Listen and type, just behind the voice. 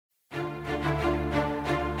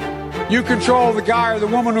You control the guy or the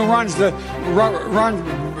woman who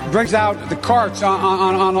brings out the carts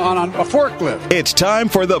on a forklift. It's time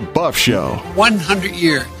for the Buff Show. 100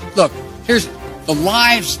 years. Look, here's the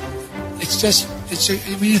lives.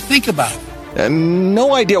 When you think about it. And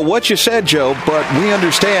no idea what you said, Joe, but we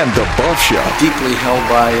understand the Buff Show. Deeply held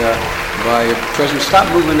by President.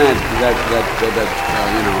 Stop moving that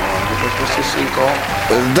what's this thing called?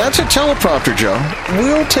 That's a teleprompter, Joe.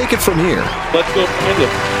 We'll take it from here. Let's go, Brandon.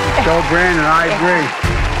 Go, Brandon. I agree.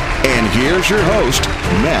 And here's your host,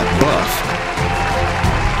 Matt Buff.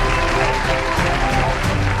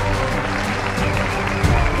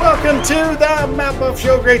 Welcome to the Matt Buff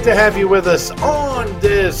Show. Great to have you with us on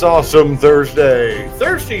this awesome Thursday.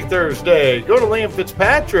 Thirsty Thursday. Go to Liam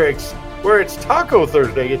Fitzpatrick's where it's Taco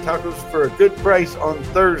Thursday. Get tacos for a good price on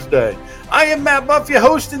Thursday. I am Matt Buff, your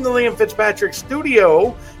host in the Liam Fitzpatrick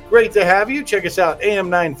studio. Great to have you. Check us out,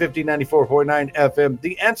 AM 950, 94.9 FM,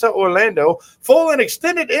 The Answer Orlando. Full and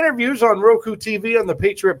extended interviews on Roku TV, on the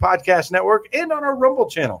Patriot Podcast Network, and on our Rumble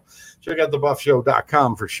channel. Check out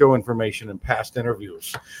thebuffshow.com for show information and past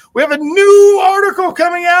interviews. We have a new article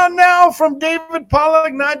coming out now from David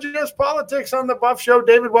Pollack, Not Just Politics, on the Buff Show.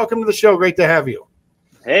 David, welcome to the show. Great to have you.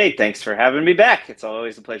 Hey, thanks for having me back. It's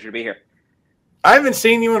always a pleasure to be here. I haven't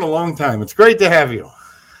seen you in a long time. It's great to have you.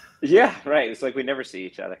 Yeah, right. It's like we never see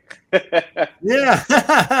each other.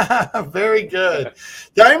 Yeah, very good.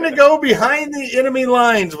 Time to go behind the enemy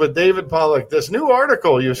lines with David Pollack. This new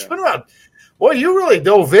article, you spent about, well, you really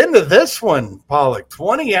dove into this one, Pollack.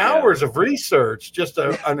 20 hours of research, just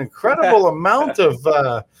an incredible amount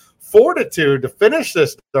of fortitude to finish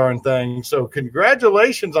this darn thing. So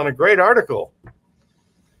congratulations on a great article.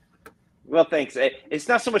 Well, thanks. It's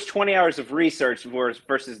not so much 20 hours of research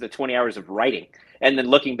versus the 20 hours of writing and then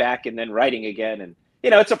looking back and then writing again. And,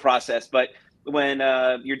 it's a process. But when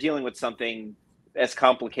you're dealing with something as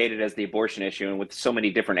complicated as the abortion issue and with so many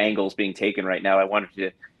different angles being taken right now, I wanted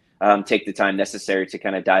to take the time necessary to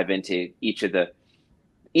kind of dive into each of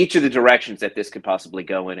the directions that this could possibly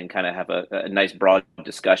go in and kind of have a nice broad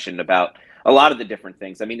discussion about a lot of the different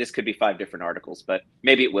things. I mean, this could be 5 different articles, but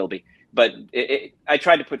maybe it will be. But I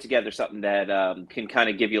tried to put together something that can kind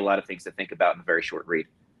of give you a lot of things to think about in a very short read.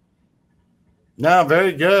 No,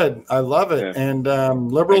 very good. I love it. Yeah.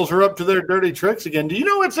 And liberals are up to their dirty tricks again. Do you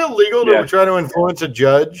know it's illegal to try to influence a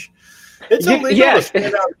judge? It's illegal to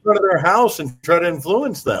stand out in front of their house and try to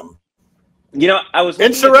influence them. I was looking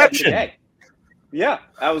insurrection. At that today. Yeah,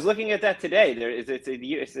 I was looking at that today. It's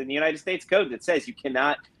in the United States Code that says you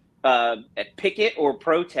cannot picket or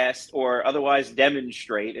protest or otherwise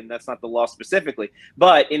demonstrate, and that's not the law specifically,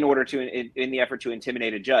 but in order to in the effort to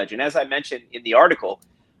intimidate a judge. And as I mentioned in the article,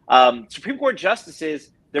 Supreme Court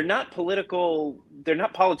justices, they're not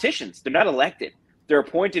politicians, they're not elected, they're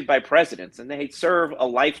appointed by presidents, and they serve a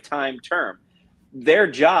lifetime term. Their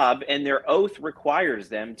job and their oath requires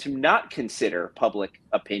them to not consider public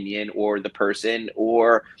opinion or the person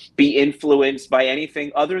or be influenced by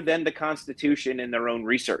anything other than the Constitution and their own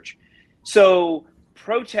research. So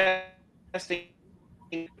protesting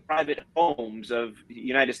private homes of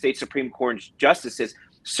United States Supreme Court justices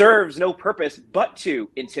serves no purpose but to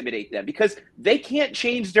intimidate them, because they can't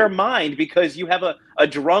change their mind because you have a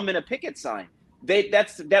drum and a picket sign.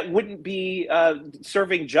 That wouldn't be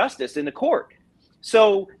serving justice in the court.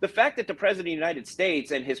 So the fact that the President of the United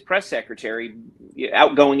States and his press secretary,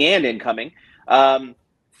 outgoing and incoming,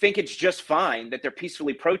 think it's just fine that they're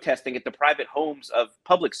peacefully protesting at the private homes of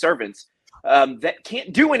public servants that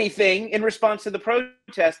can't do anything in response to the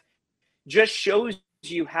protest just shows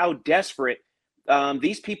you how desperate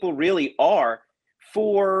these people really are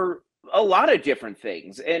for a lot of different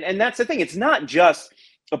things. And that's the thing. It's not just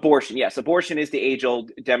abortion. Yes, abortion is the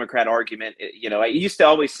age-old Democrat argument. I used to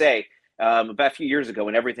always say, about a few years ago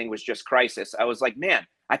when everything was just crisis, I was like, man,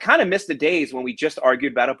 I kind of miss the days when we just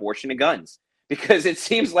argued about abortion and guns, because it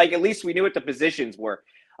seems like at least we knew what the positions were.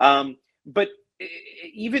 But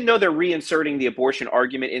even though they're reinserting the abortion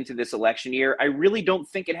argument into this election year, I really don't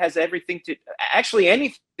think it has anything to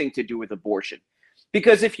do with abortion.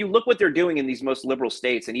 Because if you look what they're doing in these most liberal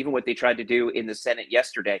states, and even what they tried to do in the Senate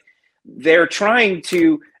yesterday, they're trying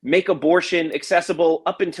to make abortion accessible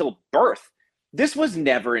up until birth. This was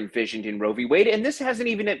never envisioned in Roe v. Wade, and this hasn't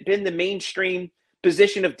even been the mainstream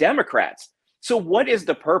position of Democrats. So what is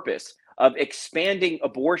the purpose of expanding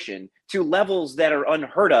abortion to levels that are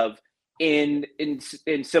unheard of in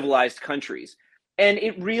civilized countries? And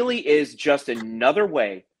it really is just another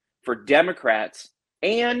way for Democrats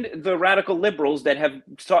and the radical liberals that have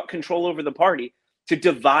sought control over the party to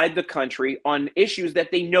divide the country on issues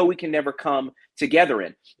that they know we can never come together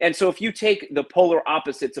in. And so if you take the polar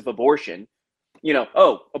opposites of abortion,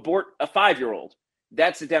 abort a 5-year-old.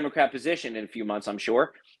 That's the Democrat position in a few months, I'm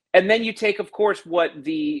sure. And then you take, of course, what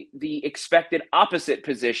the expected opposite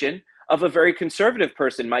position of a very conservative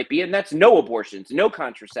person might be, and that's no abortions, no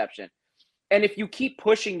contraception. And if you keep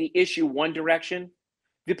pushing the issue one direction,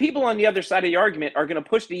 the people on the other side of the argument are going to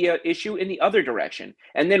push the issue in the other direction.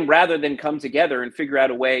 And then rather than come together and figure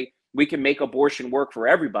out a way we can make abortion work for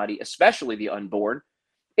everybody, especially the unborn,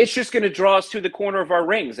 it's just going to draw us to the corner of our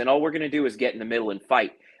rings. And all we're going to do is get in the middle and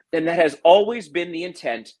fight. And that has always been the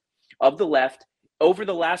intent of the left over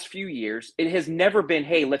the last few years. It has never been,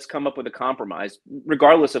 hey, let's come up with a compromise,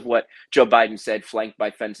 regardless of what Joe Biden said, flanked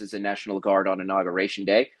by fences and National Guard on Inauguration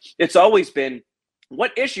Day. It's always been,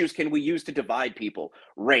 what issues can we use to divide people?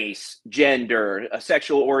 Race, gender,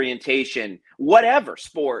 sexual orientation, whatever,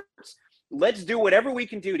 sports. Let's do whatever we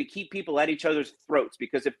can do to keep people at each other's throats,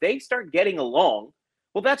 because if they start getting along,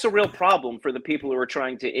 well, that's a real problem for the people who are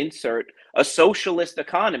trying to insert a socialist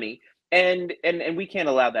economy, and we can't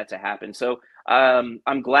allow that to happen. So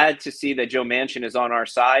I'm glad to see that Joe Manchin is on our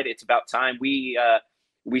side. It's about time we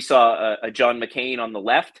saw a John McCain on the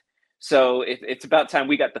left. So it's about time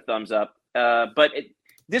we got the thumbs up. But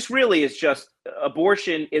this really is just,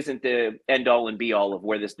 abortion isn't the end all and be all of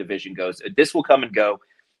where this division goes. This will come and go.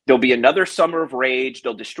 There'll be another summer of rage.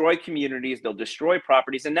 They'll destroy communities. They'll destroy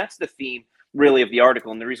properties. And that's the theme really of the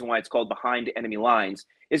article. And the reason why it's called Behind Enemy Lines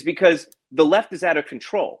is because the left is out of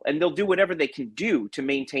control, and they'll do whatever they can do to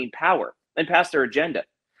maintain power and pass their agenda.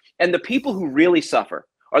 And the people who really suffer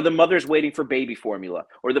are the mothers waiting for baby formula,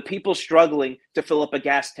 or the people struggling to fill up a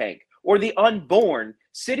gas tank, or the unborn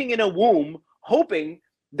sitting in a womb hoping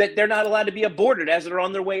that they're not allowed to be aborted as they're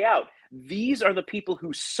on their way out. These are the people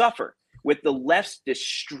who suffer with the left's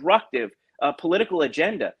destructive political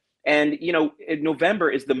agenda. And,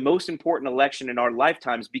 November is the most important election in our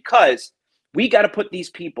lifetimes, because we got to put these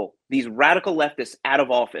people, these radical leftists, out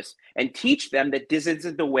of office and teach them that this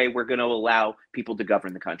isn't the way we're going to allow people to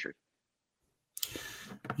govern the country.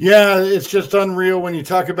 Yeah, it's just unreal when you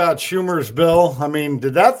talk about Schumer's bill. I mean,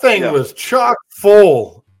 that thing was chock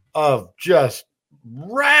full of just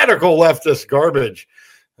radical leftist garbage.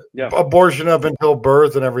 Yeah. Abortion up until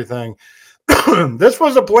birth and everything. This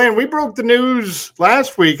was a plan. We broke the news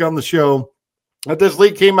last week on the show that this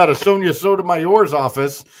leak came out of Sonia Sotomayor's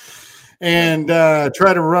office, and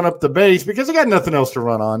try to run up the base because they got nothing else to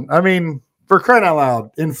run on. I mean, for crying out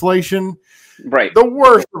loud, inflation, right? The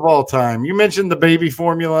worst of all time. You mentioned the baby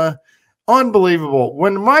formula. Unbelievable.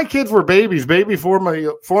 When my kids were babies, baby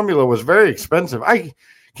formula was very expensive. I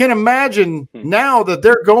can't imagine now that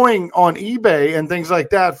they're going on eBay and things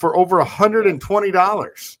like that for over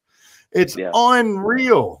 $120. It's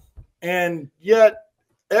unreal. And yet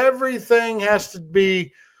everything has to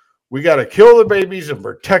be, we got to kill the babies and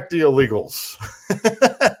protect the illegals.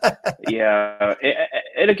 Yeah.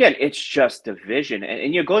 And again, it's just division.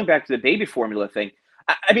 And going back to the baby formula thing,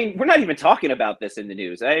 I mean, we're not even talking about this in the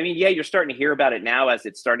news. I mean, you're starting to hear about it now as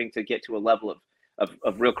it's starting to get to a level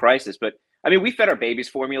of real crisis. But I mean, we fed our babies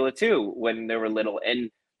formula too when they were little, and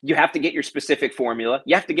you have to get your specific formula.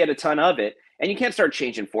 You have to get a ton of it, and you can't start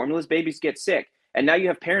changing formulas. Babies get sick. And now you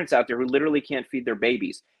have parents out there who literally can't feed their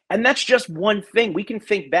babies. And that's just one thing. We can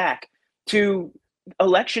think back to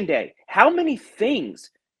Election Day. How many things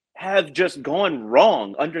have just gone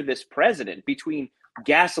wrong under this president, between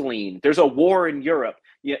gasoline, there's a war in Europe,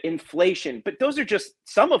 inflation, but those are just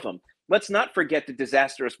some of them. Let's not forget the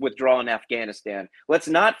disastrous withdrawal in Afghanistan. Let's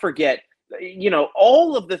not forget,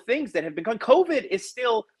 all of the things that have been gone. COVID is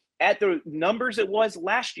still at the numbers it was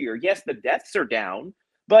last year. Yes, the deaths are down,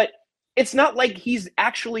 but it's not like he's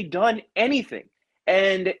actually done anything.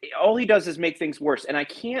 And all he does is make things worse. And I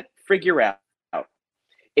can't figure out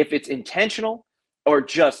if it's intentional or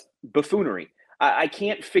just buffoonery. I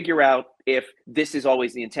can't figure out if this is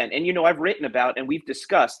always the intent. And, I've written about, and we've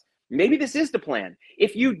discussed, maybe this is the plan.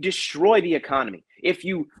 If you destroy the economy, if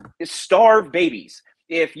you starve babies,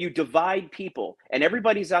 if you divide people and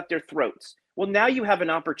everybody's at their throats, well, now you have an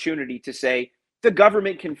opportunity to say, the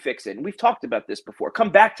government can fix it. And we've talked about this before. Come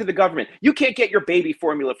back to the government. You can't get your baby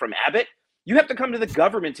formula from Abbott. You have to come to the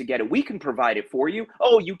government to get it. We can provide it for you.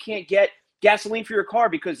 Oh, you can't get gasoline for your car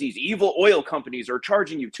because these evil oil companies are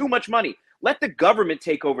charging you too much money. Let the government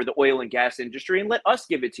take over the oil and gas industry and let us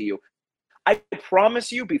give it to you. I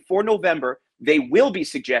promise you, before November, they will be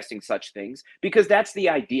suggesting such things, because that's the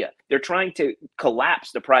idea. They're trying to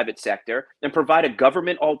collapse the private sector and provide a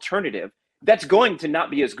government alternative that's going to not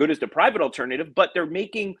be as good as the private alternative, but they're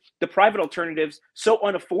making the private alternatives so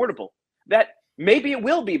unaffordable that maybe it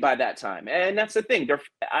will be by that time. And that's the thing.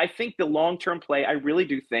 I think the long-term play, I really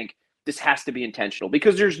do think this has to be intentional,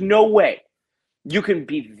 because there's no way you can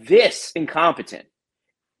be this incompetent.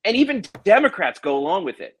 And even Democrats go along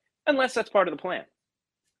with it, unless that's part of the plan.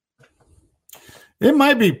 It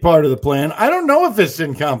might be part of the plan. I don't know if it's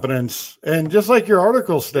incompetence. And just like your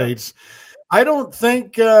article states, I don't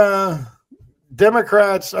think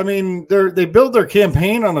Democrats, I mean, they build their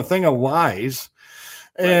campaign on a thing of lies.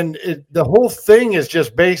 And the whole thing is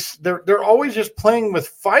just based, they're always just playing with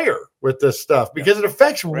fire with this stuff because it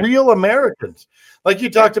affects real Americans. Like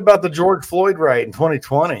you talked about the George Floyd riot in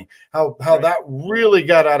 2020, how that really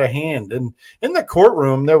got out of hand. And in the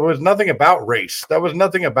courtroom, there was nothing about race. That was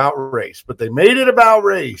nothing about race, but they made it about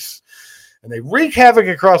race. And they wreak havoc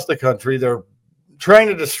across the country. They're trying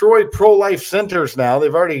to destroy pro-life centers now.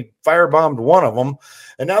 They've already firebombed one of them.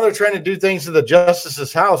 And now they're trying to do things to the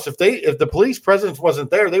justice's house. If the police presence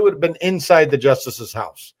wasn't there, they would have been inside the justice's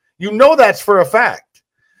house. You know that's for a fact.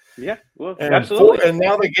 Yeah, well, absolutely. And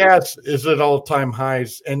now the gas is at all-time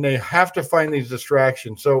highs, and they have to find these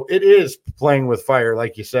distractions. So it is playing with fire,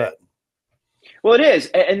 like you said. Well, it is,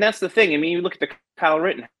 and that's the thing. I mean, you look at the Kyle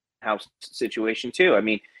Rittenhouse situation, too. I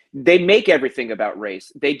mean, they make everything about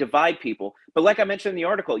race. They divide people. But like I mentioned in the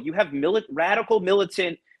article, you have radical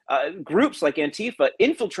militant groups like Antifa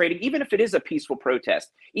infiltrating, even if it is a peaceful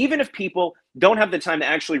protest, even if people don't have the time to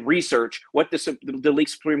actually research what the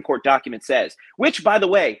leaked Supreme Court document says, which, by the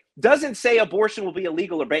way, doesn't say abortion will be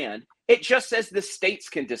illegal or banned. It just says the states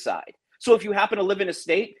can decide. So if you happen to live in a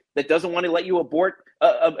state that doesn't want to let you abort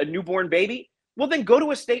a newborn baby, well, then go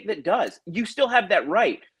to a state that does. You still have that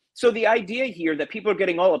right. So the idea here that people are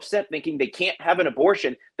getting all upset thinking they can't have an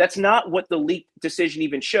abortion, that's not what the leaked decision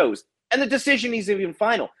even shows. And the decision isn't even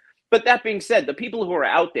final. But that being said, the people who are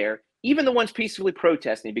out there, even the ones peacefully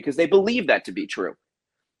protesting because they believe that to be true,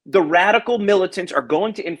 the radical militants are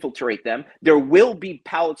going to infiltrate them. There will be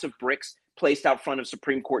pallets of bricks placed out front of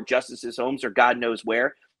Supreme Court justices' homes or God knows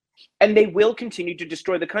where, and they will continue to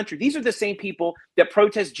destroy the country. These are the same people that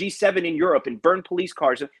protest G7 in Europe and burn police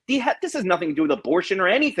cars. This has nothing to do with abortion or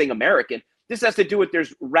anything American. This has to do with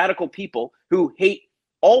there's radical people who hate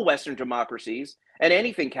all Western democracies and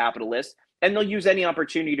anything capitalist, and they'll use any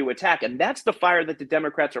opportunity to attack. And that's the fire that the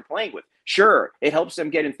Democrats are playing with. Sure, it helps them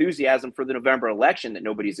get enthusiasm for the November election that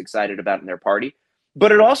nobody's excited about in their party.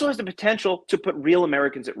 But it also has the potential to put real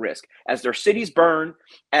Americans at risk as their cities burn,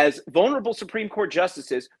 as vulnerable Supreme Court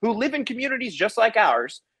justices who live in communities just like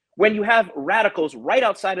ours. When you have radicals right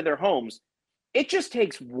outside of their homes, it just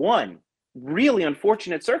takes one really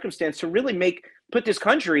unfortunate circumstance to really put this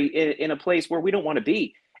country in a place where we don't want to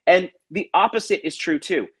be. And the opposite is true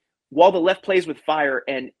too. While the left plays with fire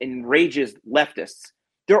and enrages leftists,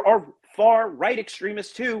 there are far right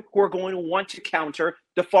extremists too who are going to want to counter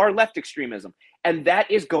the far left extremism. And that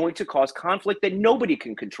is going to cause conflict that nobody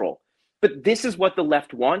can control. But this is what the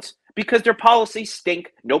left wants because their policies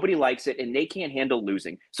stink, nobody likes it, and they can't handle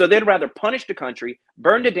losing. So they'd rather punish the country,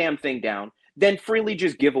 burn the damn thing down, than freely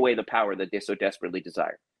just give away the power that they so desperately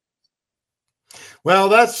desire. Well,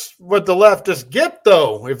 that's what the leftists get,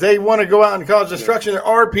 though. If they want to go out and cause destruction, there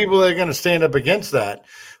are people that are going to stand up against that,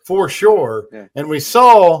 for sure. Yeah. And we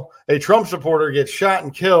saw a Trump supporter get shot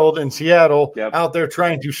and killed in Seattle out there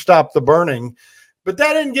trying to stop the burning. But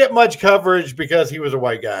that didn't get much coverage because he was a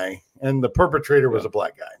white guy and the perpetrator was a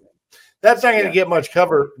black guy. That's not going to get much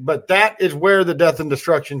cover, but that is where the death and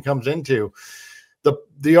destruction comes into.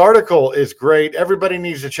 The article is great. Everybody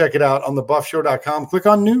needs to check it out on thebuffshow.com. Click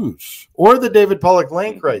on news or the David Pollack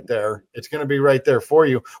link right there. It's going to be right there for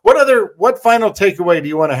you. What final takeaway do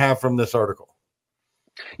you want to have from this article?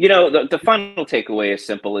 You know, the final takeaway is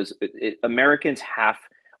simple: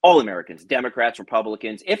 all Americans, Democrats,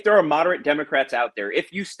 Republicans, if there are moderate Democrats out there,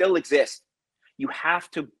 if you still exist, you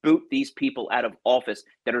have to boot these people out of office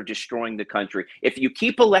that are destroying the country. If you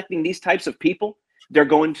keep electing these types of people, they're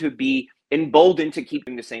going to be emboldened to keep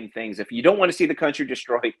doing the same things. If you don't want to see the country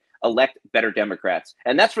destroyed, elect better Democrats.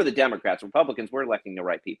 And that's for the Democrats. Republicans, we're electing the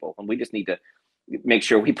right people. And we just need to make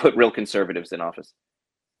sure we put real conservatives in office.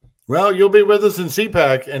 Well, you'll be with us in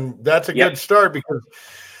CPAC, and that's a good start because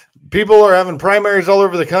people are having primaries all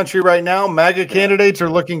over the country right now. MAGA candidates are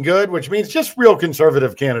looking good, which means just real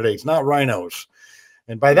conservative candidates, not rhinos.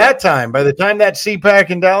 And by the time that CPAC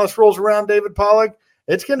in Dallas rolls around, David Pollack,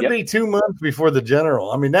 it's going to be 2 months before the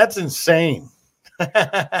general. I mean, that's insane.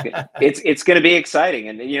 It's going to be exciting.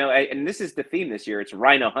 And, and this is the theme this year. It's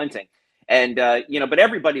rhino hunting. And, but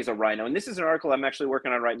everybody's a rhino. And this is an article I'm actually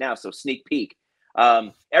working on right now. So sneak peek.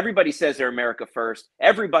 Everybody says they're America first.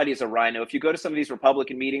 Everybody's a rhino. If you go to some of these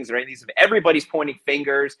Republican meetings or any of these, everybody's pointing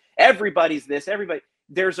fingers. Everybody's this, everybody.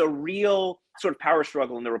 There's a real sort of power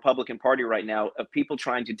struggle in the Republican Party right now of people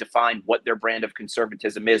trying to define what their brand of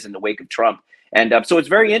conservatism is in the wake of Trump. And so it's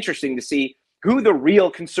very interesting to see who the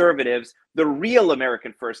real conservatives, the real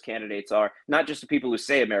American First candidates are, not just the people who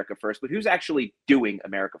say America First, but who's actually doing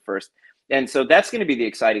America First. And so that's going to be the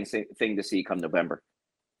exciting thing to see come November.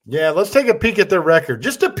 Yeah, let's take a peek at their record,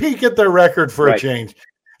 just a peek at their record for a change,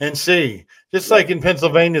 and see. Just like in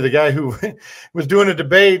Pennsylvania, the guy who was doing a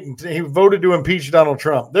debate, and he voted to impeach Donald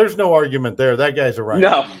Trump. There's no argument there. That guy's a right.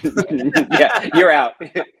 No. Yeah, you're out.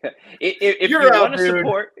 If you're you out, want to dude.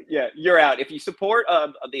 support, you're out. If you support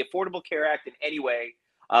the Affordable Care Act in any way,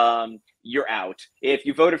 you're out. If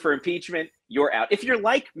you voted for impeachment, you're out. If you're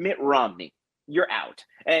like Mitt Romney, you're out.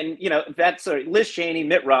 And, that's Liz Cheney,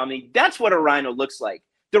 Mitt Romney. That's what a rhino looks like.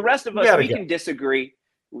 The rest of us, can disagree.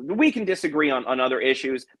 We can disagree on other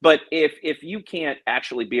issues, but if you can't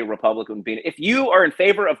actually be a Republican, if you are in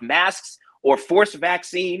favor of masks or forced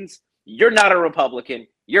vaccines, you're not a Republican.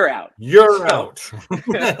 You're out. You're out.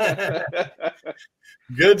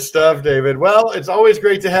 Good stuff, David. Well, it's always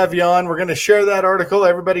great to have you on. We're going to share that article.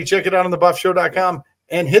 Everybody check it out on thebuffshow.com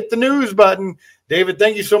and hit the news button. David,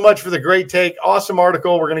 thank you so much for the great take. Awesome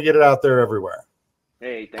article. We're going to get it out there everywhere.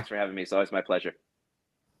 Hey, thanks for having me. It's always my pleasure.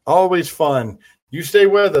 Always fun. You stay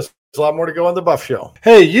with us. There's a lot more to go on The Buff Show.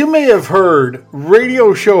 Hey, you may have heard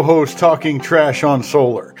radio show hosts talking trash on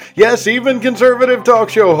solar. Yes, even conservative talk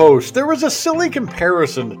show hosts. There was a silly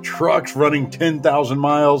comparison to trucks running 10,000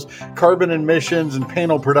 miles, carbon emissions, and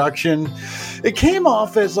panel production. It came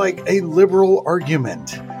off as like a liberal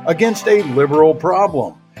argument against a liberal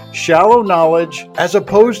problem. Shallow knowledge as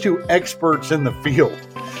opposed to experts in the field.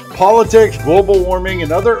 Politics, global warming,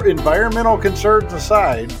 and other environmental concerns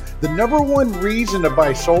aside, the number one reason to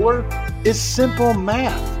buy solar is simple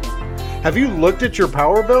math. Have you looked at your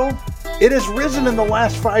power bill? It has risen in the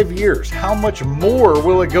last 5 years. How much more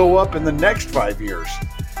will it go up in the next 5 years?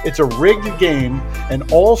 It's a rigged game,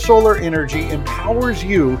 and All Solar Energy empowers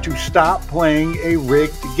you to stop playing a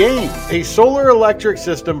rigged game. A solar electric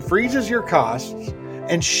system freezes your costs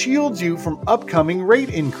and shields you from upcoming rate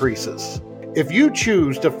increases. If you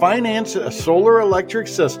choose to finance a solar electric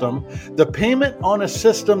system, the payment on a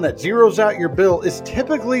system that zeroes out your bill is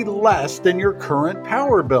typically less than your current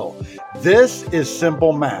power bill. This is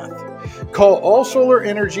simple math. Call All Solar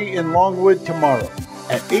Energy in Longwood tomorrow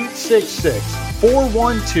at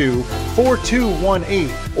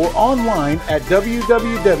 866-412-4218 or online at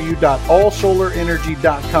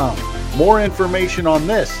www.allsolarenergy.com. More information on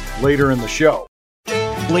this later in the show.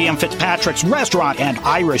 Liam Fitzpatrick's Restaurant and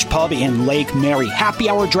Irish Pub in Lake Mary. Happy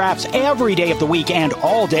hour drafts every day of the week and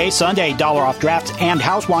all day Sunday. $1 off drafts and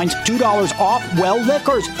house wines, $2 off well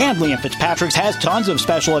liquors. And Liam Fitzpatrick's has tons of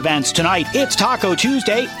special events. Tonight, it's Taco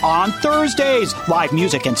Tuesday on Thursdays. Live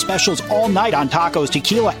music and specials all night on tacos,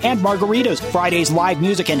 tequila, and margaritas. Fridays, live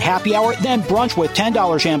music and happy hour, then brunch with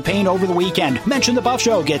 $10 champagne over the weekend. Mention the Buff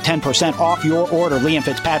Show. Get 10% off your order. Liam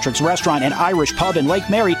Fitzpatrick's Restaurant and Irish Pub in Lake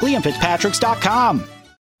Mary. LiamFitzpatricks.com.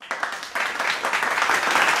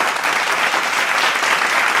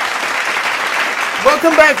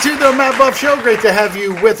 Welcome back to the Matt Buff Show. Great to have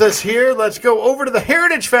you with us here. Let's go over to the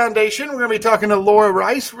Heritage Foundation. We're going to be talking to Laura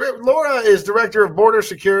Rice. Laura is Director of Border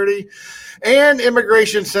Security and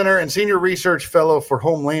Immigration Center and Senior Research Fellow for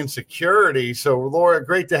Homeland Security. So, Laura,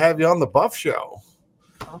 great to have you on the Buff Show.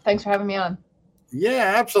 Well, thanks for having me on.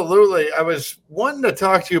 Yeah, absolutely. I was wanting to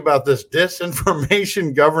talk to you about this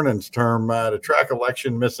disinformation governance term to track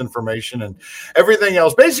election misinformation and everything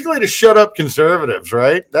else, basically to shut up conservatives,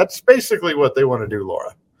 right? That's basically what they want to do,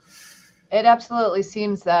 Laura. It absolutely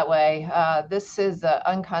seems that way. This is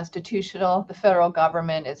unconstitutional. The federal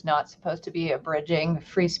government is not supposed to be abridging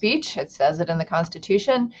free speech. It says it in the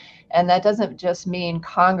Constitution. And that doesn't just mean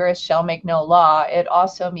Congress shall make no law. It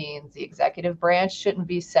also means the executive branch shouldn't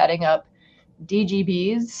be setting up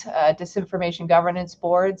DGBs, disinformation governance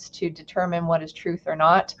boards, to determine what is truth or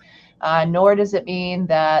not. Nor does it mean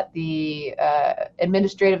that the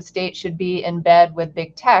administrative state should be in bed with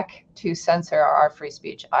big tech to censor our free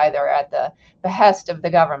speech, either at the behest of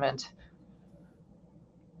the government.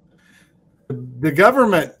 The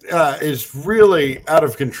government is really out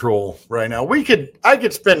of control right now. I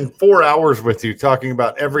could spend 4 hours with you talking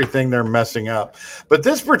about everything they're messing up. But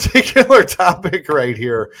this particular topic right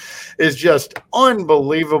here is just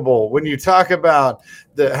unbelievable. When you talk about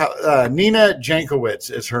Nina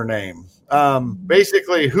Jankowicz is her name.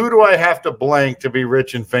 Basically, who do I have to blank to be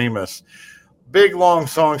rich and famous? Big, long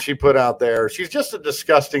song she put out there. She's just a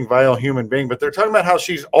disgusting, vile human being. But they're talking about how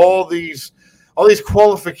she's all these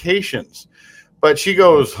qualifications. But she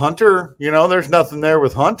goes, Hunter, there's nothing there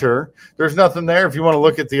with Hunter. There's nothing there if you want to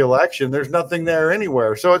look at the election. There's nothing there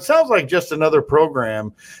anywhere. So it sounds like just another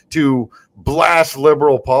program to blast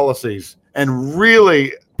liberal policies and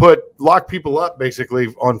really lock people up basically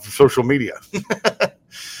on social media.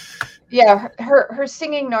 Yeah, her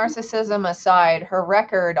singing narcissism aside, her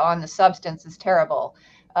record on the substance is terrible.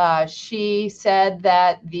 She said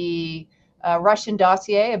that the Russian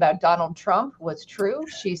dossier about Donald Trump was true.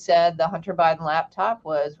 She said the Hunter Biden laptop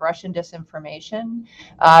was Russian disinformation.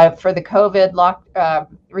 For the COVID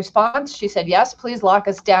response, she said, yes, please lock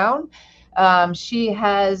us down. She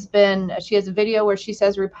has a video where she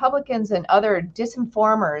says Republicans and other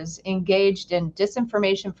disinformers engaged in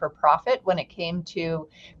disinformation for profit when it came to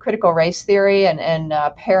critical race theory and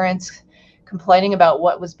parents complaining about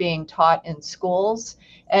what was being taught in schools.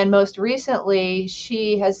 And most recently,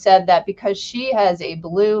 she has said that because she has a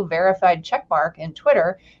blue verified checkmark in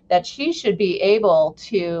Twitter, that she should be able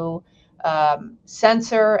to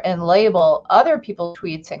censor and label other people's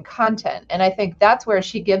tweets and content. And I think that's where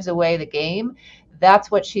she gives away the game.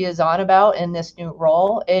 That's what she is on about in this new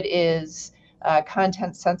role. It is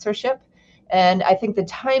content censorship. And I think the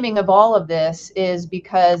timing of all of this is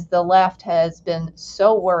because the left has been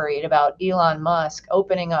so worried about Elon Musk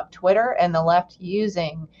opening up Twitter and the left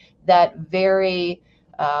using that very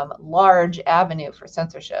large avenue for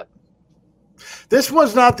censorship. This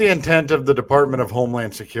was not the intent of the Department of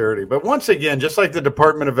Homeland Security. But once again, just like the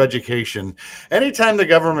Department of Education, anytime the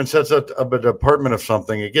government sets up a department of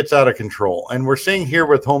something, it gets out of control. And we're seeing here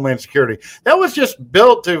with Homeland Security, that was just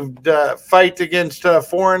built to fight against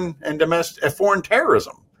foreign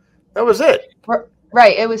terrorism. That was it.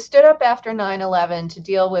 Right. It was stood up after 9/11 to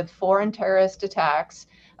deal with foreign terrorist attacks.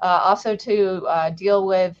 Also to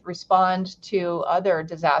respond to other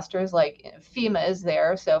disasters, like FEMA is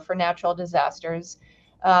there, so for natural disasters,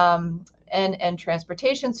 and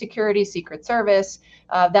transportation security, Secret Service,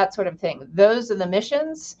 that sort of thing. Those are the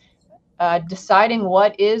missions. Deciding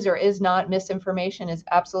what is or is not misinformation is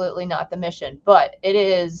absolutely not the mission, but it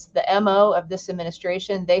is the MO of this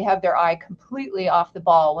administration. They have their eye completely off the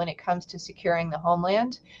ball when it comes to securing the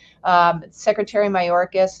homeland. Secretary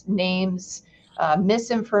Mayorkas names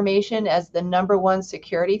misinformation as the number one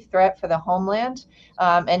security threat for the homeland,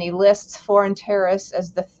 and he lists foreign terrorists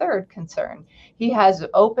as the third concern. He has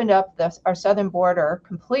opened up our southern border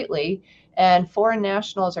completely, and foreign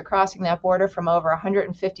nationals are crossing that border from over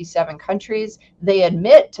 157 countries. They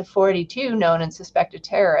admit to 42 known and suspected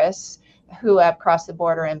terrorists who have crossed the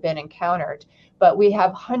border and been encountered. But we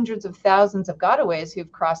have hundreds of thousands of gotaways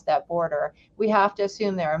who've crossed that border. We have to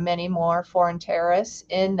assume there are many more foreign terrorists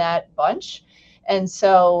in that bunch. And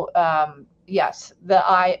so, yes,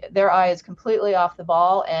 their eye is completely off the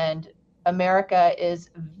ball, and America is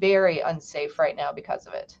very unsafe right now because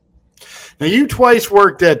of it. Now, you twice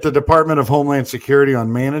worked at the Department of Homeland Security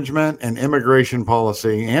on management and immigration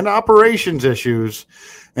policy and operations issues,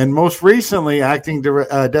 and most recently acting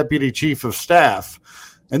deputy chief of staff.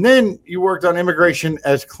 And then you worked on immigration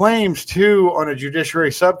as claims too on a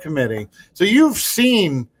judiciary subcommittee. So you've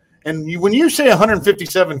seen. And when you say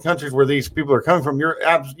 157 countries where these people are coming from,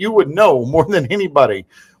 you would know more than anybody.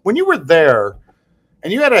 When you were there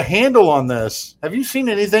and you had a handle on this, have you seen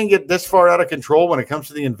anything get this far out of control when it comes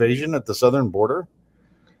to the invasion at the southern border?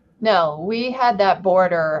 No, we had that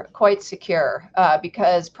border quite secure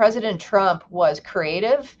because President Trump was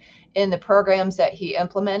creative in the programs that he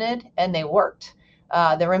implemented, and they worked.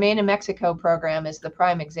 The Remain in Mexico program is the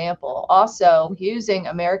prime example. Also, using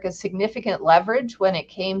America's significant leverage when it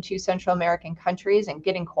came to Central American countries and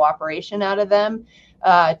getting cooperation out of them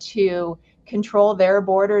to control their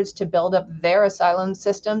borders, to build up their asylum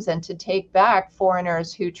systems, and to take back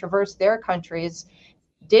foreigners who traverse their countries,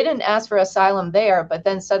 didn't ask for asylum there, but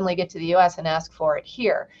then suddenly get to the U.S. and ask for it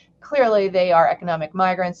here. Clearly, they are economic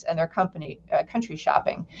migrants and they're country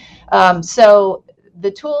shopping. So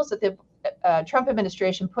the tools that the Trump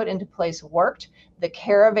administration put into place worked. The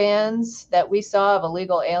caravans that we saw of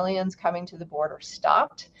illegal aliens coming to the border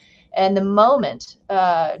stopped. And the moment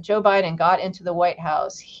Joe Biden got into the White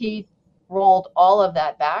House, he rolled all of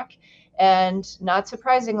that back. And not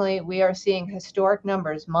surprisingly, we are seeing historic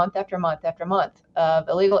numbers month after month after month of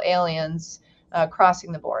illegal aliens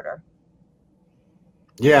crossing the border.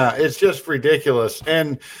 Yeah, it's just ridiculous.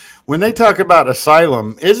 And when they talk about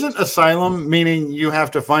asylum, isn't asylum meaning you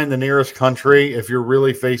have to find the nearest country if you're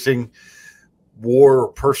really facing war or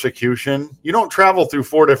persecution? You don't travel through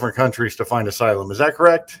 4 different countries to find asylum. Is that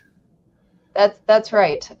correct? That's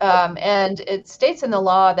right. And it states in the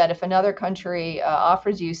law that if another country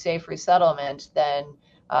offers you safe resettlement, then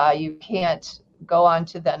you can't go on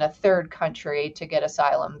to then a third country to get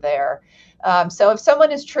asylum there. So if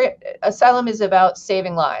someone is asylum is about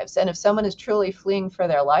saving lives, and if someone is truly fleeing for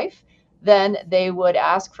their life, then they would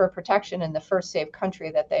ask for protection in the first safe country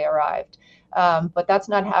that they arrived. But that's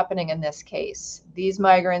not happening in this case. These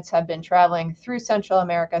migrants have been traveling through Central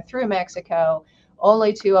America, through Mexico,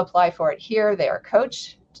 only to apply for it here. They are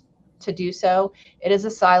coached to do so. It is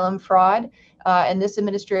asylum fraud, and this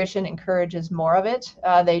administration encourages more of it.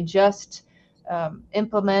 They just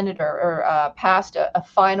implemented or passed a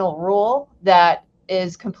final rule that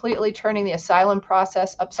is completely turning the asylum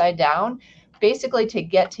process upside down, basically to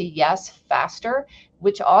get to yes faster,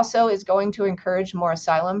 which also is going to encourage more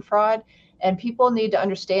asylum fraud. And people need to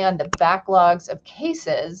understand the backlogs of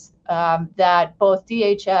cases that both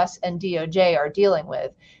DHS and DOJ are dealing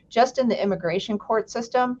with. Just in the immigration court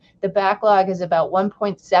system, the backlog is about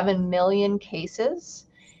 1.7 million cases.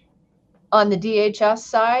 On the DHS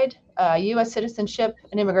side, U.S. Citizenship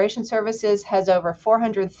and Immigration Services has over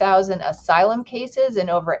 400,000 asylum cases and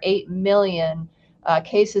over 8 million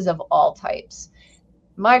cases of all types.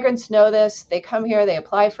 Migrants know this. They come here, they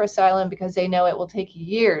apply for asylum because they know it will take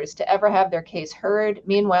years to ever have their case heard.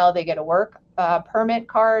 Meanwhile, they get a work permit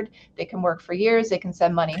card. They can work for years. They can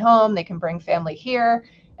send money home. They can bring family here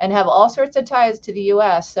and have all sorts of ties to the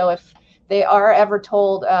U.S. So if they are ever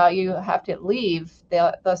told you have to leave,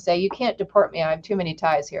 they'll say, you can't deport me. I have too many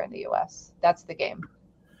ties here in the U.S. That's the game.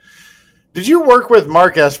 Did you work with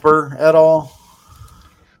Mark Esper at all?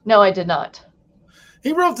 No, I did not.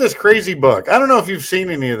 He wrote this crazy book. I don't know if you've seen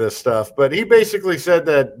any of this stuff, but he basically said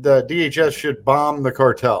that the DHS should bomb the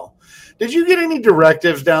cartel. Did you get any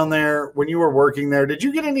directives down there when you were working there? Did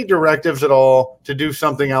you get any directives at all to do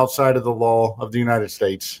something outside of the law of the United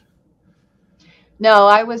States? No,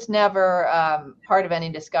 I was never part of any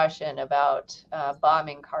discussion about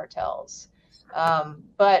bombing cartels.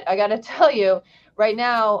 But I got to tell you, right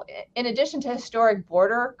now, in addition to historic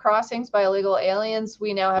border crossings by illegal aliens,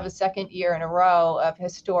 we now have a second year in a row of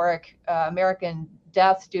historic American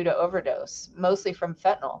deaths due to overdose, mostly from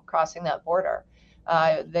fentanyl crossing that border.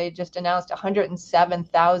 They just announced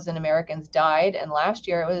 107,000 Americans died, and last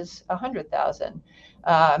year it was 100,000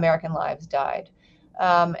 American lives died.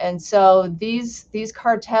 And so these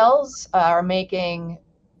cartels are making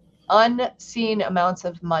unseen amounts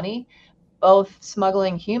of money, both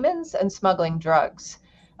smuggling humans and smuggling drugs.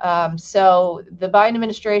 So the Biden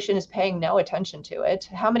administration is paying no attention to it.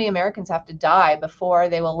 How many Americans have to die before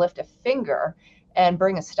they will lift a finger and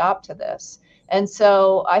bring a stop to this? And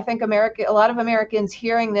so I think a lot of Americans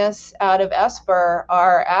hearing this out of Esper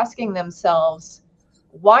are asking themselves,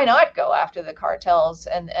 why not go after the cartels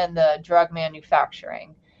and the drug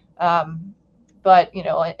manufacturing? But, you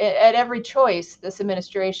know, at every choice, this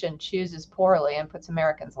administration chooses poorly and puts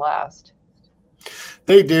Americans last.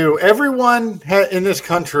 They do. Everyone in this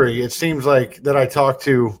country, it seems like, that I talk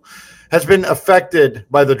to has been affected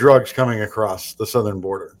by the drugs coming across the southern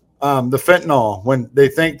border. The fentanyl, when they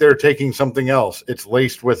think they're taking something else, it's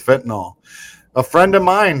laced with fentanyl. A friend of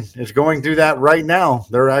mine is going through that right now.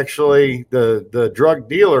 They're actually, the drug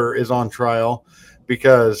dealer is on trial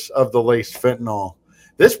because of the laced fentanyl.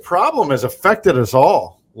 This problem has affected us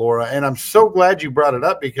all, Laura, and I'm so glad you brought it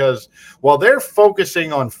up, because while they're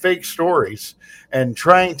focusing on fake stories and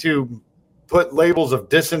trying to put labels of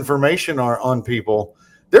disinformation on people,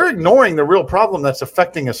 they're ignoring the real problem that's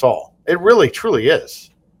affecting us all. It really, truly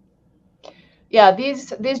is. Yeah,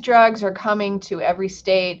 these drugs are coming to every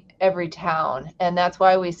state, every town, and that's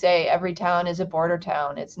why we say every town is a border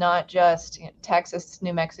town. It's not just Texas,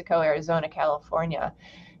 New Mexico, Arizona, California.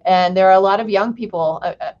 And there are a lot of young people.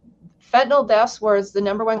 Fentanyl deaths was the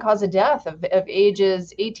number one cause of death of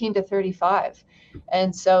ages 18 to 35.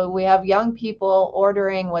 And so we have young people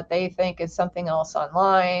ordering what they think is something else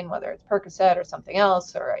online, whether it's Percocet or something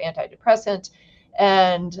else or antidepressant,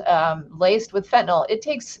 and laced with fentanyl. It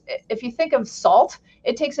takes, if you think of salt,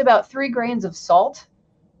 it takes about 3 grains of salt,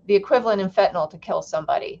 the equivalent in fentanyl, to kill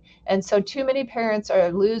somebody. And so too many parents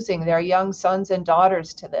are losing their young sons and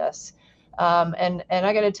daughters to this. And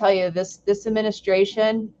I got to tell you, this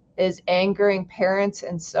administration is angering parents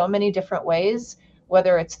in so many different ways,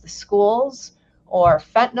 whether it's the schools or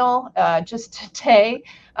fentanyl. Just today,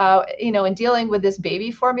 in dealing with this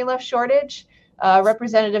baby formula shortage,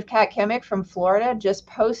 Representative Kat Kemick from Florida just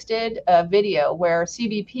posted a video where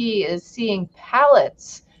CBP is seeing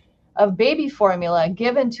pallets of baby formula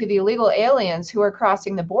given to the illegal aliens who are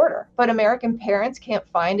crossing the border, but American parents can't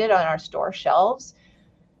find it on our store shelves.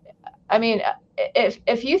 I mean,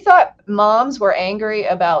 if you thought moms were angry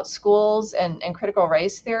about schools and critical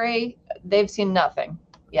race theory, they've seen nothing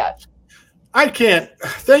yet. I can't.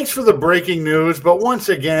 Thanks for the breaking news. But once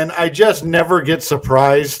again, I just never get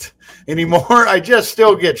surprised anymore. I just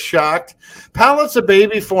still get shocked. Pallets of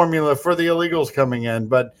baby formula for the illegals coming in,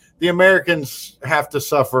 but the Americans have to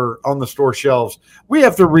suffer on the store shelves. We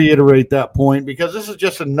have to reiterate that point because this is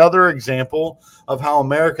just another example of how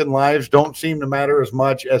American lives don't seem to matter as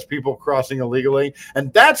much as people crossing illegally.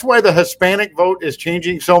 And that's why the Hispanic vote is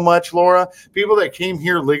changing so much, Laura. People that came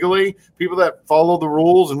here legally, people that follow the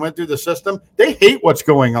rules and went through the system, they hate what's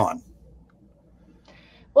going on.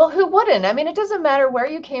 Well, who wouldn't? I mean, it doesn't matter where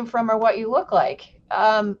you came from or what you look like.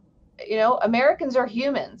 Americans are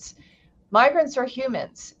humans. Migrants are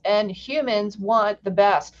humans, and humans want the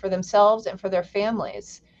best for themselves and for their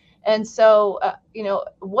families. And so,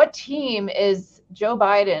 what team is Joe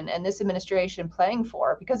Biden and this administration playing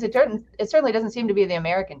for? Because it certainly doesn't seem to be the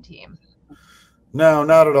American team. No,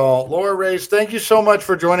 not at all. Laura Reyes, thank you so much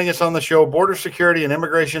for joining us on the show. Border Security and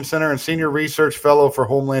Immigration Center and Senior Research Fellow for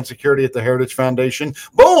Homeland Security at the Heritage Foundation.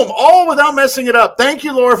 Boom, all without messing it up. Thank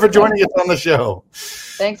you, Laura, for joining us on the show.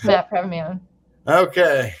 Thanks, Matt, for having me on.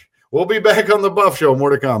 Okay. We'll be back on the Buff Show.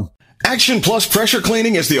 More to come. Action Plus Pressure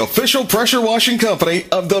Cleaning is the official pressure washing company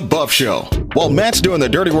of The Buff Show. While Matt's doing the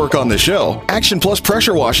dirty work on the show, Action Plus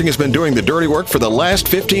Pressure Washing has been doing the dirty work for the last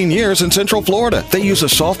 15 years in Central Florida. They use a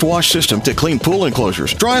soft wash system to clean pool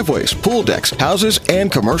enclosures, driveways, pool decks, houses,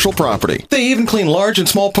 and commercial property. They even clean large and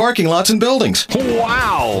small parking lots and buildings.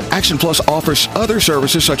 Wow! Action Plus offers other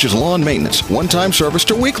services such as lawn maintenance, one-time service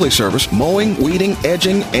to weekly service, mowing, weeding,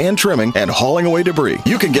 edging, and trimming, and hauling away debris.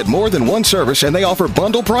 You can get more than one service, and they offer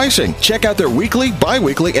bundle pricing. Check out their weekly,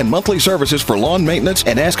 bi-weekly, and monthly services for lawn maintenance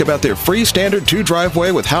and ask about their free standard 2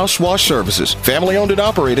 driveway with house wash services. Family owned and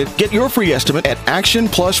operated. Get your free estimate at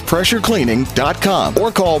actionpluspressurecleaning.com or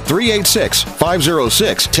call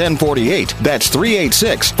 386-506-1048. That's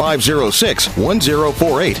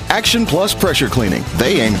 386-506-1048. Action Plus Pressure Cleaning.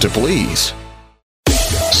 They aim to please.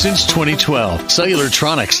 Since 2012,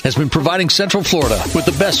 Cellulartronics has been providing Central Florida with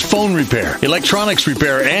the best phone repair, electronics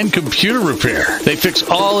repair, and computer repair. They fix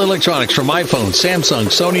all electronics from iPhone, Samsung,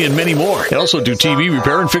 Sony, and many more. They also do TV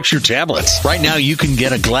repair and fix your tablets. Right now, you can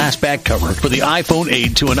get a glass back cover for the iPhone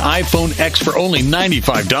 8 to an iPhone X for only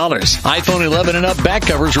 $95. iPhone 11 and up back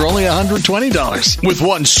covers are only $120. With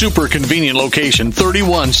one super convenient location,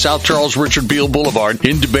 31 South Charles Richard Beale Boulevard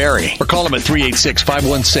in DeBary. Or call them at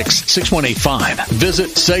 386-516-6185. Visit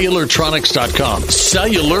Cellulartronics.com.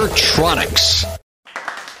 Cellulartronics.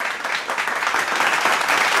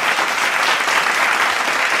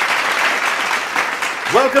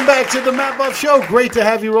 Welcome back to the Matt Buff Show. Great to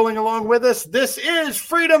have you rolling along with us. This is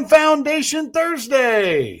Freedom Foundation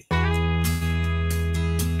Thursday.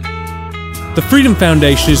 The Freedom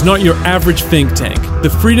Foundation is not your average think tank. The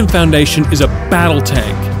Freedom Foundation is a battle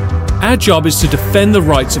tank. Our job is to defend the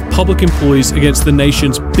rights of public employees against the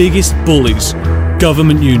nation's biggest bullies,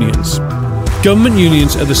 government unions. Government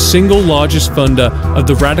unions are the single largest funder of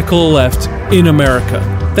the radical left in America.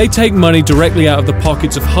 They take money directly out of the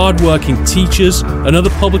pockets of hard-working teachers and other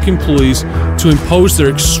public employees to impose their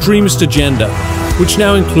extremist agenda, which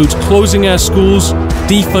now includes closing our schools,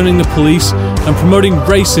 defunding the police, and promoting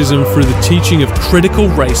racism through the teaching of critical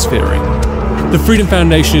race theory. The Freedom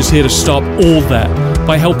Foundation is here to stop all that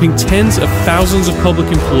by helping tens of thousands of public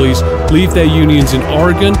employees leave their unions in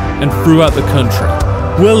Oregon and throughout the country.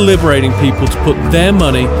 We're liberating people to put their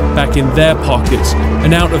money back in their pockets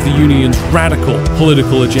and out of the union's radical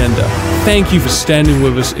political agenda. Thank you for standing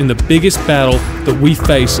with us in the biggest battle that we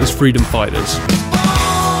face as freedom fighters.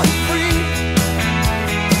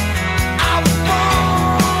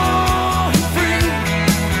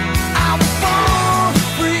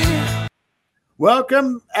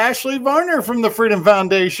 Welcome, Ashley Varner from the Freedom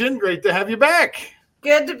Foundation. Great to have you back.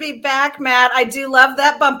 Good to be back, Matt. I do love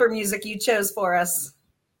that bumper music you chose for us.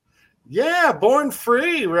 Yeah, born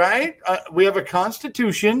free, right? We have a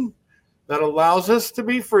constitution that allows us to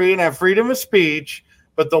be free and have freedom of speech,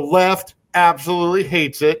 but the left absolutely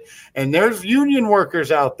hates it. And there's union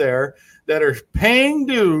workers out there that are paying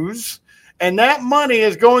dues, and that money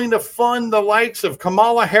is going to fund the likes of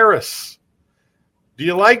Kamala Harris. Do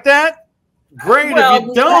you like that? Great. Well, if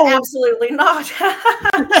you don't, absolutely not.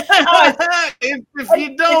 if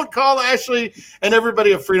you don't, call Ashley and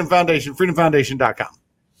everybody at Freedom Foundation, freedomfoundation.com.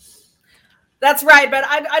 That's right, but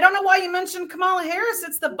I don't know why you mentioned Kamala Harris.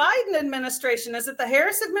 It's the Biden administration. Is it the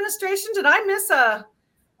Harris administration? Did I miss a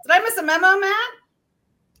memo, Matt?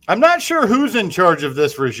 I'm not sure who's in charge of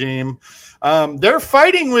this regime. They're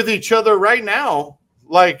fighting with each other right now.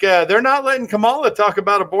 Like they're not letting Kamala talk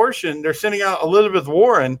about abortion. They're sending out Elizabeth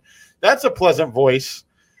Warren. That's a pleasant voice,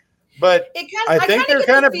 but I think they're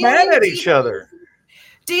kind of mad at each other.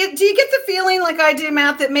 Do you get the feeling like I do,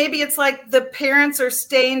 Matt, that maybe it's like the parents are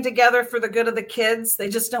staying together for the good of the kids? They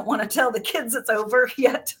just don't want to tell the kids it's over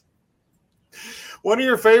yet. One of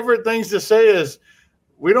your favorite things to say is,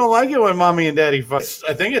 we don't like it when mommy and daddy fight.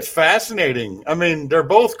 I think it's fascinating. I mean, they're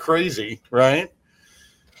both crazy, right?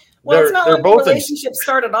 Well, it's not like the relationship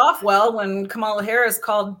started off well when Kamala Harris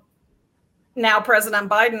called now President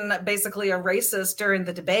Biden basically a racist during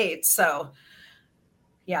the debate. So,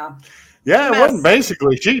 yeah. Yeah, it wasn't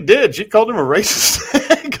basically. She did. She called him a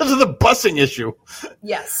racist because of the busing issue.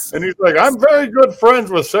 Yes. And he's like, I'm very good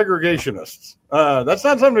friends with segregationists. That's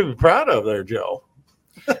not something to be proud of there, Joe.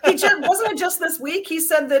 Wasn't it just this week? He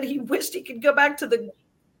said that he wished he could go back to the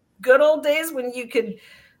good old days when you could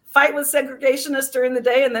fight with segregationists during the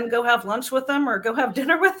day and then go have lunch with them or go have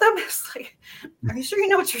dinner with them. It's like, are you sure you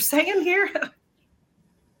know what you're saying here?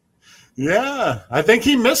 Yeah, I think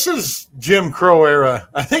he misses Jim Crow era.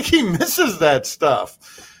 I think he misses that stuff.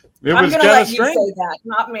 I'm going to let you say that,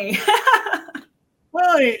 not me.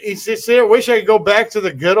 Well, he says, I wish I could go back to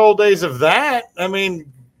the good old days of that. I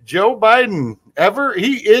mean, Joe Biden,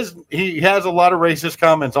 he has a lot of racist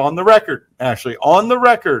comments on the record, actually. On the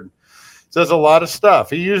record, says a lot of stuff.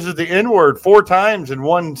 He uses the N-word 4 times in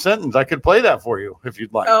one sentence. I could play that for you if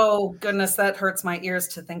you'd like. Oh, goodness, that hurts my ears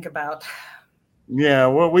to think about. Yeah,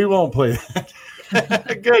 well, we won't play that.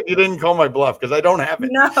 Good, you didn't call my bluff because I don't have it.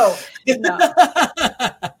 No.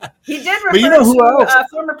 He did refer to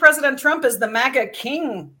former President Trump as the MAGA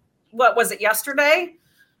king. What was it, yesterday?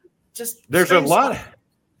 There's a lot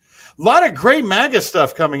of great MAGA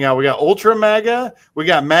stuff coming out. We got Ultra MAGA. We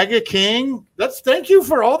got MAGA King. Thank you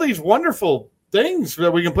for all these wonderful things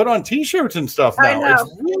that we can put on T-shirts and stuff now. I know.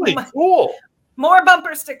 It's really cool. More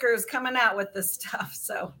bumper stickers coming out with this stuff.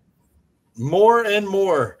 So more and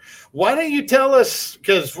more. Why don't you tell us,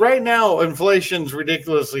 because right now inflation's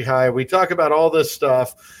ridiculously high. We talk about all this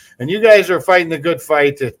stuff, and you guys are fighting the good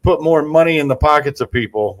fight to put more money in the pockets of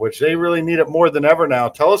people, which they really need it more than ever now.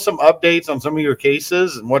 Tell us some updates on some of your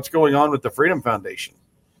cases and what's going on with the Freedom Foundation.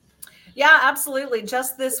 Yeah, absolutely.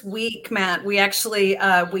 Just this week, Matt, we actually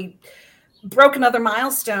we broke another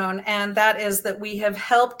milestone, and that is that we have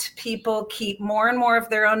helped people keep more and more of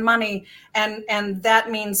their own money, and that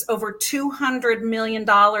means over $200 million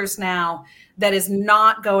now that is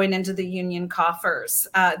not going into the union coffers.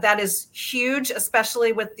 That is huge,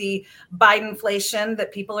 especially with the Bidenflation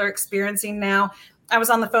that people are experiencing now. I was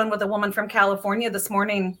on the phone with a woman from California this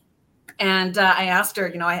morning, and I asked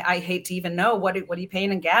her, I hate to even know, what are you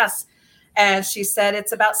paying in gas? And she said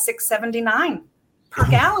it's about $6.79 per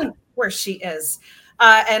gallon where she is.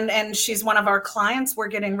 And she's one of our clients. We're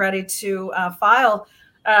getting ready to file.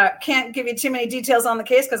 Can't give you too many details on the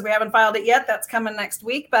case because we haven't filed it yet. That's coming next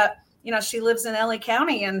week. But, she lives in LA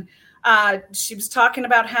County, and she was talking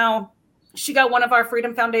about how she got one of our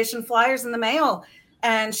Freedom Foundation flyers in the mail,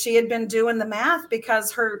 and she had been doing the math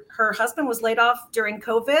because her husband was laid off during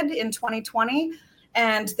COVID in 2020.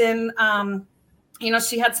 And then,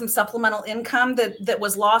 she had some supplemental income that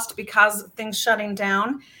was lost because of things shutting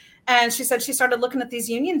down. And she said she started looking at these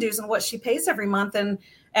union dues and what she pays every month. And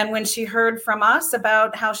when she heard from us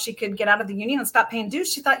about how she could get out of the union and stop paying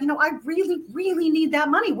dues, she thought, I really, really need that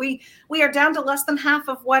money. We are down to less than half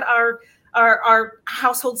of what our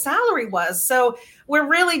household salary was. So we're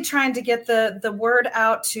really trying to get the word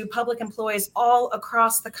out to public employees all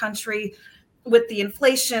across the country with the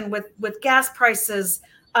inflation, with gas prices,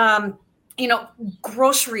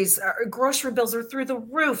 grocery bills are through the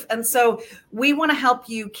roof. And so we want to help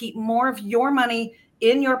you keep more of your money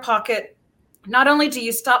in your pocket. Not only do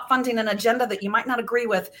you stop funding an agenda that you might not agree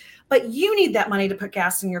with, but you need that money to put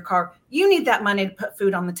gas in your car. You need that money to put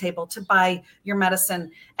food on the table, to buy your medicine.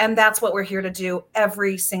 And that's what we're here to do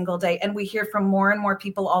every single day. And we hear from more and more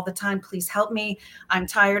people all the time. Please help me. I'm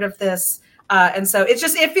tired of this. And so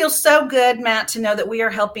it feels so good, Matt, to know that we are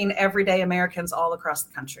helping everyday Americans all across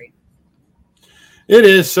the country. It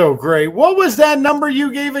is so great. What was that number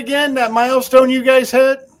you gave again, that milestone you guys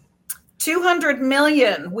hit? 200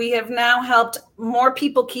 million. We have now helped more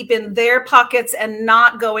people keep in their pockets and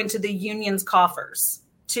not go into the union's coffers.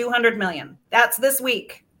 200 million. That's this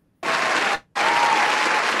week. Look,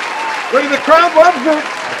 the crowd loves it.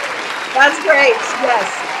 That's great. Yes.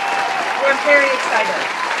 We're very excited.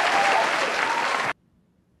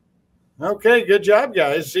 Okay, good job,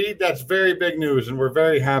 guys. See, that's very big news, and we're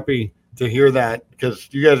very happy to hear that because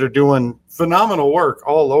you guys are doing phenomenal work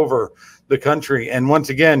all over the country. And once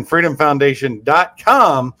again,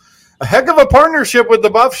 freedomfoundation.com, a heck of a partnership with the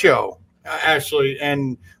Buff Show, Ashley.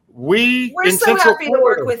 And we're so happy to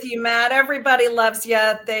work with you, Matt. Everybody loves you.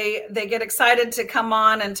 They get excited to come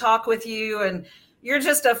on and talk with you and You're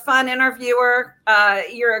just a fun interviewer.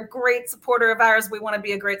 You're a great supporter of ours. We want to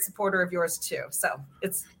be a great supporter of yours too. So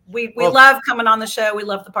we love coming on the show. We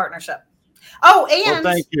love the partnership. Oh, and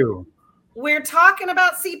thank you. We're talking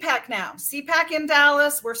about CPAC now. CPAC in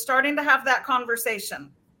Dallas. We're starting to have that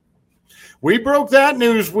conversation. We broke that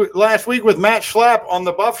news last week with Matt Schlapp on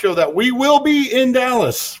the Buff Show that we will be in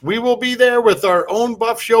Dallas. We will be there with our own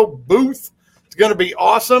Buff Show booth. It's going to be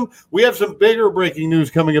awesome. We have some bigger breaking news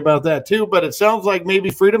coming about that too, but it sounds like maybe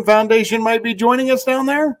Freedom Foundation might be joining us down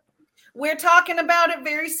there. We're talking about it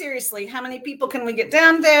very seriously. How many people can we get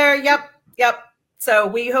down there? Yep. So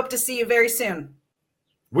we hope to see you very soon.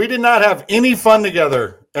 We did not have any fun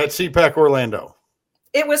together at CPAC Orlando.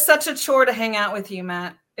 It was such a chore to hang out with you,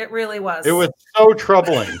 Matt. It really was. It was so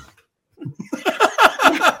troubling.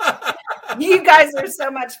 You guys are so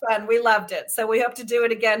much fun. We loved it. So we hope to do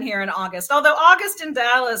it again here in August. Although August in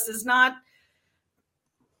Dallas is not,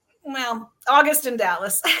 well, August in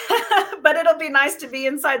Dallas. But it'll be nice to be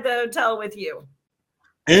inside the hotel with you.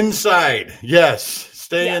 Inside. Yes.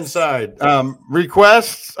 Stay inside.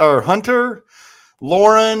 Requests are Hunter,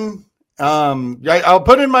 Lauren. I'll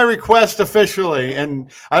put in my request officially,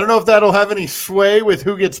 and I don't know if that'll have any sway with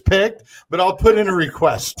who gets picked, but I'll put in a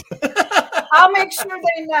request. I'll make sure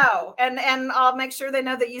they know, and I'll make sure they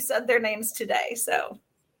know that you said their names today. So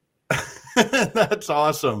that's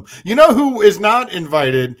awesome. You know who is not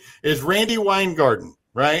invited is Randy Weingarten,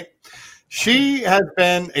 right? She has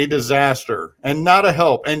been a disaster and not a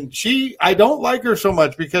help. And I don't like her so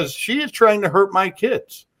much because she is trying to hurt my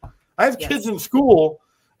kids. I have kids in school,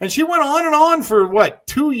 and she went on and on for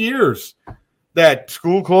 2 years that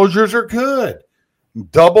school closures are good.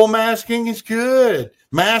 Double masking is good.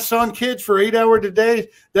 Masks on kids for 8 hours a day,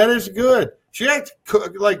 that is good. She acts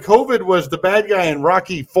like COVID was the bad guy in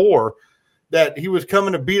Rocky IV, that he was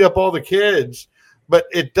coming to beat up all the kids, but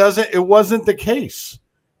it wasn't the case.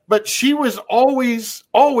 But she was always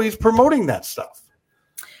promoting that stuff.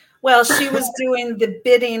 Well, she was doing the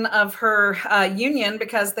bidding of her union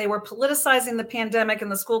because they were politicizing the pandemic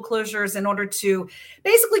and the school closures in order to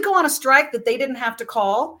basically go on a strike that they didn't have to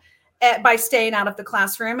call by staying out of the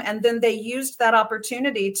classroom. And then they used that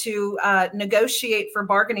opportunity to negotiate for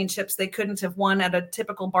bargaining chips they couldn't have won at a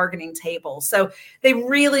typical bargaining table. So they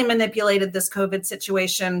really manipulated this COVID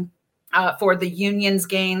situation for the union's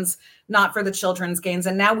gains, not for the children's gains.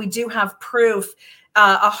 And now we do have proof.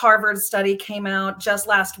 A Harvard study came out just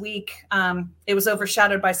last week. It was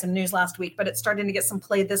overshadowed by some news last week, but it's starting to get some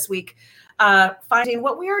play this week, finding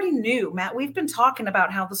what we already knew, Matt. We've been talking about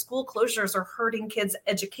how the school closures are hurting kids'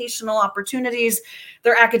 educational opportunities,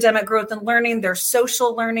 their academic growth and learning, their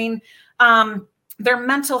social learning, their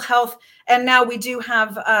mental health. And now we do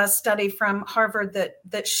have a study from Harvard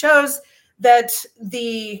that shows that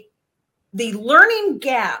the learning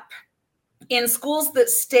gap in schools that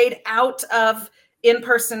stayed out of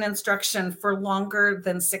in-person instruction for longer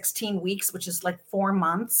than 16 weeks, which is like 4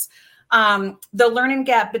 months, the learning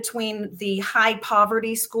gap between the high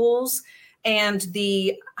poverty schools and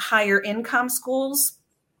the higher income schools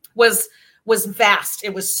was vast.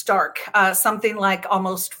 It was stark, something like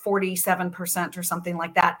almost 47% or something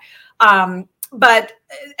like that. But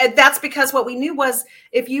that's because what we knew was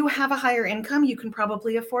if you have a higher income, you can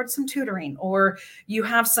probably afford some tutoring, or you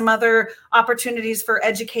have some other opportunities for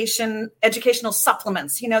educational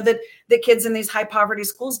supplements, that the kids in these high poverty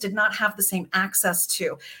schools did not have the same access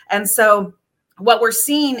to. And so what we're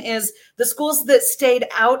seeing is the schools that stayed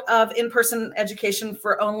out of in-person education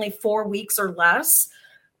for only 4 weeks or less,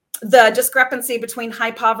 the discrepancy between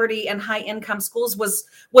high poverty and high income schools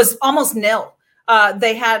was almost nil.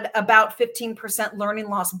 They had about 15% learning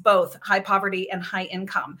loss, both high poverty and high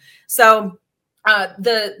income. So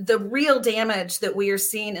the real damage that we are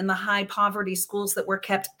seeing in the high poverty schools that were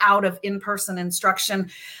kept out of in-person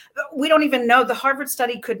instruction, we don't even know. The Harvard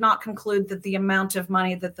study could not conclude that the amount of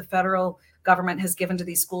money that the federal government has given to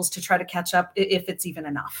these schools to try to catch up, if it's even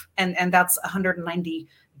enough. And that's $190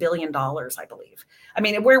 billion, I believe. I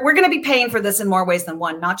mean, we're going to be paying for this in more ways than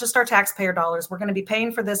one, not just our taxpayer dollars. We're going to be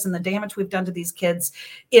paying for this and the damage we've done to these kids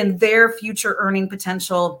in their future earning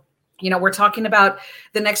potential. We're talking about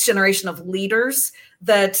the next generation of leaders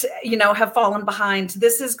that, have fallen behind.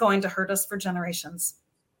 This is going to hurt us for generations.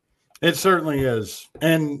 It certainly is.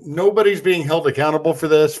 And nobody's being held accountable for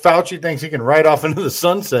this. Fauci thinks he can ride off into the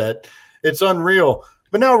sunset. It's unreal.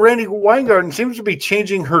 But now Randy Weingarten seems to be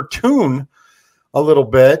changing her tune a little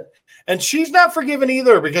bit. And she's not forgiven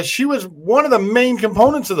either because she was one of the main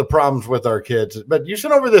components of the problems with our kids. But you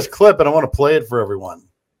sent over this clip, and I want to play it for everyone.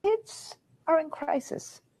 Kids are in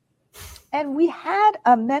crisis. And we had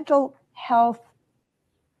a mental health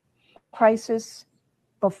crisis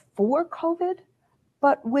before COVID,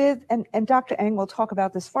 but with, and Dr. Eng will talk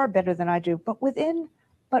about this far better than I do, but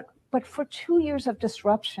for 2 years of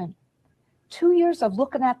disruption, 2 years of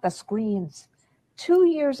looking at the screens, 2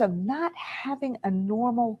 years of not having a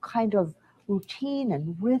normal kind of routine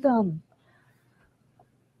and rhythm,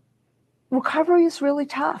 recovery is really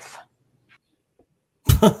tough.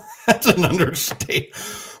 That's an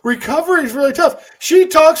understatement. Recovery is really tough. She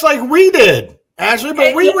talks like we did, Ashley,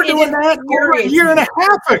 but we were doing that over a year and a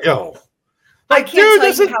half ago. Like, dude,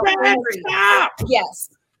 this is bad. Stop. Yes.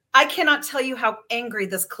 I cannot tell you how angry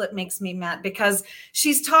this clip makes me, Matt, because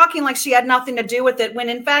she's talking like she had nothing to do with it, when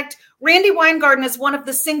in fact, Randi Weingarten is one of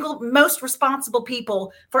the single most responsible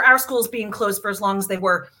people for our schools being closed for as long as they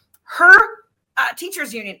were. Her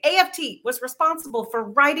teachers union, AFT, was responsible for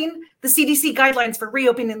writing the CDC guidelines for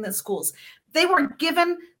reopening the schools. They were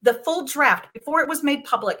given the full draft before it was made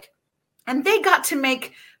public, and they got to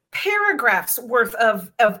make paragraphs worth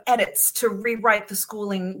of edits to rewrite the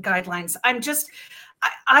schooling guidelines.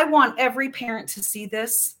 I want every parent to see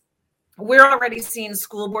this. We're already seeing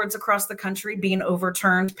school boards across the country being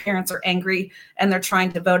overturned. Parents are angry, and they're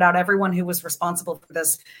trying to vote out everyone who was responsible for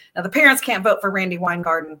this. Now, the parents can't vote for Randi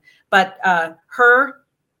Weingarten, but her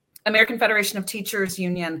American Federation of Teachers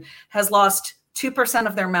Union has lost 2%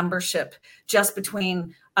 of their membership just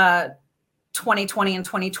between 2020 and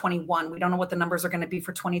 2021. We don't know what the numbers are going to be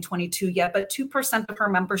for 2022 yet, but 2% of her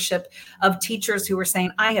membership of teachers who are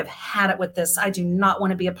saying, I have had it with this. I do not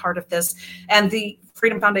want to be a part of this. And the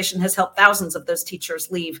Freedom Foundation has helped thousands of those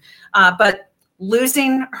teachers leave. But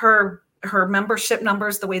losing her membership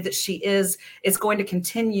numbers the way that she is going to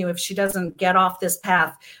continue if she doesn't get off this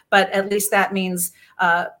path. But at least that means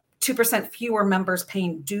 2% fewer members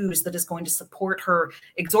paying dues that is going to support her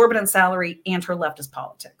exorbitant salary and her leftist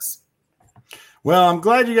politics. Well, I'm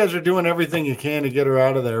glad you guys are doing everything you can to get her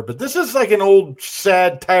out of there. But this is like an old,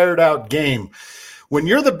 sad, tired out game. When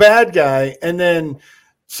you're the bad guy and then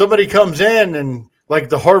somebody comes in and like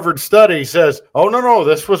the Harvard study says, oh, no,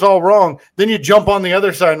 this was all wrong. Then you jump on the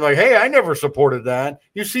other side and like, hey, I never supported that.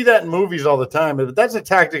 You see that in movies all the time. But that's a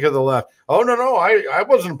tactic of the left. Oh, no, I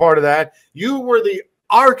wasn't part of that. You were the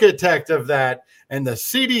architect of that. And the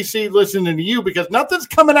CDC listening to you, because nothing's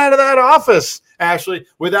coming out of that office, Ashley,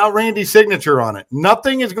 without Randi's signature on it.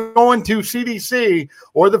 Nothing is going to CDC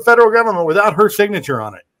or the federal government without her signature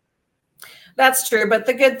on it. That's true. But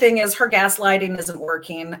the good thing is her gaslighting isn't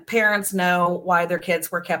working. Parents know why their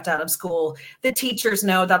kids were kept out of school. The teachers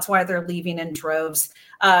know that's why they're leaving in droves.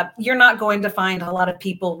 You're not going to find a lot of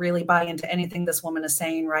people really buy into anything this woman is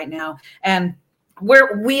saying right now. And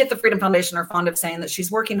we at the Freedom Foundation are fond of saying that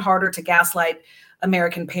she's working harder to gaslight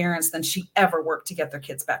American parents than she ever worked to get their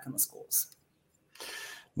kids back in the schools.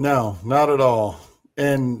 No, not at all.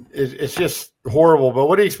 And it's just horrible. But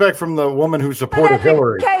what do you expect from the woman who supported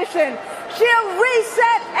Hillary? She'll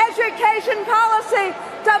reset education policy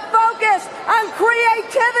to focus on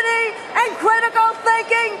creativity and critical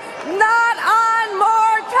thinking, not on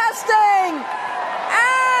more testing.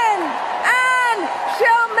 And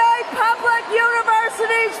she'll make public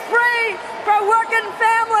universities free for working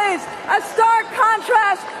families, a stark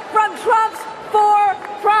contrast from Trump's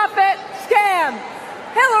for-profit scam.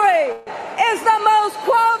 Hillary is the most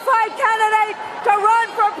qualified candidate to run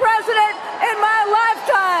for president in my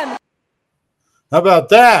lifetime. How about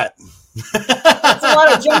that? That's a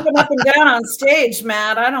lot of jumping up and down on stage,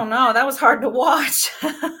 Matt. I don't know. That was hard to watch.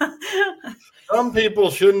 Some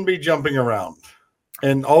people shouldn't be jumping around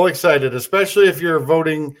and all excited, especially if you're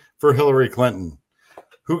voting for Hillary Clinton,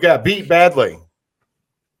 who got beat badly.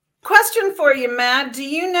 Question for you, Matt. Do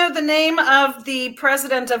you know the name of the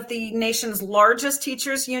president of the nation's largest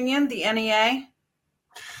teachers union, the NEA?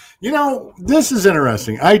 You know, this is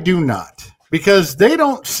interesting. I do not, because they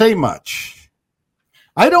don't say much.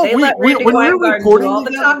 I don't. When we're reporting all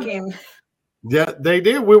the talking. Yeah, they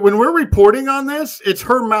do. When we're reporting on this, it's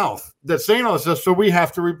her mouth that's saying all this stuff, so we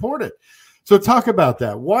have to report it. So talk about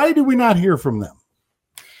that. Why do we not hear from them?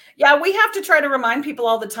 Yeah, we have to try to remind people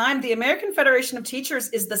all the time. The American Federation of Teachers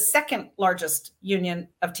is the second largest union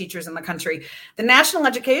of teachers in the country. The National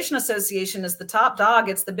Education Association is the top dog.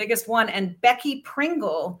 It's the biggest one. And Becky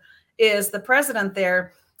Pringle is the president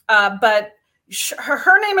there. But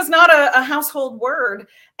her name is not a household word.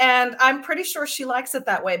 And I'm pretty sure she likes it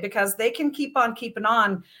that way, because they can keep on keeping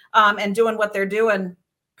on and doing what they're doing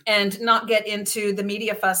and not get into the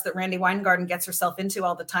media fuss that Randi Weingarten gets herself into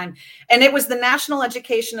all the time. And it was the National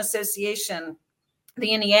Education Association,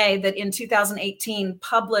 the NEA, that in 2018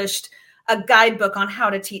 published a guidebook on how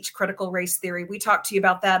to teach critical race theory. We talked to you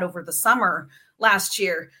about that over the summer last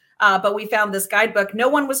year, but we found this guidebook. No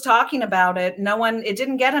one was talking about it. It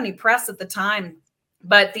didn't get any press at the time.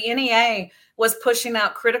 But the NEA was pushing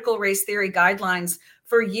out critical race theory guidelines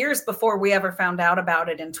for years before we ever found out about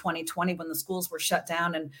it in 2020 when the schools were shut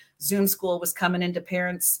down and Zoom school was coming into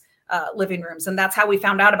parents' living rooms. And that's how we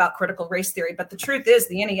found out about critical race theory. But the truth is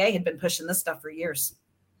the NEA had been pushing this stuff for years.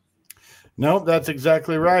 No, that's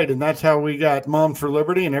exactly right. And that's how we got Moms for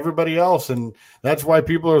Liberty and everybody else. And that's why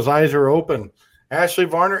people's eyes are open. Ashley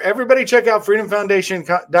Varner, everybody check out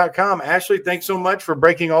freedomfoundation.com. Ashley, thanks so much for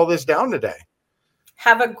breaking all this down today.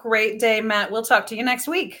 Have a great day, Matt. We'll talk to you next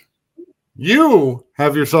week. You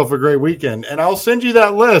have yourself a great weekend. And I'll send you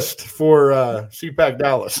that list for CPAC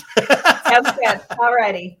Dallas. Sounds good. All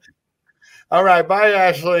righty. All right. Bye,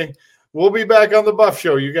 Ashley. We'll be back on the Buff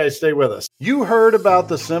Show. You guys stay with us. You heard about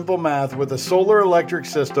the simple math with a solar electric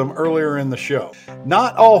system earlier in the show.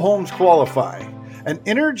 Not all homes qualify. An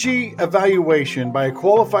energy evaluation by a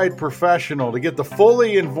qualified professional to get the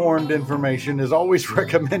fully informed information is always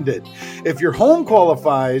recommended. If your home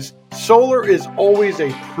qualifies, solar is always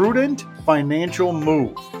a prudent financial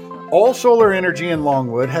move. All Solar Energy in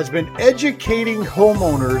Longwood has been educating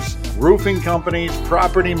homeowners, roofing companies,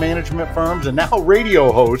 property management firms, and now radio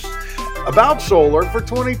hosts about solar for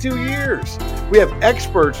 22 years. We have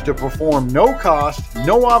experts to perform no cost,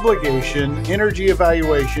 no obligation energy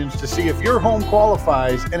evaluations to see if your home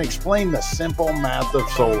qualifies and explain the simple math of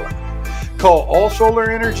solar. Call All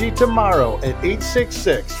Solar Energy tomorrow at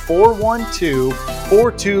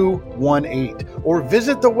 866-412-4218 or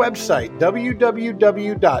visit the website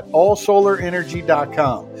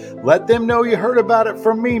www.allsolarenergy.com. Let them know you heard about it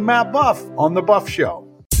from me, Matt Buff, on The Buff Show.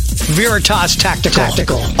 Veritas Tactical,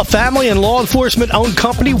 a family and law enforcement owned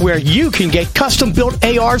company where you can get custom built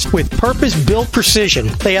ARs with purpose built precision.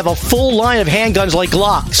 They have a full line of handguns like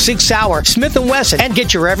Glock, 6 Sauer, Smith & Wesson, and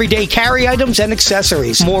get your everyday carry items and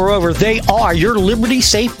accessories. Moreover, they are your Liberty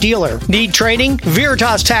Safe dealer. Need training?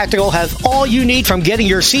 Veritas Tactical has all you need from getting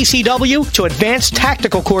your CCW to advanced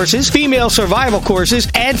tactical courses, female survival courses,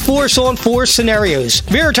 and force-on-force scenarios.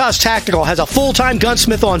 Veritas Tactical has a full-time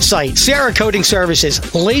gunsmith on site, Cerakoting services,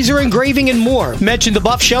 laser engraving, and more. Mention the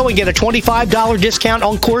Buff Show and get a $25 discount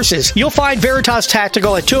on courses. You'll find Veritas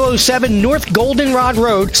Tactical at 207 North Goldenrod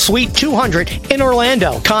Road, Suite 200 in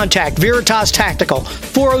Orlando. Contact Veritas Tactical,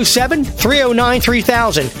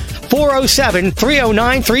 407-309-3000,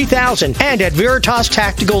 407-309-3000, and at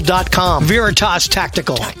veritastactical.com. Veritas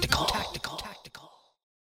Tactical.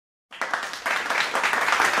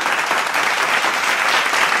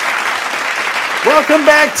 Welcome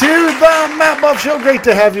back to the Matt Buff Show. Great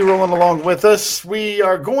to have you rolling along with us. We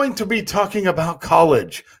are going to be talking about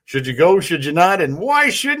college. Should you go? Should you not? And why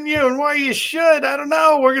shouldn't you? And why you should? I don't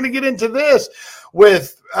know. We're going to get into this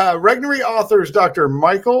with Regnery authors Dr.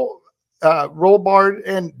 Michael Rollbard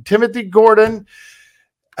and Timothy Gordon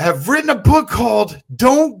have written a book called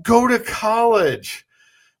Don't Go to College.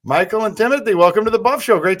 Michael and Timothy, welcome to the Buff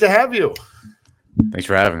Show. Great to have you. Thanks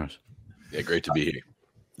for having us. Yeah, great to be here.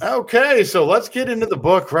 Okay, so let's get into the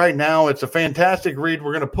book right now. It's a fantastic read.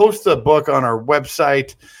 We're going to post the book on our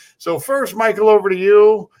website. So first, Michael, over to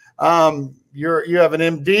you. You have an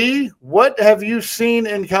MD. What have you seen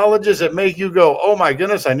in colleges that make you go, oh my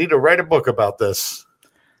goodness, I need to write a book about this?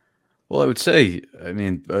 Well, I would say, I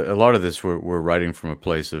mean, a lot of this we're writing from a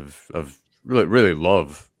place of really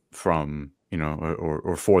love from, you know,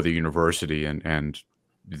 or for the university and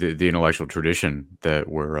the intellectual tradition that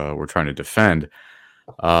we're trying to defend.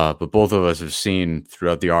 But both of us have seen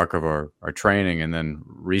throughout the arc of our training, and then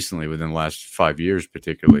recently within the last 5 years,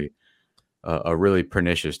 particularly, a really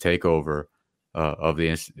pernicious takeover of the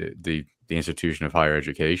institution of higher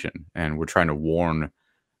education. And we're trying to warn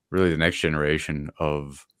really the next generation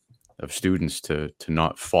of students to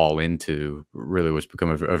not fall into really what's become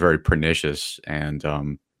a very pernicious and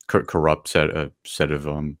corrupt set of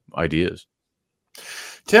ideas.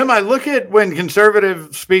 Tim, I look at when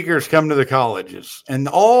conservative speakers come to the colleges and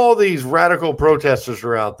all these radical protesters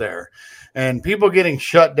are out there and people getting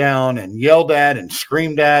shut down and yelled at and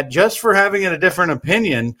screamed at just for having a different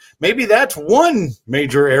opinion. Maybe that's one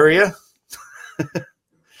major area.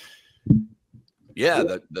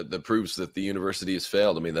 Yeah, that proves that the university has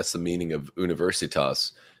failed. I mean, that's the meaning of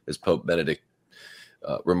universitas, as Pope Benedict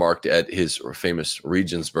remarked at his famous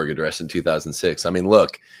Regensburg address in 2006. I mean,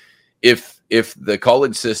 look, if the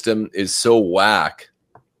college system is so whack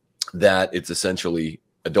that it's essentially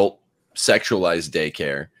adult sexualized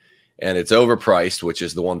daycare and it's overpriced, which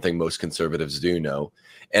is the one thing most conservatives do know,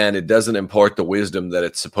 and it doesn't impart the wisdom that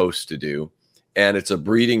it's supposed to do, and it's a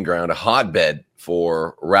breeding ground, a hotbed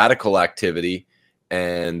for radical activity,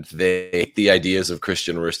 and they hate the ideas of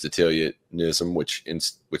Christian Aristotelianism, which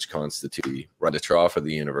constitute the right trough of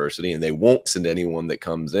the university, and they won't send anyone that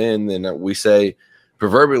comes in, then we say,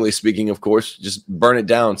 proverbially speaking, of course, just burn it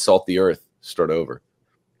down, salt the earth, start over.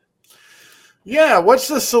 Yeah, what's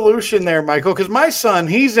the solution there, Michael? Because my son,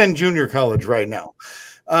 he's in junior college right now.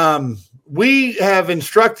 We have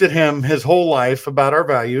instructed him his whole life about our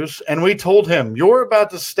values, and we told him, you're about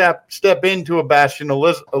to step into a bastion of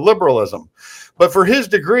liberalism. But for his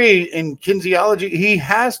degree in kinesiology, he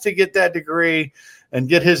has to get that degree and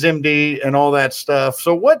get his MD and all that stuff.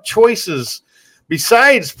 So what choices,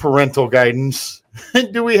 besides parental guidance,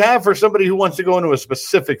 do we have for somebody who wants to go into a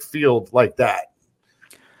specific field like that?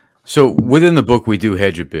 So within the book, we do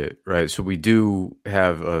hedge a bit, right? So we do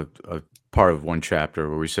have a part of one chapter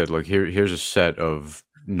where we said, look, here's a set of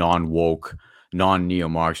non-woke,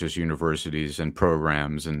 non-neo-Marxist universities and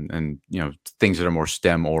programs and things that are more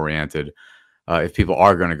STEM oriented. If people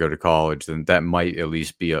are going to go to college, then that might at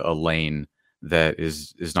least be a lane that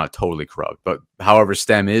is not totally corrupt. But however,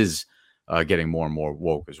 STEM is getting more and more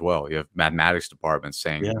woke as well. You have mathematics departments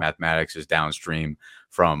saying mathematics is downstream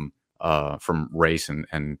from race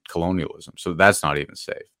and colonialism. So that's not even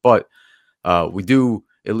safe. But we do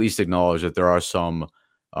at least acknowledge that there are some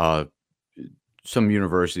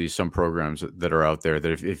universities, some programs that are out there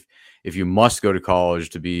that if you must go to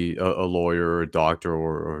college to be a lawyer or a doctor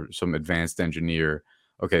or some advanced engineer,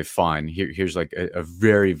 okay, fine. Here's like a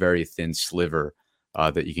very, very thin sliver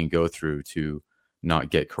that you can go through to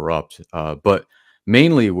not get corrupt. But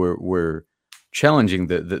mainly we're challenging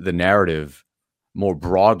the narrative more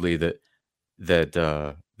broadly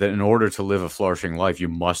that in order to live a flourishing life, you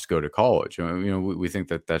must go to college. We think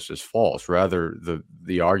that that's just false. Rather,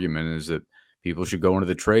 the argument is that people should go into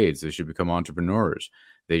the trades. They should become entrepreneurs.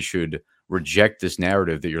 They should reject this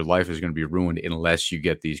narrative that your life is going to be ruined unless you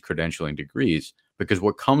get these credentialing degrees. Because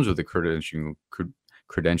what comes with the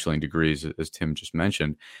credentialing degrees, as Tim just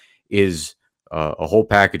mentioned, is a whole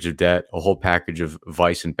package of debt, a whole package of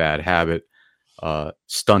vice and bad habit,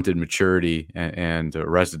 stunted maturity and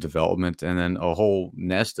arrested development, and then a whole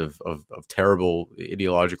nest of terrible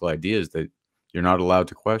ideological ideas that you're not allowed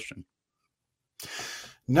to question.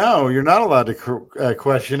 No, you're not allowed to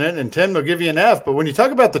question it. And Tim will give you an F. But when you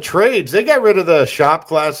talk about the trades, they got rid of the shop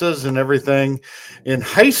classes and everything in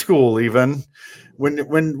high school. Even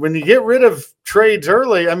when you get rid of trades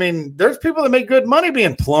early, I mean, there's people that make good money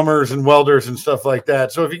being plumbers and welders and stuff like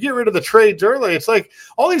that. So if you get rid of the trades early, it's like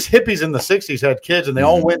all these hippies in the 60s had kids and they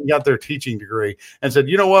all went and got their teaching degree and said,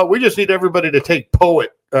 you know what, we just need everybody to take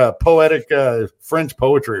poetic French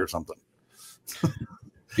poetry or something.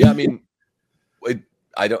 Yeah, I mean,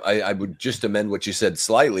 I would just amend what you said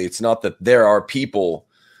slightly. It's not that there are people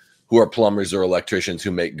who are plumbers or electricians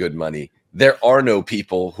who make good money. There are no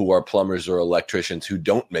people who are plumbers or electricians who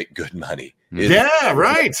don't make good money.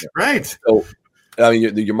 Right. So, I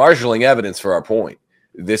mean, you're marshaling evidence for our point.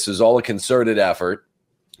 This is all a concerted effort,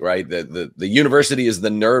 right? The university is the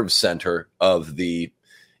nerve center of the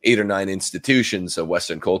 8 or 9 institutions of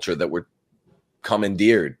Western culture that were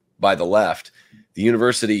commandeered by the left. The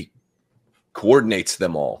university coordinates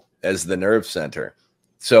them all as the nerve center.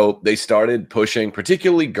 So they started pushing,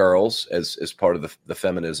 particularly girls, as part of the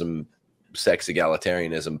feminism, sex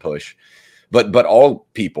egalitarianism push, but all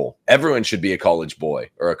people, everyone should be a college boy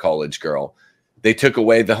or a college girl. They took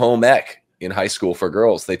away the home ec in high school for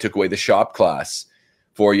girls. They took away the shop class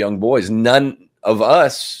for young boys. None of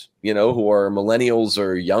us, who are millennials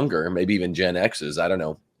or younger, maybe even Gen X's, I don't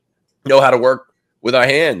know how to work with our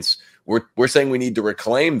hands. We're saying we need to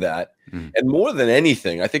reclaim that. And more than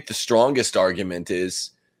anything, I think the strongest argument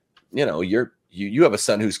is, you have a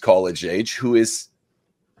son who's college age, who is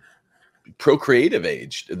procreative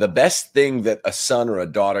age. The best thing that a son or a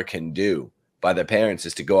daughter can do by their parents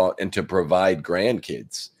is to go out and to provide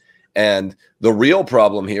grandkids. And the real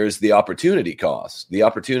problem here is the opportunity cost. The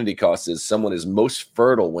opportunity cost is someone is most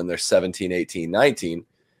fertile when they're 17, 18, 19.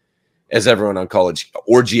 As everyone on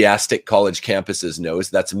orgiastic college campuses knows,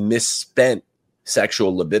 that's misspent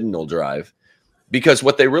sexual libidinal drive, because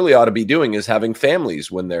what they really ought to be doing is having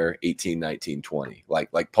families when they're 18, 19, 20.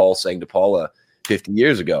 Like Paul saying to Paula 50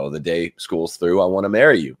 years ago, the day school's through, I want to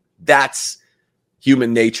marry you. That's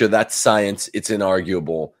human nature. That's science. It's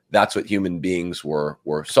inarguable. That's what human beings were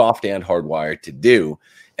soft and hardwired to do.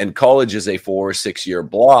 And college is a 4 or 6 year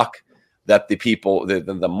block that the people,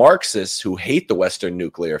 the Marxists who hate the Western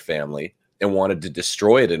nuclear family and wanted to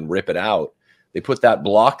destroy it and rip it out, they put that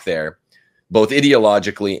block there, both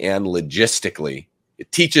ideologically and logistically.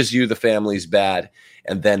 It teaches you the family's bad.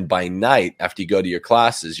 And then by night, after you go to your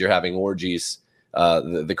classes, you're having orgies,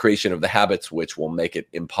 the creation of the habits, which will make it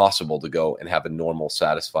impossible to go and have a normal,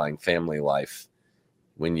 satisfying family life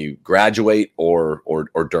when you graduate or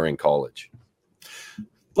during college.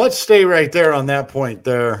 Let's stay right there on that point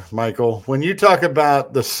there, Michael. When you talk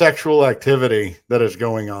about the sexual activity that is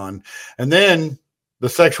going on, and then the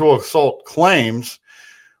sexual assault claims,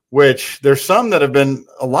 which there's some that have been,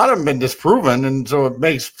 a lot of them been disproven, and so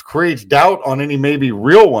it creates doubt on any maybe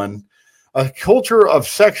real one. A culture of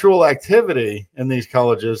sexual activity in these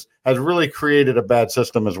colleges has really created a bad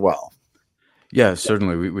system as well. Yeah,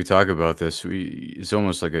 certainly. We talk about this. It's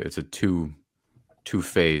almost like it's a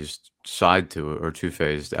two-phased side to it, or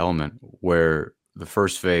two-phased element, where the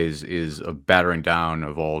first phase is a battering down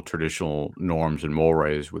of all traditional norms and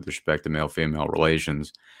mores with respect to male-female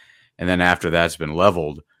relations. And then after that's been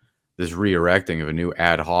leveled, this re-erecting of a new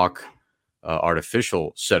ad hoc,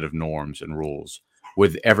 artificial set of norms and rules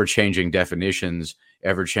with ever-changing definitions,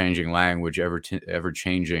 ever-changing language,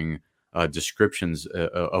 ever-changing descriptions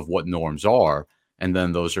of what norms are. And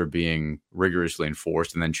then those are being rigorously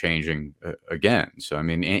enforced and then changing again. So, I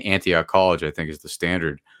mean, Antioch College, I think, is the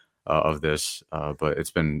standard of this, but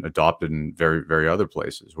it's been adopted in very, very other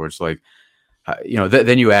places where it's like,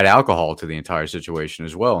 then you add alcohol to the entire situation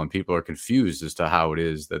as well. And people are confused as to how it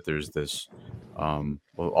is that there's this,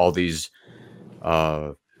 all these,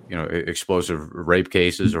 explosive rape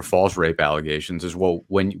cases or false rape allegations as well.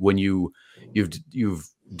 When you've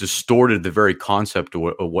distorted the very concept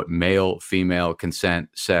of what male, female, consent,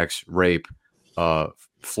 sex, rape,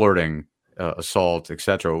 flirting, assault,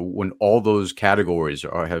 etc. When all those categories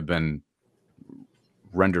have been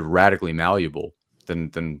rendered radically malleable,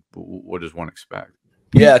 then what does one expect?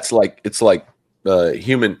 Yeah, it's like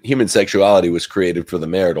human sexuality was created for the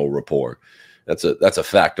marital rapport. That's a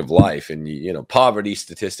fact of life, and poverty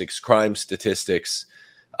statistics, crime statistics,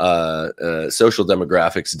 social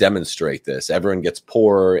demographics demonstrate this. Everyone gets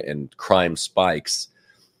poorer and crime spikes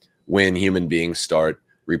when human beings start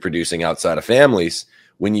reproducing outside of families.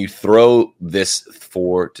 When you throw this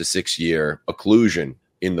 4 to 6 year occlusion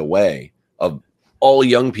in the way of all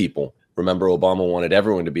young people, remember Obama wanted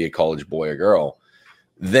everyone to be a college boy or girl,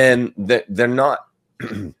 then they're not,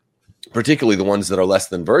 particularly the ones that are less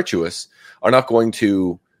than virtuous, are not going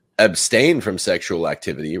to abstain from sexual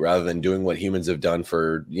activity rather than doing what humans have done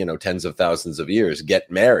for tens of thousands of years, get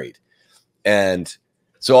married. And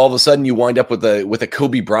so all of a sudden you wind up with a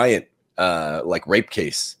Kobe Bryant like rape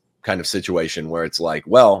case kind of situation where it's like,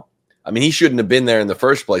 well, I mean, he shouldn't have been there in the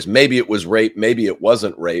first place. Maybe it was rape, maybe it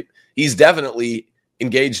wasn't rape. He's definitely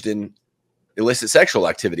engaged in illicit sexual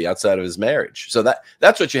activity outside of his marriage. So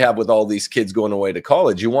that's what you have with all these kids going away to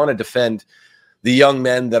college. You want to defend the young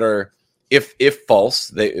men that are, if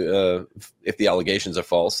false, if the allegations are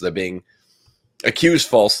false, they're being accused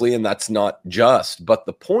falsely, and that's not just. But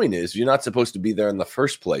the point is, you're not supposed to be there in the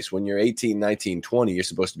first place. When you're 18, 19, 20, you're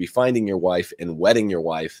supposed to be finding your wife and wedding your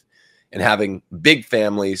wife and having big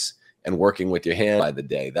families and working with your hand by the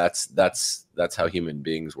day. That's how human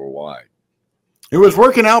beings were wired. It was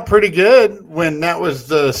working out pretty good when that was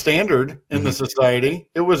the standard in the society.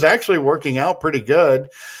 It was actually working out pretty good.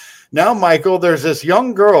 Now, Michael, there's this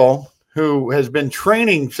young girl who has been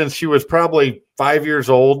training since she was probably 5 years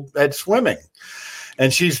old at swimming.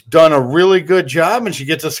 And she's done a really good job, and she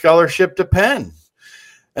gets a scholarship to Penn.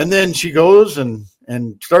 And then she goes and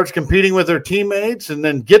starts competing with her teammates, and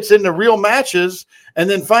then gets into real matches, and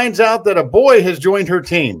then finds out that a boy has joined her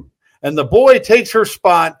team. And the boy takes her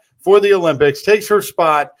spot for the Olympics, takes her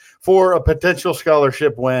spot for a potential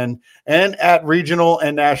scholarship win, and at regional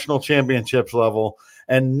and national championships level.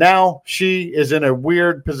 And now she is in a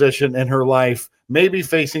weird position in her life, maybe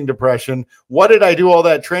facing depression. What did I do all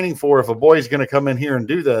that training for if a boy's going to come in here and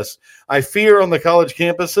do this? I fear on the college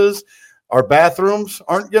campuses, our bathrooms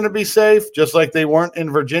aren't going to be safe, just like they weren't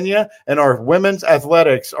in Virginia, and our women's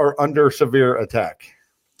athletics are under severe attack.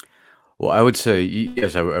 Well, I would say,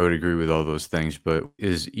 yes, I would agree with all those things, but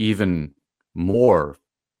is even more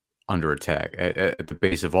under attack at the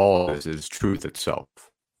base of all of this is truth itself.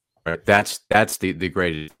 Right? That's the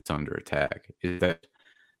greatest under attack, is that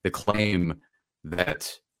the claim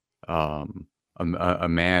that a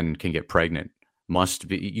man can get pregnant must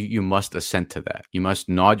be, you must assent to that. You must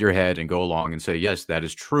nod your head and go along and say, yes, that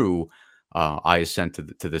is true. I assent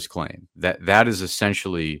to this claim. That is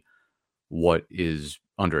essentially what is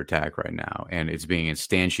under attack right now, and it's being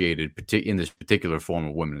instantiated in this particular form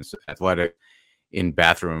of women's athletic, in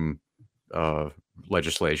bathroom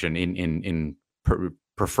legislation, in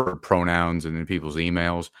preferred pronouns, and in people's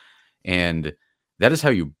emails. And that is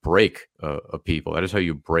how you break a people. That is how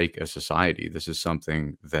you break a society. This is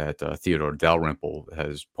something that Theodore Dalrymple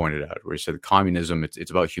has pointed out, where he said communism,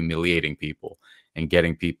 it's about humiliating people and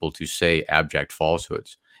getting people to say abject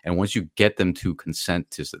falsehoods. And once you get them to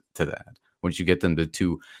consent to that, once you get them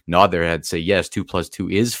to nod their head, say, yes, 2 + 2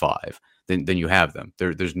 is 5, then you have them.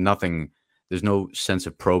 There's nothing. There's no sense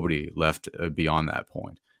of probity left beyond that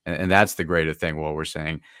point, and that's the greater thing. What we're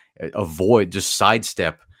saying, avoid, just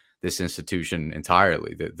sidestep this institution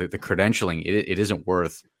entirely. The credentialing, it isn't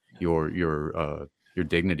worth your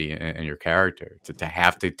dignity and your character to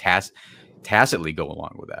have to tacitly go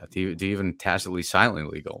along with that, to even tacitly,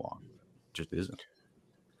 silently go along. It just isn't.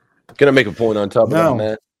 Can I make a point on top of that,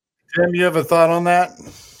 Matt? Tim, you have a thought on that?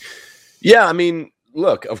 Yeah, I mean,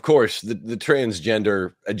 look, of course, the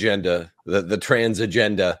transgender agenda, the trans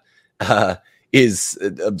agenda is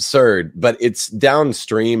absurd, but it's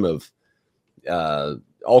downstream of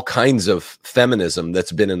all kinds of feminism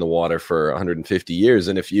that's been in the water for 150 years.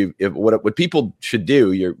 And if what people should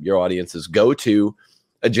do, your audience, is go to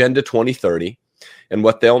Agenda 2030, and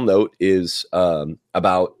what they'll note is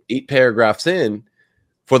about 8 paragraphs in,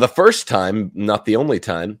 for the first time, not the only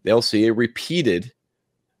time, they'll see a repeated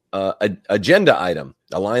agenda item,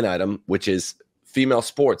 a line item, which is female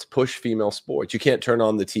sports, push female sports. You can't turn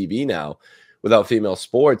on the TV now without female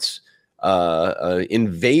sports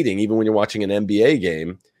invading. Even when you're watching an NBA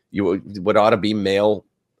game, what ought to be male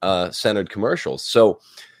centered commercials. So,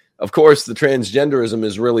 of course, the transgenderism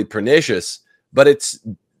is really pernicious, but it's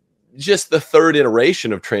just the third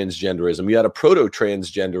iteration of transgenderism. You had a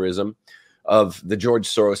proto-transgenderism of the George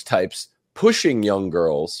Soros types pushing young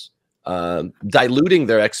girls, diluting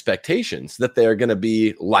their expectations that they're going to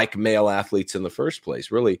be like male athletes in the first place.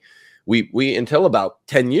 Really, we until about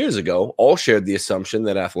 10 years ago all shared the assumption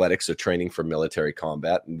that athletics are training for military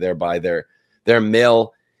combat, and thereby their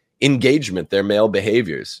male engagement, their male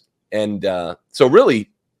behaviors. And so really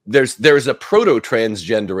there's a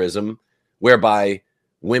proto-transgenderism whereby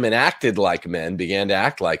women acted like men, began to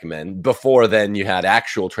act like men. Before then, you had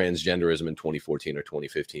actual transgenderism in 2014 or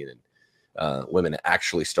 2015, and women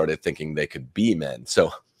actually started thinking they could be men.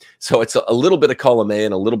 So it's a little bit of column A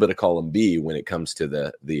and a little bit of column B when it comes to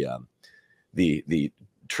the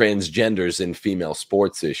transgenders in female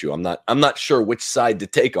sports issue. I'm not sure which side to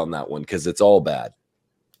take on that one, because it's all bad.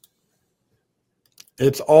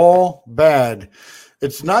 It's all bad.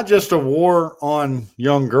 It's not just a war on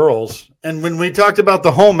young girls. And when we talked about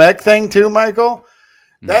the home ec thing too, Michael,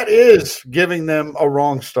 that is giving them a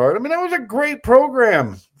wrong start. I mean, that was a great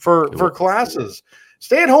program for classes.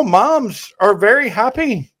 Stay-at-home moms are very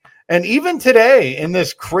happy. And even today, in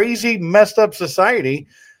this crazy, messed up society,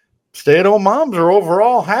 stay-at-home moms are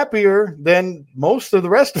overall happier than most of the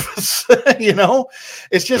rest of us.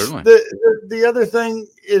 It's just the other thing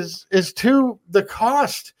is too, the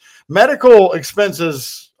cost. Medical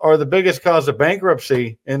expenses are the biggest cause of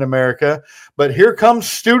bankruptcy in America, but here comes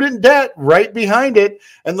student debt right behind it.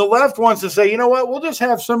 And the left wants to say, you know what, we'll just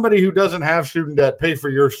have somebody who doesn't have student debt pay for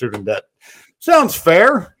your student debt. Sounds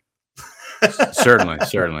fair.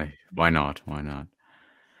 Certainly. Why not?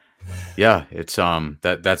 Yeah, it's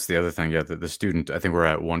that's the other thing. Yeah, the student, I think we're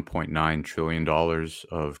at $1.9 trillion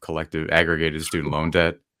of collective aggregated student loan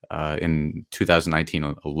debt. In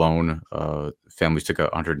 2019 alone, families took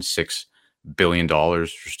out $106 billion for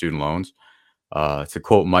student loans. To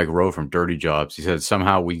quote Mike Rowe from Dirty Jobs, he said,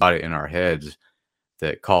 somehow we got it in our heads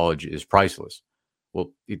that college is priceless.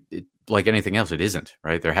 Well, it like anything else, it isn't,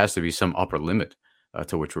 right? There has to be some upper limit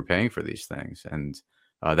to which we're paying for these things. And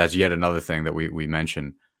that's yet another thing that we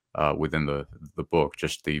mention within the book,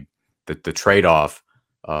 just the trade-off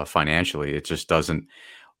financially. It just doesn't.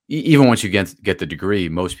 Even once you get the degree,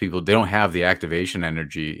 most people, they don't have the activation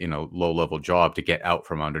energy in a low-level job to get out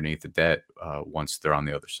from underneath the debt once they're on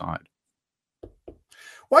the other side.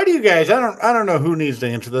 Why do you guys, I don't know who needs to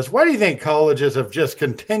answer this. Why do you think colleges have just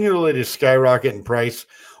continually to skyrocket in price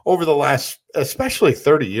over the last, especially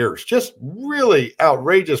 30 years? Just really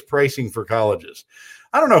outrageous pricing for colleges.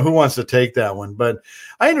 I don't know who wants to take that one, but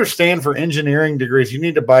I understand for engineering degrees, you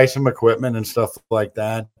need to buy some equipment and stuff like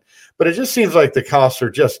that. But it just seems like the costs are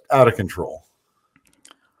just out of control.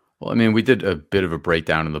 Well, I mean, we did a bit of a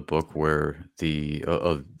breakdown in the book where the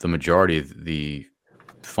majority of the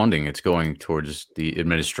funding, it's going towards the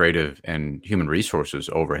administrative and human resources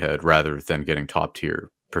overhead rather than getting top tier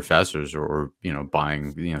professors or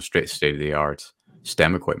buying state of the art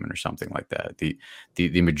STEM equipment or something like that.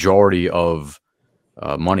 The majority of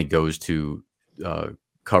money goes to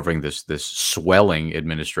covering this swelling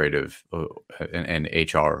administrative and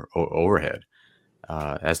HR overhead.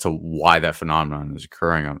 As to why that phenomenon is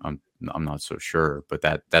occurring, I'm not so sure, but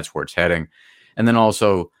that's where it's heading. And then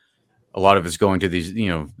also a lot of it's going to these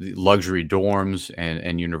luxury dorms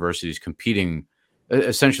and universities competing,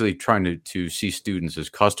 essentially trying to see students as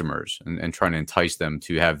customers and trying to entice them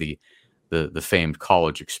to have the famed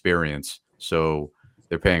college experience. So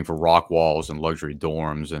they're paying for rock walls and luxury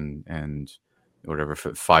dorms and whatever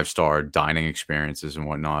 5-star dining experiences and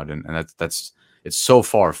whatnot, and that's it's so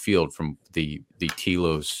far afield from the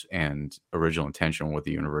telos and original intention of what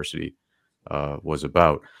the university was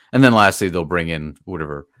about. And then lastly, they'll bring in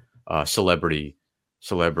whatever celebrity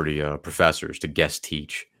professors to guest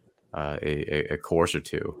teach a course or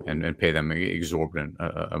two, and pay them exorbitant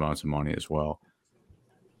amounts of money as well.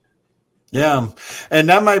 Yeah, and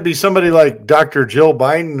that might be somebody like Dr. Jill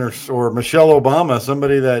Biden or Michelle Obama,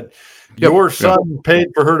 somebody that your son paid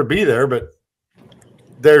for her to be there, but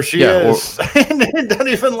there she is, and don't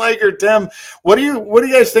even like her. Tim, what do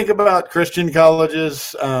you guys think about Christian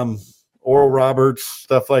colleges, Oral Roberts,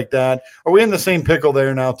 stuff like that? Are we in the same pickle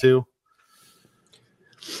there now too?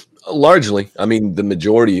 Largely. I mean,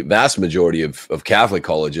 the vast majority of Catholic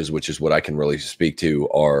colleges, which is what I can really speak to,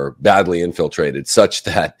 are badly infiltrated, such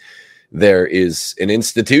that there is an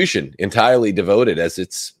institution entirely devoted, as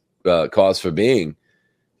its cause for being,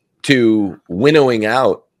 to winnowing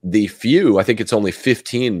out the few, I think it's only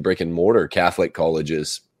 15 brick and mortar Catholic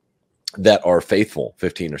colleges that are faithful,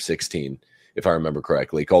 15 or 16, if I remember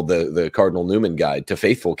correctly, called the Cardinal Newman Guide to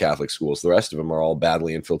Faithful Catholic Schools. The rest of them are all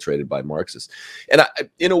badly infiltrated by Marxists. And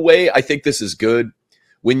in a way, I think this is good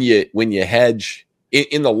when you hedge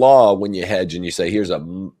in the law, when you hedge and you say, here's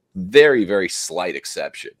a very, very slight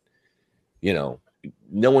exception. No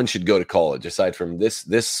one should go to college aside from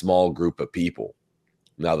this small group of people.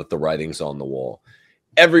 Now that the writing's on the wall,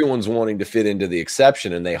 everyone's wanting to fit into the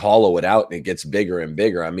exception, and they hollow it out and it gets bigger and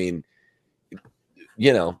bigger. I mean,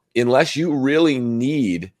 unless you really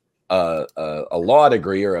need a law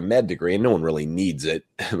degree or a med degree, and no one really needs it,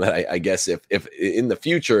 but I guess if in the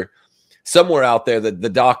future, somewhere out there, the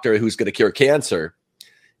doctor who's going to cure cancer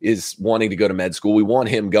is wanting to go to med school, we want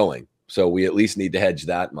him going. So we at least need to hedge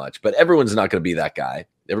that much. But everyone's not going to be that guy.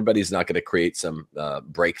 Everybody's not going to create some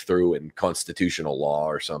breakthrough in constitutional law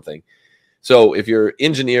or something. So if you're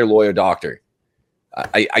engineer, lawyer, doctor,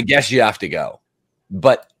 I guess you have to go.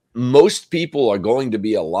 But most people are going to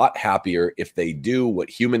be a lot happier if they do what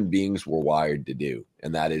human beings were wired to do.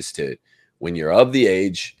 And that is to, when you're of the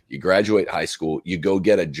age, you graduate high school, you go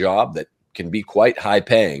get a job that can be quite high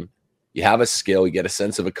paying. You have a skill, you get a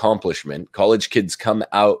sense of accomplishment. College kids come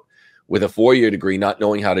out with a 4-year degree not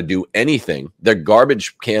knowing how to do anything. They're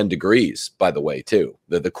garbage can degrees, by the way, too.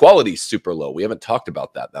 The quality's super low. We haven't talked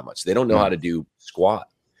about that much. They don't know how to do squat.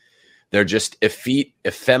 They're just effete,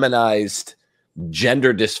 effeminized,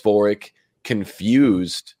 gender dysphoric,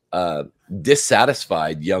 confused,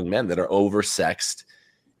 dissatisfied young men that are oversexed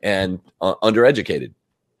and undereducated.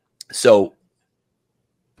 So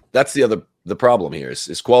that's the problem here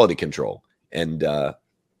is quality control. And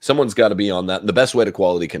someone's got to be on that. And the best way to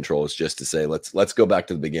quality control is just to say, let's go back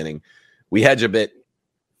to the beginning. We hedge a bit.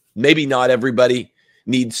 Maybe not everybody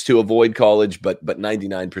needs to avoid college, but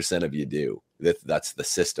 99% of you do. That's the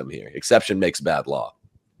system here. Exception makes bad law.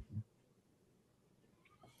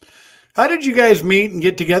 How did you guys meet and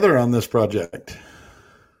get together on this project?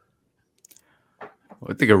 Well,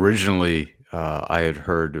 I think originally I had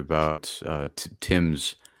heard about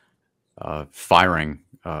Tim's firing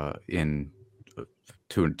in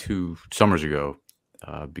two summers ago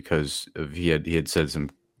because he had said some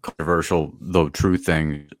controversial, though true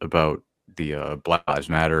things about the Black Lives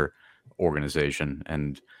Matter organization,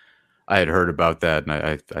 and I had heard about that, and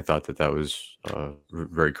I thought that was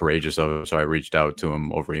very courageous of him. So I reached out to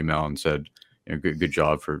him over email and said, good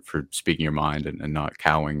job for speaking your mind and not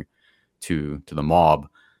cowing to the mob.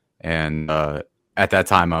 And at that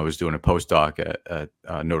time, I was doing a postdoc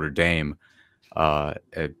at Notre Dame,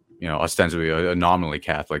 ostensibly a nominally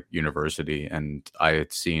Catholic university, and I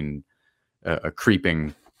had seen a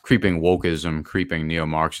creeping wokeism, creeping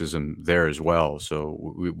neo-Marxism there as well.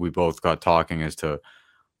 So we both got talking as to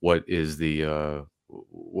what is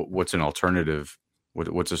what's an alternative,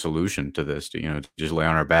 what's a solution to this? To just lay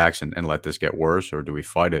on our backs and let this get worse, or do we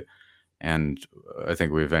fight it? And I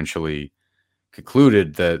think we eventually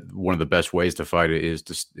concluded that one of the best ways to fight it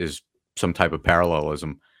is some type of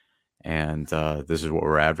parallelism. And this is what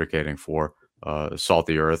we're advocating for: salt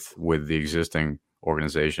the earth with the existing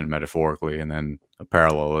organization, metaphorically, and then a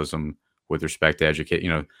parallelism with respect to educate.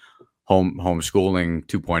 Homeschooling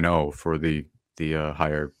 2.0 for the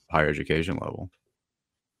higher education level.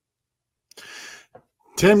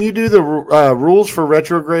 Tim, you do the Rules for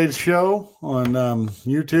Retrograde show on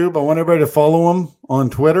YouTube. I want everybody to follow him on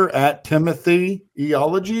Twitter at Timothy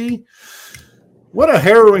Eology. What a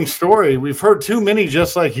harrowing story. We've heard too many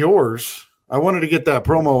just like yours. I wanted to get that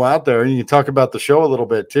promo out there, and you talk about the show a little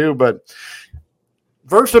bit too. But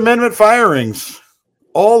First Amendment firings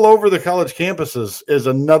all over the college campuses is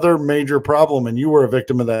another major problem, and you were a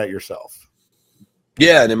victim of that yourself.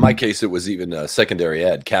 Yeah, and in my case, it was even secondary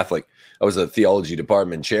ed, Catholic. I was a theology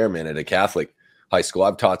department chairman at a Catholic high school.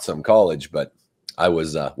 I've taught some college, but I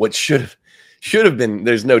was what should have been.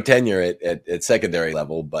 There's no tenure at secondary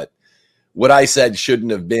level, but what I said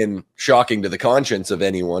shouldn't have been shocking to the conscience of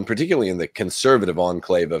anyone, particularly in the conservative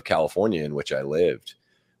enclave of California in which I lived,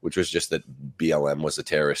 which was just that BLM was a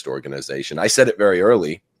terrorist organization. I said it very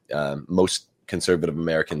early. Most conservative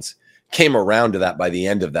Americans came around to that by the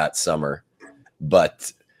end of that summer.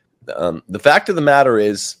 But the fact of the matter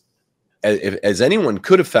is, as anyone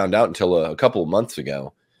could have found out until a couple of months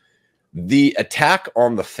ago, the attack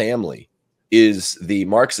on the family is the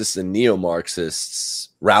Marxists and neo-Marxists'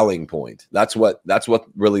 rallying point. That's what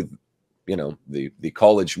really, the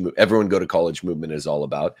college, everyone go to college movement is all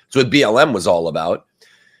about. It's what BLM was all about.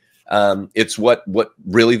 It's what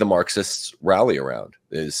really the Marxists rally around,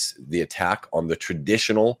 is the attack on the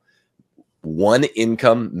traditional one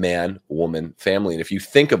income man, woman, family. And if you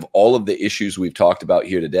think of all of the issues we've talked about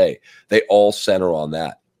here today, they all center on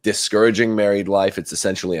that. Discouraging married life. It's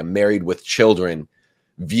essentially a married with children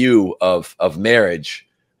view of marriage,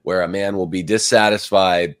 where a man will be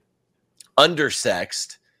dissatisfied,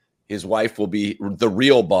 undersexed. His wife will be the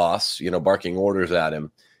real boss, barking orders at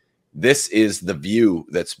him. This is the view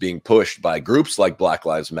that's being pushed by groups like Black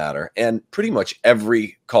Lives Matter, and pretty much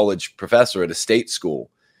every college professor at a state school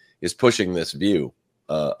is pushing this view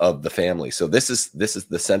of the family. So this is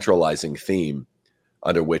the centralizing theme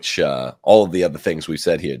under which all of the other things we've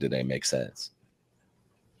said here today make sense.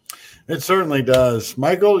 It certainly does.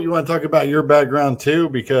 Michael, you want to talk about your background too?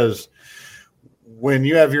 Because when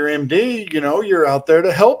you have your MD, you're out there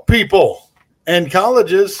to help people. And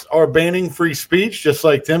colleges are banning free speech, just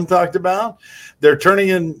like Tim talked about. They're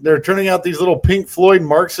turning out these little Pink Floyd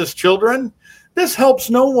Marxist children. This helps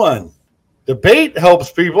no one. Debate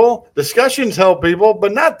helps people. Discussions help people,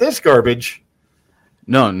 but not this garbage.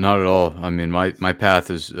 No, not at all. I mean, my path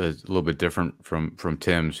is a little bit different from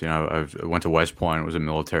Tim's. I went to West Point, was a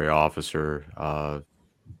military officer,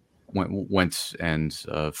 went and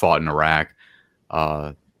fought in Iraq.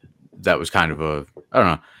 That was kind of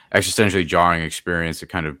existentially jarring experience. It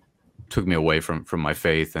kind of took me away from my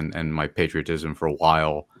faith and my patriotism for a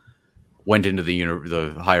while. Went into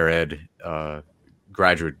the higher ed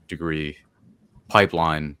graduate degree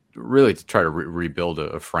pipeline, really to try to rebuild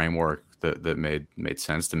a framework that made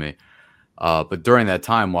sense to me. But during that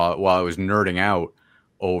time, while I was nerding out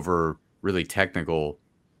over really technical,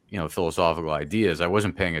 philosophical ideas, I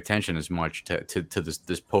wasn't paying attention as much to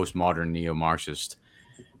this postmodern neo-Marxist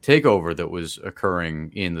takeover that was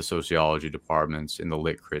occurring in the sociology departments, in the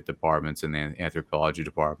lit crit departments, in the anthropology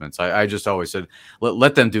departments. I just always said,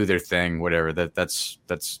 let them do their thing, whatever. That's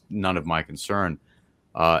none of my concern.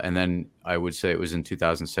 And then I would say it was in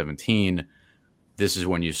 2017. This is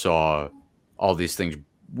when you saw all these things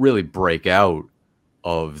really break out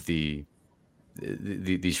of these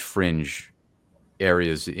fringe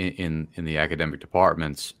areas in the academic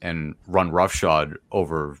departments and run roughshod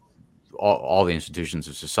over all the institutions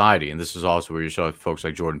of society. And this is also where you saw folks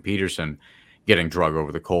like Jordan Peterson getting drug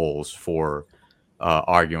over the coals for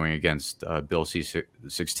arguing against Bill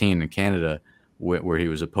C-16 in Canada, where he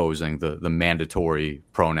was opposing the mandatory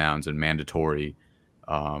pronouns and mandatory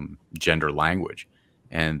gender language.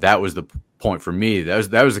 And that was the point for me. That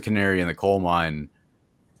was the canary in the coal mine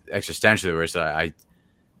existentially, where I said,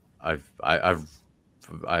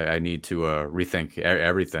 I need to rethink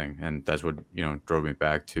everything. And that's what, drove me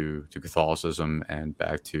back to Catholicism and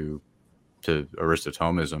back to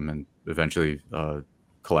Aristotelism, and eventually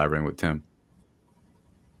collaborating with Tim.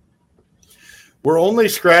 We're only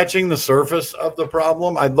scratching the surface of the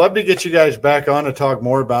problem. I'd love to get you guys back on to talk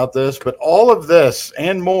more about this, but all of this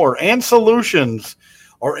and more and solutions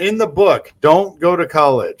are in the book, Don't Go to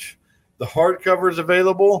College. The hardcover is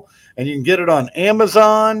available, and you can get it on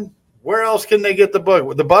Amazon. Where else can they get the book?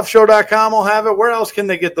 TheBuffShow.com will have it. Where else can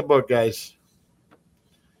they get the book, guys?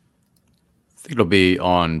 I think it'll be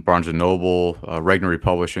on Barnes & Noble. Regnery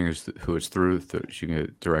Publishing is who it's through. So you can get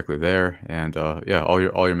it directly there. And all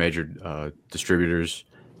your major distributors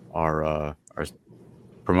are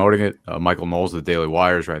promoting it. Michael Knowles of the Daily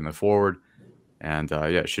Wire is writing the forward. And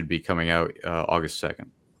it should be coming out August 2nd.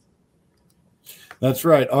 That's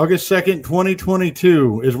right. August 2nd,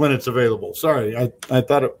 2022 is when it's available. Sorry, I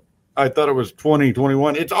thought it was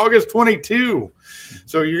 2021. It's August 22.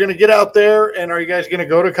 So you're going to get out there, and are you guys going to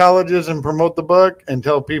go to colleges and promote the book and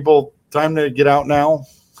tell people time to get out now?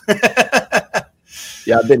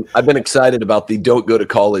 Yeah, I've been excited about the Don't Go to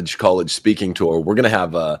College speaking tour. We're going to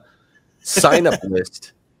have a sign-up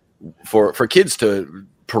list for kids to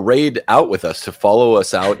parade out with us, to follow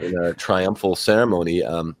us out in a triumphal ceremony.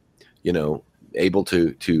 able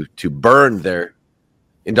to burn their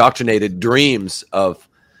indoctrinated dreams of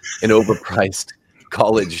an overpriced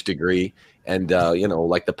college degree, and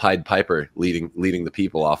like the Pied Piper leading the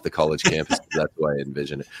people off the college campus. That's the way I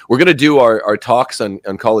envision it. We're going to do our talks on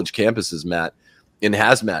college campuses, Matt, in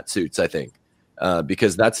hazmat suits, I think,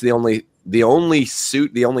 because that's the only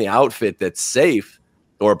suit, the only outfit that's safe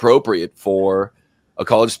or appropriate for a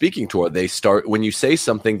college speaking tour. They start when you say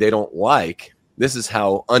something they don't like. This is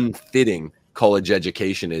how unfitting college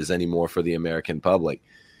education is anymore for the American public.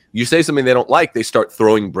 You say something they don't like, they start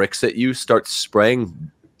throwing bricks at you, start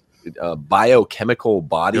spraying biochemical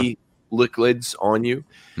body liquids on you,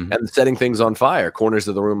 and setting things on fire, corners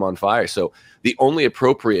of the room on fire. So the only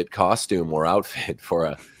appropriate costume or outfit for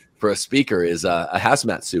a speaker is a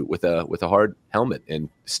hazmat suit with a hard helmet and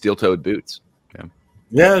steel-toed boots.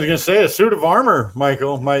 Yeah, I was gonna say a suit of armor,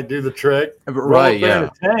 Michael, might do the trick. Right? Yeah.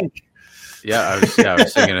 Tank. I was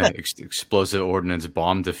thinking an explosive ordnance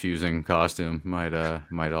bomb diffusing costume might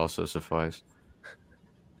also suffice.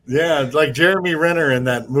 Yeah, like Jeremy Renner in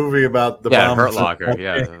that movie about the bomb. Hurt Locker.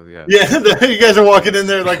 Yeah. You guys are walking in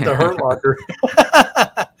there like the Hurt Locker.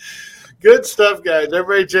 Good stuff, guys.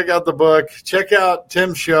 Everybody check out the book. Check out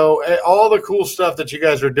Tim's show. All the cool stuff that you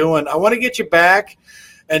guys are doing. I want to get you back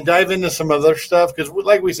and dive into some other stuff because,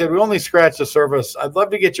 like we said, we only scratched the surface. I'd love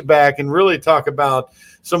to get you back and really talk about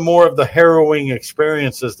some more of the harrowing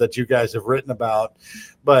experiences that you guys have written about.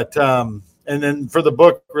 But and then for the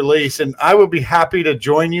book release, and I would be happy to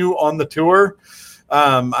join you on the tour.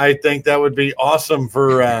 I think that would be awesome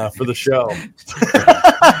for the show.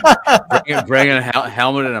 bring a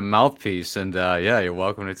helmet and a mouthpiece, and you're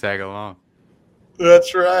welcome to tag along.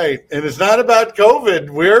 That's right. And it's not about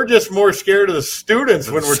COVID. We're just more scared of the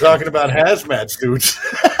students when we're talking about hazmat suits.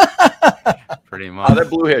 Pretty much. They're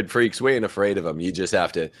blue-haired freaks. We ain't afraid of them. You just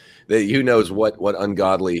have to. Who knows what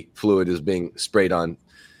ungodly fluid is being sprayed on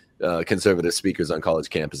conservative speakers on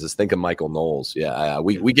college campuses. Think of Michael Knowles.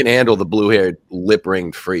 We can handle the blue-haired,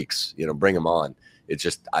 lip-ringed freaks. Bring them on. It's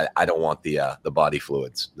just I don't want the body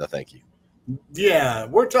fluids. No, thank you. Yeah,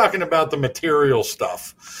 we're talking about the material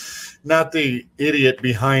stuff. Not the idiot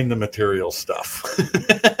behind the material stuff.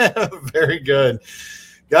 Very good.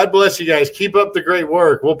 God bless you guys. Keep up the great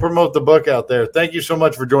work. We'll promote the book out there. Thank you so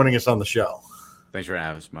much for joining us on the show. Thanks for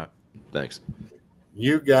having us, Matt. Thanks.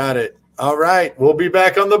 You got it. All right. We'll be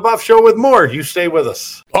back on The Buff Show with more. You stay with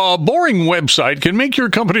us. A boring website can make your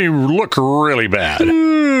company look really bad.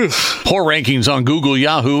 Poor rankings on Google,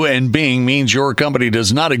 Yahoo, and Bing means your company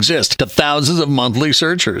does not exist to thousands of monthly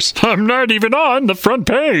searchers. I'm not even on the front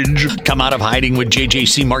page. Come out of hiding with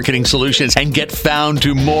JJC Marketing Solutions and get found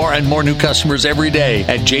to more and more new customers every day.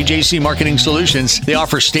 At JJC Marketing Solutions, they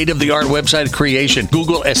offer state-of-the-art website creation,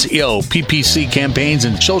 Google SEO, PPC campaigns,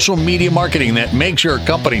 and social media marketing that makes your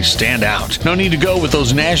company stand out. No need to go with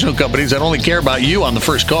those national companies that only care about you on the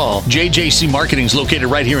first call. JJC Marketing is located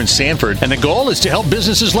right here in Sanford, and the goal is to help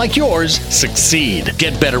businesses like yours succeed.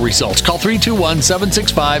 Get better results. Call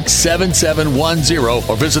 321-765-7710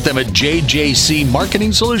 or visit them at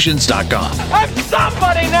jjcmarketingsolutions.com. I'm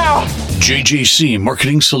somebody now! JJC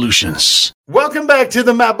Marketing Solutions. Welcome back to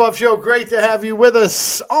the Matt Buff Show. Great to have you with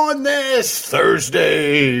us on this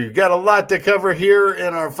Thursday. Got a lot to cover here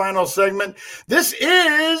in our final segment. This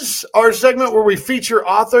is our segment where we feature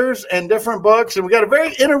authors and different books, and we got a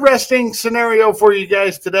very interesting scenario for you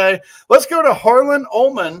guys today. Let's go to Harlan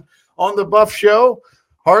Ullman on the Buff Show.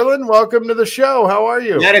 Harlan, welcome to the show. How are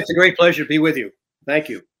you? Matt, it's a great pleasure to be with you. Thank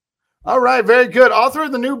you. All right, very good. Author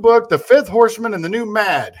of the new book, The Fifth Horseman and the New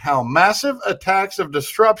Mad, How Massive Attacks of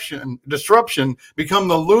Disruption Become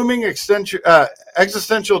the Looming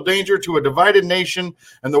Existential Danger to a Divided Nation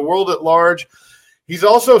and the World at Large. He's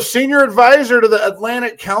also senior advisor to the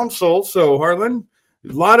Atlantic Council. So, Harlan,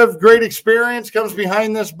 a lot of great experience comes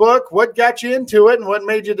behind this book. What got you into it and what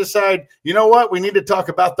made you decide, you know what, we need to talk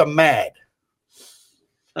about the MAD?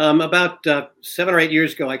 About 7 or 8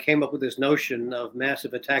 years ago, I came up with this notion of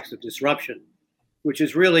massive attacks of disruption, which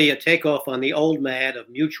is really a takeoff on the old MAD of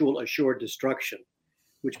mutual assured destruction,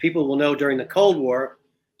 which people will know during the Cold War,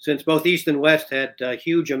 since both East and West had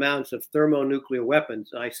huge amounts of thermonuclear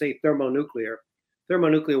weapons. I say thermonuclear.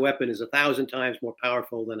 Thermonuclear weapon is 1,000 times more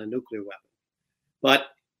powerful than a nuclear weapon. But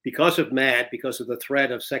because of MAD, because of the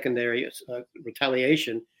threat of secondary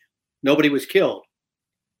retaliation, nobody was killed.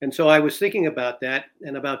 And so I was thinking about that,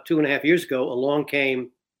 and about 2.5 years ago, along came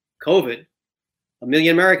COVID. 1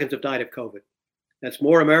 million Americans have died of COVID. That's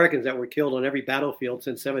more Americans that were killed on every battlefield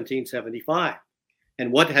since 1775.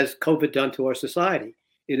 And what has COVID done to our society?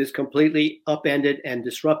 It has completely upended and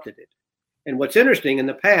disrupted it. And what's interesting, in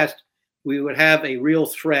the past, we would have a real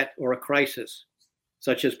threat or a crisis,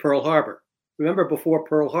 such as Pearl Harbor, Remember, before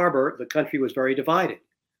Pearl Harbor, the country was very divided.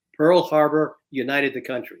 Pearl Harbor united the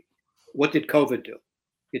country. What did COVID do?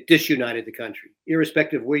 It disunited the country.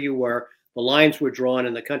 Irrespective of where you were, the lines were drawn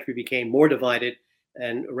and the country became more divided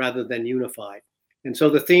and rather than unified. And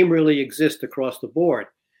so the theme really exists across the board.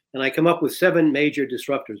 And I come up with 7 major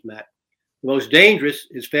disruptors, Matt. The most dangerous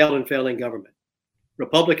is failed and failing government.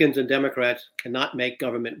 Republicans and Democrats cannot make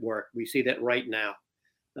government work. We see that right now.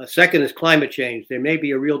 Second is climate change. There may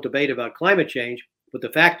be a real debate about climate change, but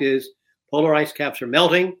the fact is polar ice caps are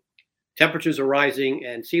melting, temperatures are rising,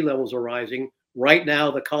 and sea levels are rising. Right now,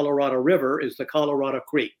 the Colorado River is the Colorado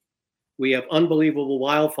Creek. We have unbelievable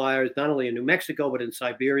wildfires, not only in New Mexico, but in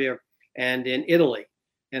Siberia and in Italy.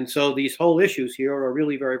 And so these whole issues here are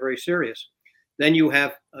really very, very serious. Then you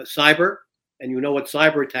have cyber, and you know what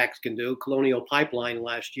cyber attacks can do. Colonial Pipeline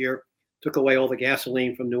last year took away all the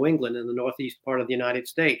gasoline from New England in the northeast part of the United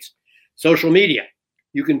States. Social media.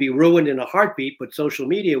 You can be ruined in a heartbeat, but social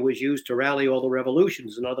media was used to rally all the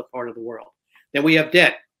revolutions in other part of the world. Then we have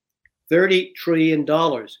debt. $30 trillion.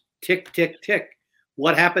 Tick, tick, tick.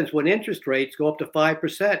 What happens when interest rates go up to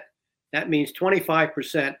 5%? That means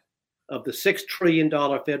 25% of the $6 trillion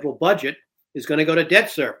federal budget is going to go to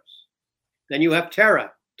debt service. Then you have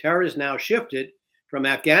terror. Terror is now shifted from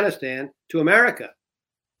Afghanistan to America.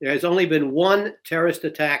 There has only been one terrorist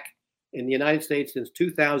attack in the United States since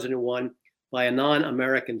 2001 by a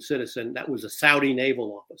non-American citizen. That was a Saudi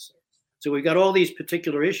naval officer. So we've got all these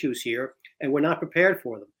particular issues here, and we're not prepared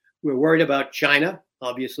for them. We're worried about China,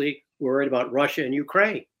 obviously. We're worried about Russia and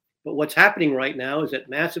Ukraine. But what's happening right now is that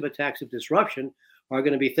massive attacks of disruption are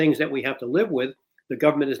going to be things that we have to live with. The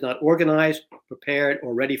government is not organized, prepared,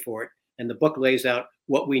 or ready for it. And the book lays out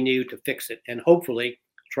what we need to fix it and hopefully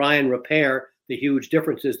try and repair the huge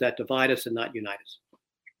differences that divide us and not unite us.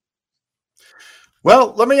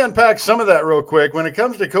 Well, let me unpack some of that real quick. When it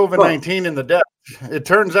comes to COVID-19 and the deaths, it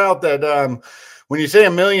turns out that when you say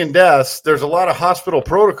 1 million deaths, there's a lot of hospital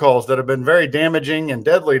protocols that have been very damaging and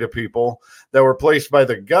deadly to people that were placed by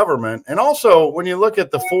the government. And also, when you look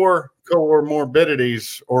at the 4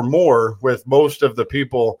 comorbidities or more with most of the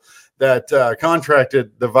people that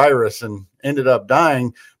contracted the virus and ended up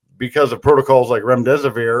dying because of protocols like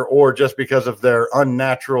remdesivir or just because of their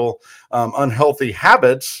unnatural, unhealthy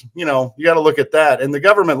habits, you know, you got to look at that. And the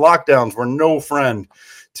government lockdowns were no friend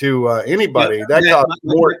to anybody. Yeah, that got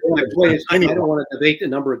more. My point is, I don't want to debate the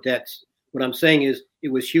number of deaths. What I'm saying is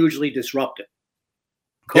it was hugely disruptive.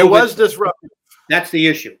 It was disruptive. That's the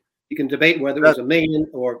issue. You can debate whether it was 1 million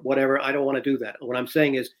or whatever. I don't want to do that. What I'm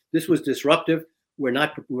saying is this was disruptive. We're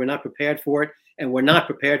not prepared for it, and we're not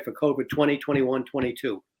prepared for COVID 20, 21,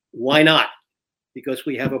 22. Why not? Because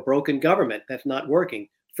we have a broken government that's not working.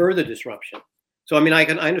 Further disruption. So, I mean, I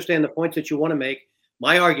understand the points that you want to make.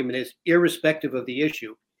 My argument is, irrespective of the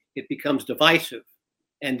issue, it becomes divisive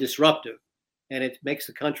and disruptive, and it makes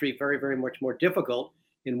the country very, very much more difficult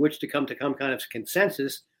in which to come to some kind of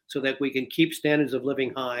consensus so that we can keep standards of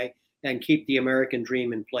living high and keep the American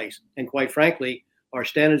dream in place. And quite frankly, our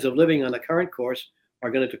standards of living on the current course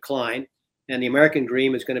are going to decline, and the American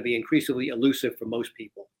dream is going to be increasingly elusive for most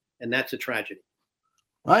people. And that's a tragedy.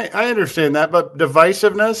 I understand that, but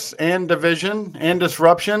divisiveness and division and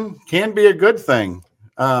disruption can be a good thing.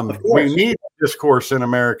 We need discourse in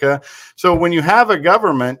America. So when you have a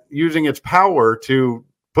government using its power to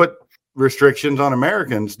put restrictions on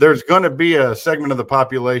Americans, there's going to be a segment of the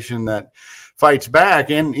population that fights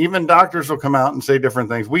back, and even doctors will come out and say different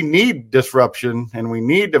things. We need disruption and we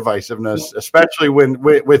need divisiveness, especially when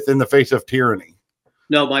within the face of tyranny.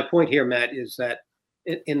 No, my point here, Matt, is that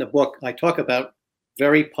in the book, I talk about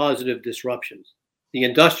very positive disruptions. The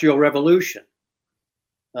Industrial Revolution,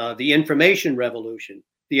 the Information Revolution,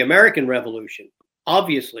 the American Revolution.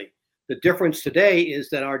 Obviously, the difference today is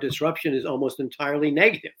that our disruption is almost entirely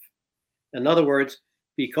negative. In other words,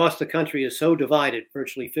 because the country is so divided,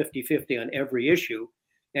 virtually 50-50 on every issue,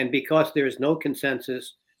 and because there's no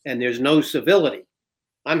consensus and there's no civility,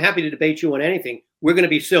 I'm happy to debate you on anything. We're going to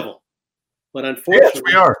be civil. But unfortunately,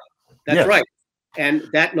 yes, we are. That's right. And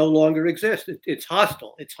that no longer exists. It's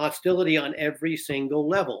hostile. It's hostility on every single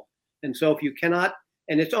level. And so if you cannot,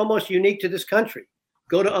 and it's almost unique to this country,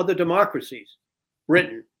 go to other democracies,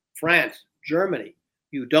 Britain, France, Germany,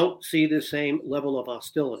 you don't see the same level of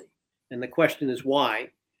hostility. And the question is why?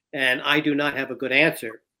 And I do not have a good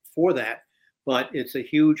answer for that, but it's a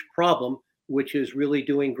huge problem, which is really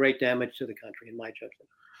doing great damage to the country, in my judgment.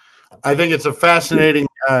 I think it's a fascinating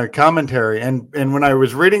commentary. And when I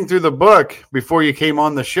was reading through the book before you came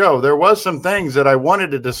on the show, there was some things that I wanted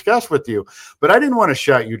to discuss with you, but I didn't want to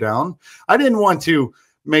shut you down. I didn't want to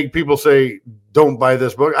make people say, don't buy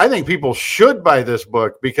this book. I think people should buy this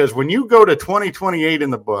book, because when you go to 2028 in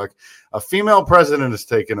the book, a female president has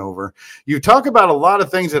taken over. You talk about a lot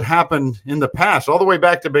of things that happened in the past, all the way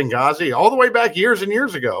back to Benghazi, all the way back years and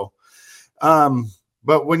years ago.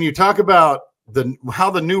 But when you talk about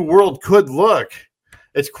how the new world could look,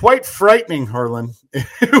 it's quite frightening, Harlan.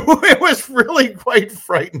 It was really quite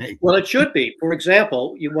frightening. Well, it should be. For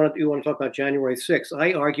example, you want to talk about January 6th.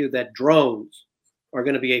 I argue that drones are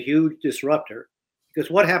going to be a huge disruptor, because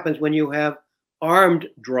what happens when you have armed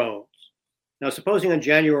drones? Now, supposing on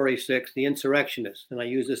January 6th, the insurrectionists, and I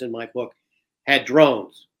use this in my book, had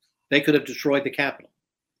drones, they could have destroyed the Capitol.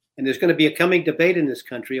 And there's going to be a coming debate in this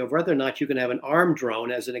country of whether or not you can have an armed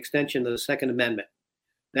drone as an extension of the Second Amendment.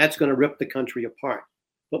 That's going to rip the country apart.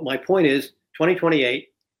 But my point is, 2028,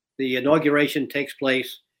 the inauguration takes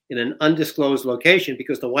place in an undisclosed location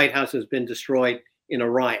because the White House has been destroyed in a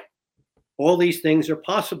riot. All these things are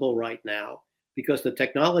possible right now because the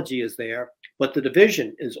technology is there, but the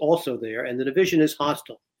division is also there, and the division is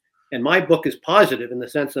hostile. And my book is positive in the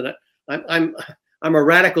sense that I'm a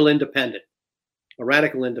radical independent.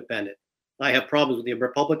 I have problems with the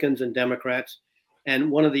Republicans and Democrats. And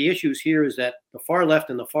one of the issues here is that the far left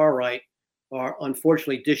and the far right are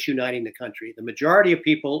unfortunately disuniting the country. The majority of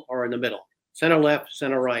people are in the middle, center left,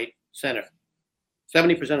 center right, center,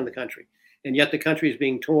 70% of the country. And yet the country is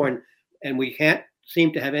being torn, and we can't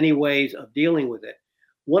seem to have any ways of dealing with it.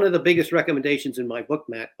 One of the biggest recommendations in my book,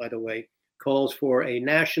 Matt, by the way, calls for a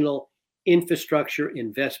national infrastructure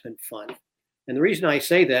investment fund. And the reason I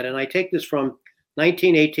say that, and I take this from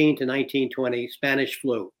 1918 to 1920, Spanish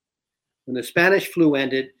flu. When the Spanish flu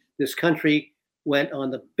ended, this country went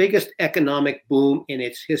on the biggest economic boom in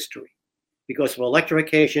its history because of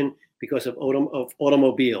electrification, because of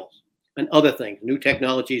automobiles and other things, new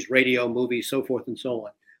technologies, radio, movies, so forth and so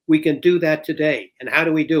on. We can do that today. And how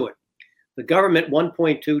do we do it? The government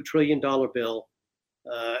 $1.2 trillion bill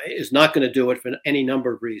is not going to do it for any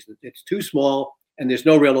number of reasons. It's too small, and there's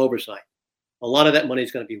no real oversight. A lot of that money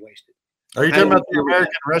is going to be wasted. Are you talking about the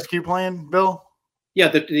American Rescue Plan bill? Yeah,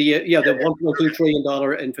 the $1.2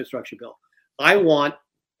 trillion infrastructure bill. I want,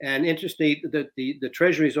 and interestingly, the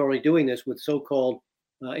Treasury is already doing this with so-called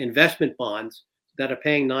investment bonds that are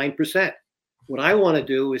paying 9%. What I want to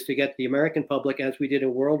do is to get the American public, as we did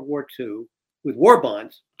in World War II, with war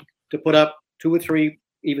bonds, to put up $2 or $3,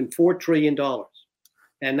 even $4 trillion.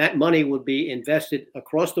 And that money will be invested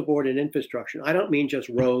across the board in infrastructure. I don't mean just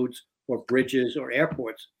roads or bridges or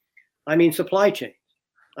airports. I mean supply chains.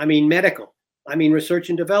 I mean medical. I mean research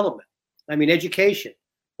and development. I mean education.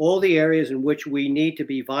 All the areas in which we need to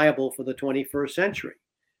be viable for the 21st century.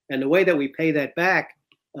 And the way that we pay that back,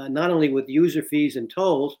 not only with user fees and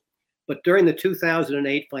tolls, but during the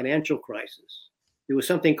 2008 financial crisis, there was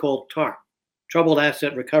something called TARP, Troubled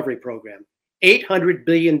Asset Recovery Program. $800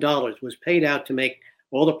 billion was paid out to make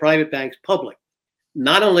all the private banks public.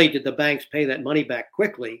 Not only did the banks pay that money back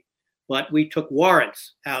quickly, but we took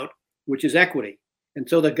warrants out, which is equity. And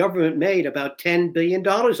so the government made about $10 billion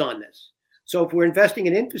on this. So if we're investing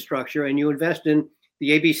in infrastructure and you invest in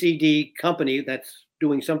the ABCD company that's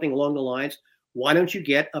doing something along the lines, why don't you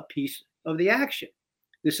get a piece of the action?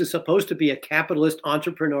 This is supposed to be a capitalist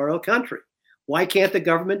entrepreneurial country. Why can't the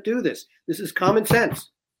government do this? This is common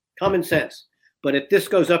sense. But if this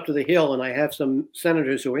goes up to the Hill, and I have some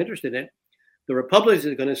senators who are interested in it, the Republicans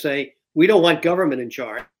are going to say, we don't want government in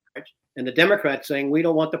charge. And the Democrats saying, we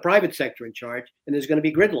don't want the private sector in charge. And there's going to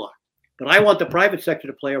be gridlock. But I want the private sector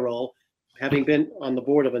to play a role. Having been on the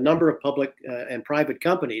board of a number of public and private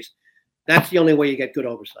companies, that's the only way you get good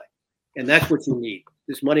oversight. And that's what you need.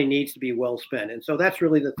 This money needs to be well spent. And so that's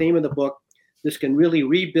really the theme of the book. This can really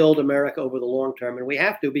rebuild America over the long term. And we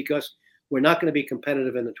have to, because we're not going to be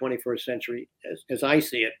competitive in the 21st century, as I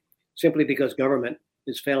see it, simply because government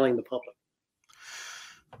is failing the public.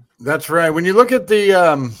 That's right. When you look at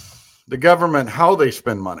the government, how they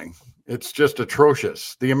spend money, it's just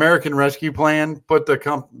atrocious. The American Rescue Plan put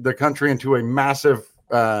the country into a massive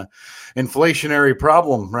inflationary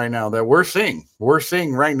problem right now that we're seeing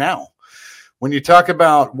right now. When you talk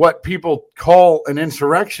about what people call an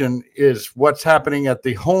insurrection is what's happening at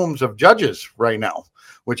the homes of judges right now,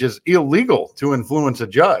 which is illegal to influence a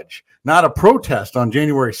judge, not a protest on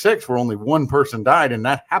January 6th where only one person died, and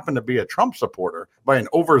that happened to be a Trump supporter by an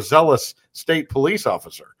overzealous state police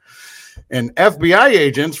officer. And FBI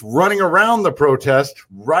agents running around the protest,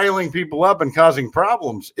 riling people up and causing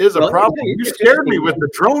problems is a problem. You scared me with the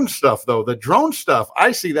drone stuff, though. The drone stuff,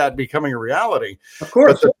 I see that becoming a reality. Of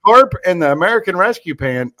course. But the TARP and the American Rescue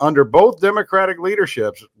Plan, under both Democratic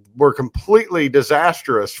leaderships, were completely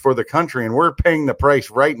disastrous for the country, and we're paying the price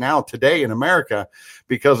right now today in America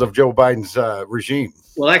because of Joe Biden's regime.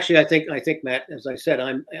 Well, actually, I think Matt, as I said,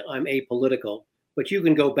 I'm apolitical, but you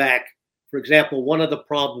can go back. For example, one of the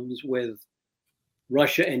problems with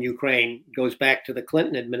Russia and Ukraine goes back to the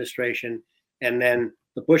Clinton administration and then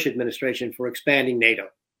the Bush administration for expanding NATO.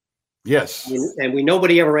 Yes. And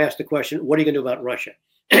nobody ever asked the question, what are you going to do about Russia?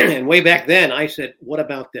 And way back then, I said, what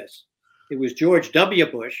about this? It was George W.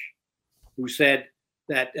 Bush who said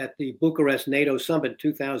that at the Bucharest NATO summit in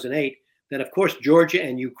 2008, that of course Georgia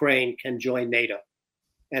and Ukraine can join NATO.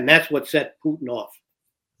 And that's what set Putin off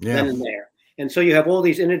then and there. And so you have all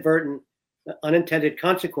these inadvertent, unintended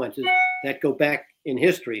consequences that go back in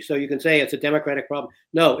history. So you can say it's a Democratic problem.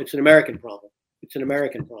 No, it's an American problem. It's an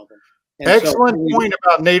American problem. And excellent point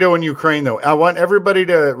about NATO and Ukraine, though. I want everybody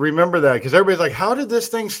to remember that, because everybody's like, how did this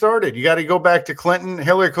thing started? You got to go back to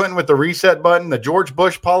Hillary Clinton with the reset button, the George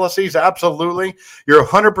Bush policies. Absolutely. You're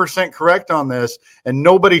 100% correct on this, and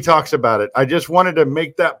nobody talks about it. I just wanted to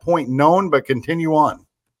make that point known, but continue on.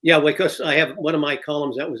 Yeah, because I have one of my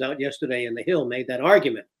columns that was out yesterday in The Hill made that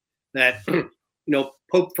argument that,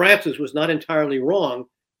 Pope Francis was not entirely wrong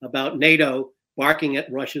about NATO barking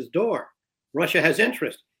at Russia's door. Russia has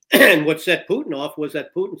interest. And what set Putin off was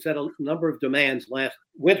that Putin set a number of demands last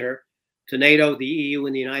winter to NATO, the EU,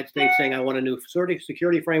 and the United States, saying, I want a new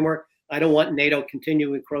security framework. I don't want NATO continue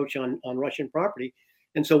to encroach on Russian property.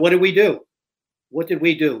 And so what did we do? What did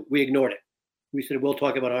we do? We ignored it. We said, we'll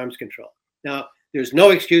talk about arms control. Now, there's no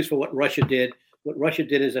excuse for what Russia did. What Russia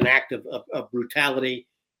did is an act of brutality,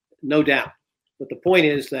 no doubt. But the point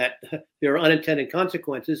is that there are unintended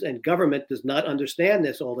consequences, and government does not understand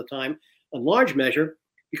this all the time, in large measure,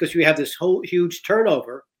 because you have this whole huge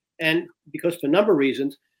turnover. And because for a number of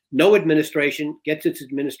reasons, no administration gets its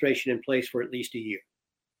administration in place for at least a year.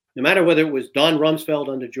 No matter whether it was Don Rumsfeld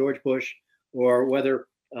under George Bush or whether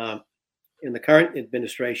in the current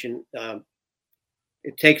administration,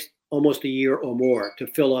 it takes almost a year or more to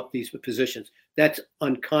fill up these positions. That's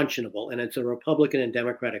unconscionable, and it's a Republican and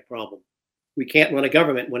Democratic problem. We can't run a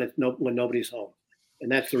government when nobody's home,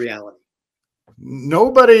 and that's the reality.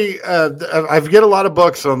 Nobody, I get a lot of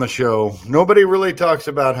books on the show. Nobody really talks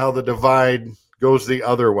about how the divide goes the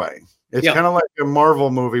other way. It's kind of like a Marvel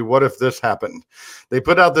movie. What if this happened? They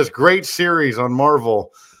put out this great series on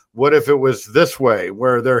Marvel. What if it was this way,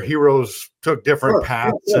 where their heroes took different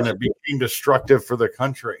paths and it became destructive for the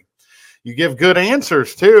country? You give good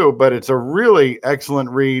answers too, but it's a really excellent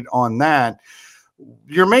read on that.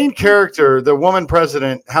 Your main character, the woman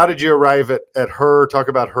president, how did you arrive at her? Talk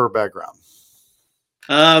about her background.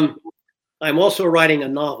 I'm also writing a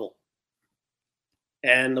novel,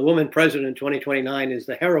 and the woman president 2029 is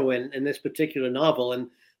the heroine in this particular novel. And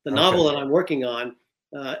the novel that I'm working on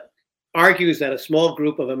argues that a small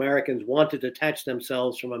group of Americans want to detach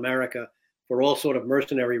themselves from America for all sort of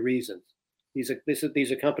mercenary reasons. These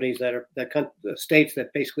are companies states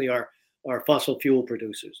that basically are fossil fuel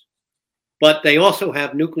producers, but they also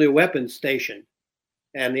have nuclear weapons stationed.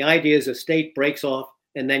 And the idea is a state breaks off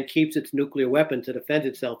and then keeps its nuclear weapon to defend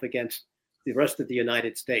itself against the rest of the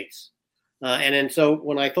United States. And so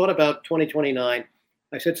when I thought about 2029,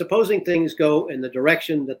 I said, supposing things go in the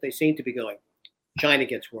direction that they seem to be going, China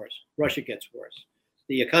gets worse, Russia gets worse,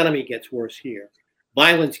 the economy gets worse here,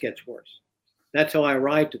 violence gets worse. That's how I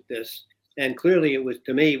arrived at this. And clearly it was,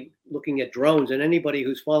 to me, looking at drones, and anybody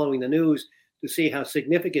who's following the news to see how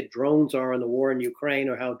significant drones are in the war in Ukraine,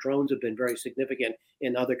 or how drones have been very significant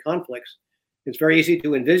in other conflicts, it's very easy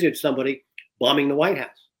to envisage somebody bombing the White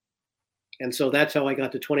House. And so that's how I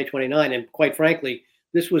got to 2029. And quite frankly,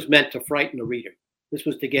 this was meant to frighten the reader. This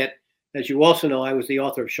was to get, as you also know, I was the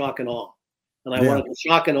author of Shock and Awe. And I wanted to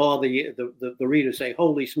shock and awe the reader, say,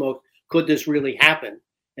 holy smoke, could this really happen?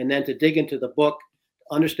 And then to dig into the book,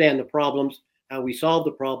 understand the problems, how we solve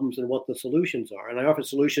the problems, and what the solutions are. And I offer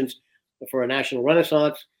solutions for a national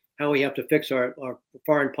renaissance, how we have to fix our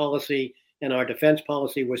foreign policy and our defense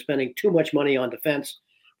policy. We're spending too much money on defense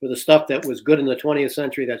for the stuff that was good in the 20th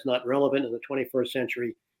century that's not relevant in the 21st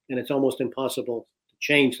century, and it's almost impossible to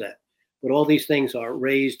change that. But all these things are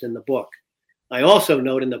raised in the book. I also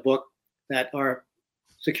note in the book that our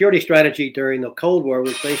security strategy during the Cold War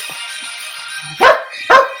was based.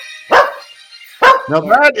 Now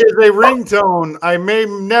that is a ringtone I may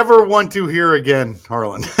never want to hear again,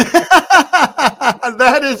 Harlan.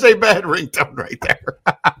 That is a bad ringtone right there.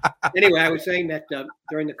 Anyway, I was saying that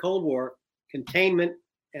during the Cold War, containment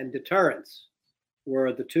and deterrence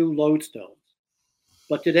were the two lodestones.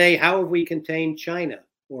 But today, how have we contained China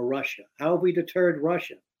or Russia? How have we deterred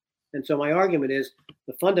Russia? And so my argument is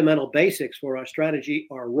the fundamental basics for our strategy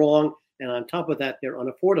are wrong, And on top of that, they're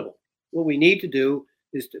unaffordable. What we need to do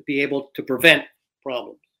is to be able to prevent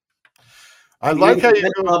problems. I like how you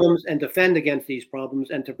do problems and defend against these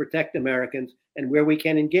problems and to protect Americans and where we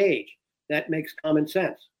can engage. That makes common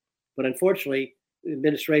sense. But unfortunately,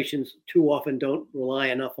 administrations too often don't rely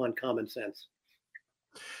enough on common sense.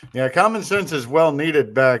 Yeah, common sense is well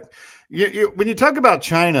needed back. When you talk about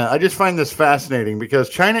China, I just find this fascinating because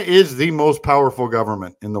China is the most powerful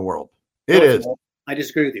government in the world. It is. I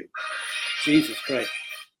disagree with you. Jesus Christ.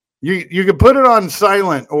 You could put it on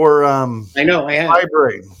silent or I know I have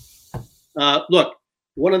vibrate. Look,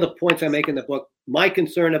 one of the points I make in the book, my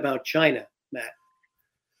concern about China,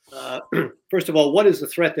 Matt. First of all, what is the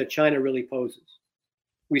threat that China really poses?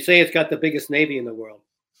 We say it's got the biggest navy in the world.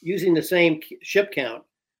 Using the same ship count,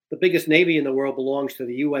 the biggest navy in the world belongs to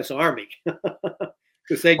the U.S. Army.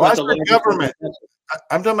 Because they got the government.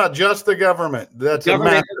 I'm talking about just the government. That's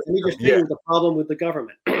government. Let me just tell you the problem with the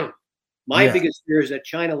government. My biggest fear is that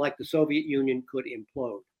China, like the Soviet Union, could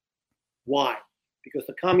implode. Why? Because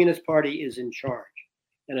the Communist Party is in charge.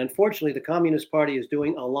 And unfortunately, the Communist Party is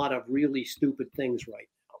doing a lot of really stupid things right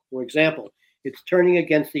now. For example, it's turning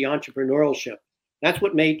against the entrepreneurship. That's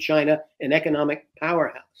what made China an economic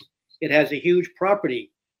powerhouse. It has a huge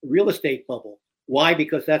property, real estate bubble. Why?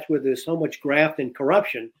 Because that's where there's so much graft and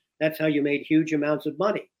corruption. That's how you made huge amounts of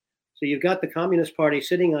money. So you've got the Communist Party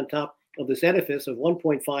sitting on top of this edifice of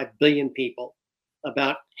 1.5 billion people.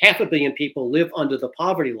 About 500 million people live under the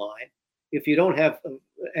poverty line. If you don't have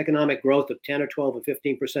economic growth of 10 or 12 or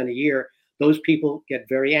 15% a year, those people get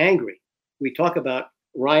very angry. We talk about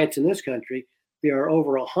riots in this country. There are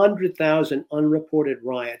over 100,000 unreported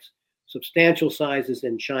riots, substantial sizes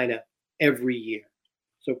in China every year.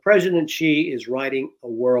 So President Xi is riding a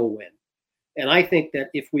whirlwind. And I think that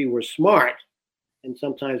if we were smart, and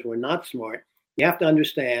sometimes we're not smart, you have to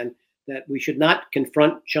understand that we should not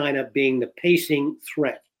confront China being the pacing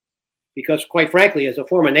threat. Because quite frankly, as a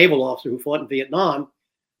former naval officer who fought in Vietnam,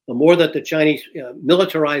 the more that the Chinese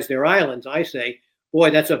militarize their islands, I say, boy,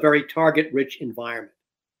 that's a very target-rich environment.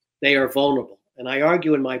 They are vulnerable. And I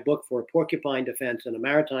argue in my book for a porcupine defense and a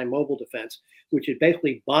maritime mobile defense, which would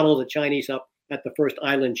basically bottle the Chinese up at the first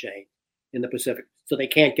island chain in the Pacific so they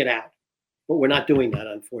can't get out. But we're not doing that,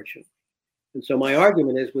 unfortunately. And so my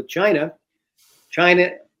argument is with China, China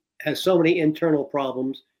has so many internal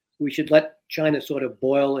problems. We should let China sort of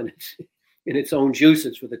boil in its own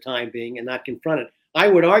juices for the time being and not confront it. I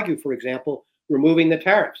would argue, for example, removing the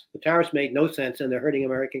tariffs. The tariffs made no sense and they're hurting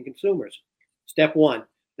American consumers. Step one,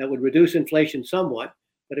 that would reduce inflation somewhat,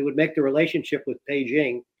 but it would make the relationship with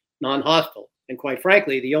Beijing non-hostile. And quite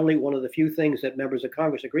frankly, the only one of the few things that members of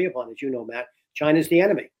Congress agree upon, as you know, Matt, China's the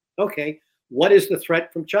enemy. Okay, what is the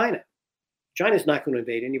threat from China? China's not going to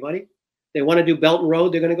invade anybody. They want to do Belt and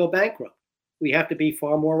Road, they're going to go bankrupt. We have to be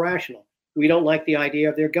far more rational. We don't like the idea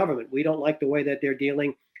of their government. We don't like the way that they're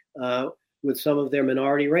dealing with some of their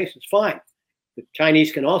minority races. Fine. The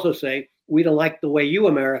Chinese can also say, we don't like the way you,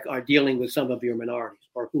 America, are dealing with some of your minorities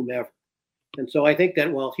or whomever. And so I think that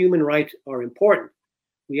while human rights are important,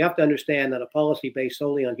 we have to understand that a policy based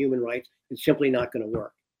solely on human rights is simply not going to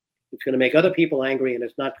work. It's going to make other people angry and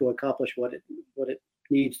it's not going to accomplish what it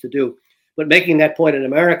needs to do. But making that point in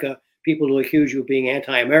America, people will accuse you of being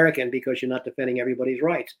anti-American because you're not defending everybody's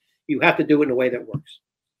rights. You have to do it in a way that works.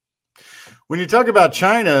 When you talk about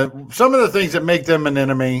China, some of the things that make them an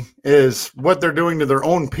enemy is what they're doing to their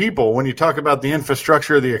own people. When you talk about the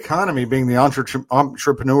infrastructure of the economy being the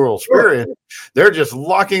entrepreneurial spirit, they're just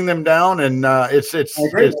locking them down, and it's a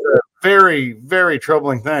very, very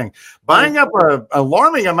troubling thing. Buying up an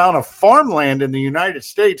alarming amount of farmland in the United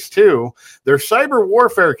States, too. Their cyber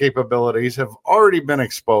warfare capabilities have already been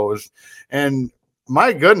exposed, and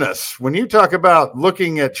my goodness, when you talk about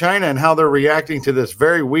looking at China and how they're reacting to this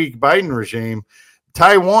very weak Biden regime,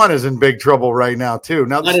 Taiwan is in big trouble right now, too.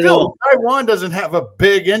 Now, still, Taiwan doesn't have a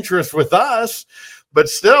big interest with us, but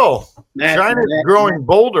still, China is growing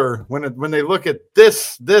bolder when they look at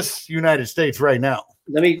this United States right now.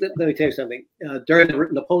 Let me tell you something. During the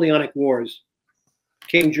Napoleonic Wars,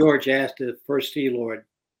 King George asked the First Sea Lord,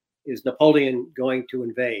 "Is Napoleon going to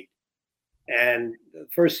invade?" And the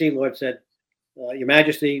First Sea Lord said, Your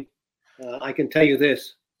Majesty, I can tell you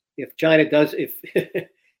this: if China does, if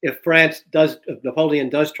Napoleon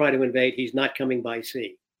does try to invade, he's not coming by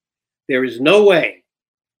sea. There is no way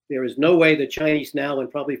the Chinese now and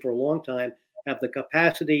probably for a long time have the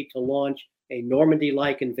capacity to launch a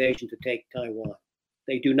Normandy-like invasion to take Taiwan.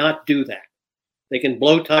 They do not do that. They can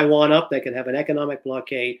blow Taiwan up. They can have an economic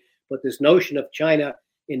blockade. But this notion of China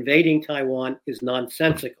invading Taiwan is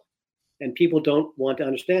nonsensical. And people don't want to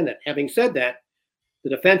understand that. Having said that, The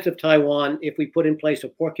defense of Taiwan, if we put in place a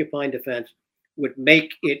porcupine defense, would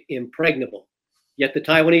make it impregnable. Yet the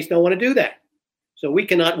Taiwanese don't want to do that. So we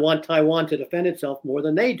cannot want Taiwan to defend itself more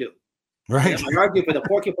than they do. Right. And I argue for the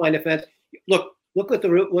porcupine defense. Look what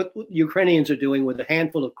what Ukrainians are doing with a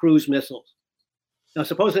handful of cruise missiles. Now,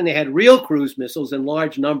 supposing they had real cruise missiles in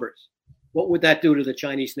large numbers, what would that do to the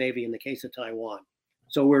Chinese Navy in the case of Taiwan?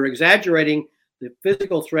 So we're exaggerating the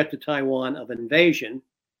physical threat to Taiwan of invasion,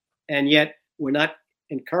 and yet we're not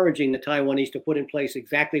encouraging the Taiwanese to put in place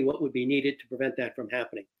exactly what would be needed to prevent that from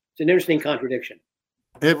happening. It's an interesting contradiction.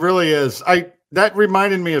 It really is. That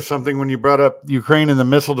reminded me of something when you brought up Ukraine and the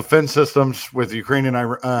missile defense systems with Ukraine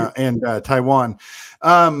and Taiwan.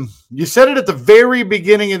 You said it at the very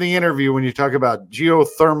beginning of the interview when you talk about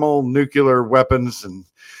geothermal nuclear weapons, and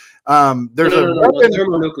there's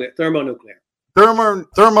thermonuclear.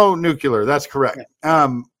 That's correct.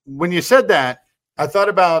 Yeah. When you said that, I thought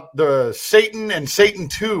about the Satan and Satan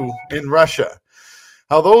II in Russia,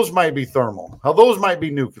 how those might be thermal, how those might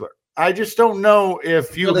be nuclear. I just don't know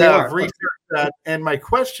if you have researched that. And my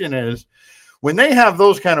question is, when they have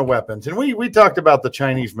those kind of weapons, and we talked about the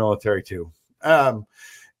Chinese military too,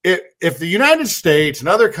 if the United States and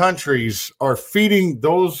other countries are feeding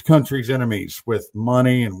those countries' enemies with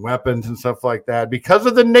money and weapons and stuff like that, because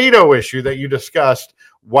of the NATO issue that you discussed,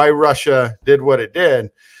 why Russia did what it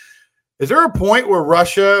did, is there a point where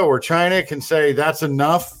Russia or China can say that's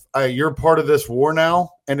enough? You're part of this war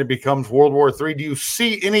now, and it becomes World War III. Do you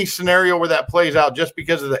see any scenario where that plays out just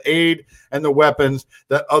because of the aid and the weapons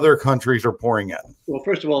that other countries are pouring in? Well,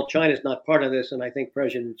 first of all, China's not part of this, and I think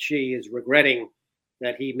President Xi is regretting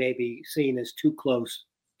that he may be seen as too close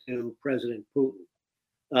to President Putin.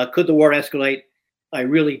 Could the war escalate? I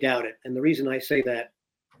really doubt it. And the reason I say that,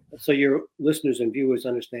 so your listeners and viewers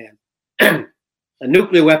understand, a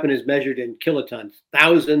nuclear weapon is measured in kilotons,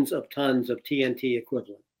 thousands of tons of TNT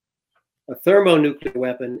equivalent. A thermonuclear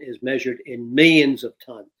weapon is measured in millions of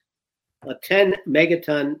tons. A 10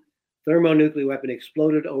 megaton thermonuclear weapon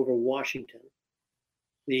exploded over Washington.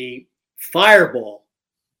 The fireball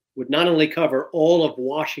would not only cover all of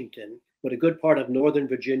Washington, but a good part of Northern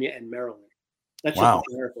Virginia and Maryland. That's wow.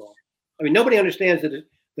 Just a fireball. I mean, nobody understands that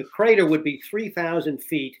the crater would be 3,000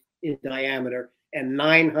 feet in diameter and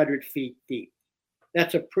 900 feet deep.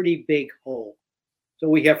 That's a pretty big hole. So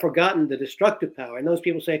we have forgotten the destructive power. And those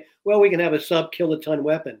people say, well, we can have a sub-kiloton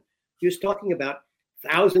weapon. You're just talking about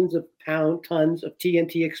thousands of tons of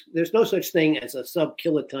TNT. There's no such thing as a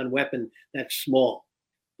sub-kiloton weapon that's small.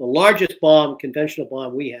 The largest bomb, conventional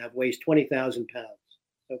bomb we have, weighs 20,000 pounds,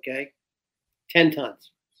 okay? 10 tons.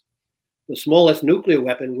 The smallest nuclear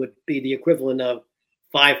weapon would be the equivalent of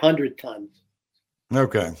 500 tons.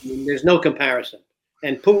 Okay. I mean, there's no comparison.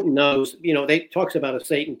 And Putin knows, they talks about a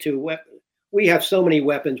Satan II weapon. We have so many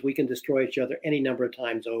weapons, we can destroy each other any number of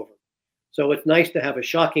times over. So it's nice to have a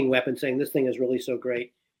shocking weapon saying this thing is really so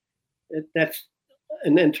great. That's,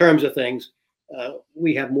 and in terms of things,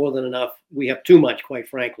 we have more than enough. We have too much, quite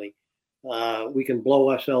frankly. We can blow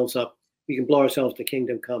ourselves up. We can blow ourselves to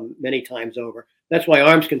kingdom come many times over. That's why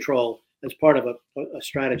arms control, as part of a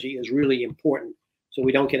strategy, is really important. So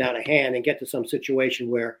we don't get out of hand and get to some situation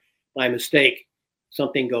where, by mistake,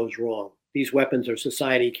 something goes wrong. These weapons are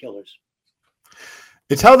society killers.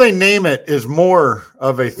 It's how they name it is more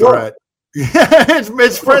of a threat.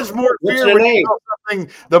 it spreads more fear when you call something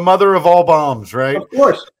the mother of all bombs, right? Of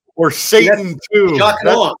course. Or Satan too. Shock and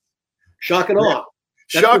awe. Shock and awe.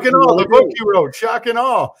 Shock and awe. The book you wrote, Shock and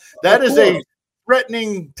Awe. That is a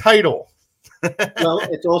threatening title. Well,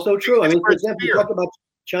 it's also true. I mean, for example, you talk about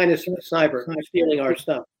China's cyber stealing our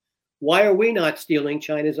stuff. Why are we not stealing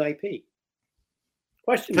China's IP?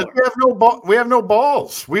 Question mark. We have no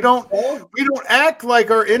balls. We don't act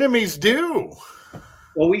like our enemies do.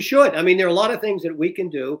 Well, we should. I mean, there are a lot of things that we can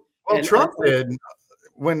do. Well, Trump did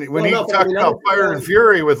when he talked about fire and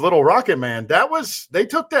fury with Little Rocket Man. They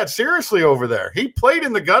took that seriously over there. He played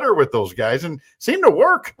in the gutter with those guys and seemed to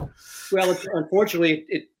work. Well,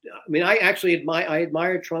 unfortunately, I actually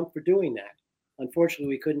admire Trump for doing that. Unfortunately,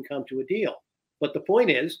 we couldn't come to a deal. But the point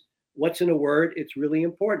is, what's in a word? It's really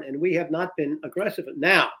important. And we have not been aggressive.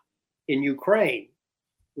 Now, in Ukraine,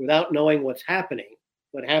 without knowing what's happening,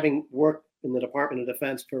 but having worked in the Department of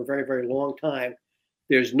Defense for a very, very long time,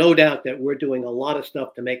 there's no doubt that we're doing a lot of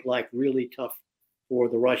stuff to make life really tough for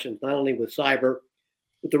the Russians, not only with cyber,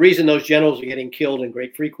 but the reason those generals are getting killed in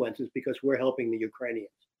great frequency is because we're helping the Ukrainians.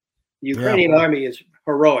 The Ukrainian army is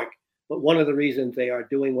heroic, but one of the reasons they are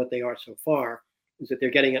doing what they are so far is that they're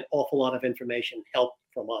getting an awful lot of information, help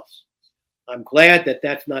from us. I'm glad that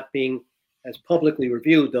that's not being as publicly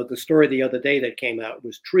reviewed, though the story the other day that came out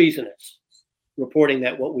was treasonous, reporting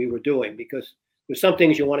that what we were doing, because There's some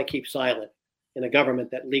things you want to keep silent in a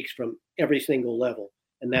government that leaks from every single level,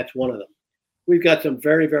 and that's one of them. We've got some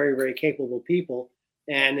very, very, very capable people,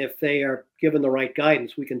 and if they are given the right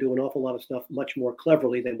guidance, we can do an awful lot of stuff much more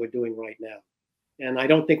cleverly than we're doing right now. And I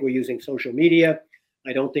don't think we're using social media.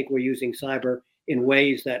 I don't think we're using cyber in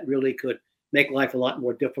ways that really could make life a lot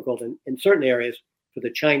more difficult in certain areas for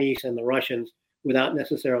the Chinese and the Russians without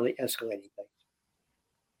necessarily escalating things.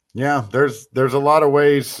 Yeah, there's a lot of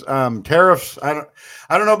ways. Tariffs. I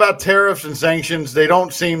don't know about tariffs and sanctions. They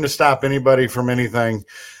don't seem to stop anybody from anything.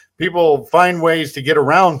 People find ways to get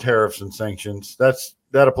around tariffs and sanctions.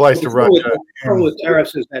 That applies to Russia. The problem with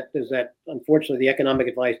tariffs is that unfortunately the economic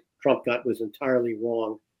advice Trump got was entirely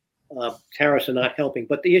wrong. Tariffs are not helping.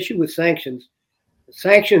 But the issue with sanctions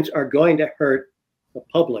are going to hurt the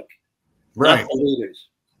public, not the leaders.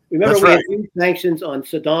 Remember, we had huge sanctions on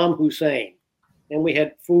Saddam Hussein, and we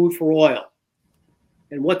had food for oil.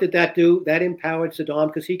 And what did that do? That empowered Saddam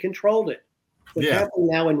because he controlled it. What's happening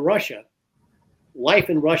now in Russia, life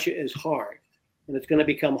in Russia is hard, and it's going to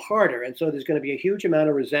become harder. And so there's going to be a huge amount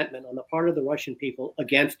of resentment on the part of the Russian people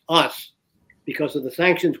against us because of the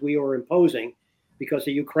sanctions we are imposing, because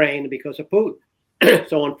of Ukraine, and because of Putin.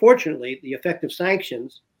 So unfortunately, the effect of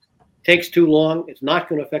sanctions takes too long. It's not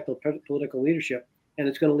going to affect the political leadership, and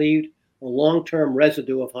it's going to leave a long-term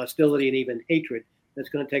residue of hostility and even hatred that's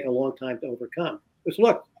going to take a long time to overcome. Because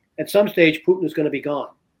look, at some stage, Putin is going to be gone.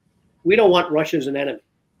 We don't want Russia as an enemy.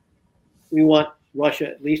 We want Russia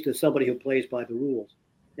at least as somebody who plays by the rules.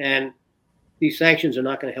 And these sanctions are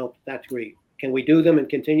not going to help that degree. Can we do them and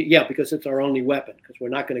continue? Yeah, because it's our only weapon, because we're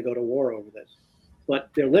not going to go to war over this. But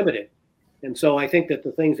they're limited. And so I think that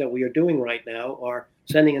the things that we are doing right now are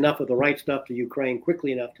sending enough of the right stuff to Ukraine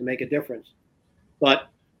quickly enough to make a difference. But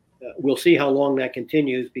we'll see how long that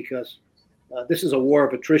continues, because this is a war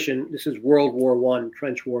of attrition. This is World War I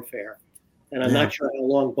trench warfare. And I'm not sure how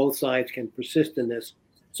long both sides can persist in this,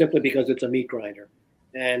 simply because it's a meat grinder.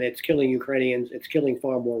 And it's killing Ukrainians. It's killing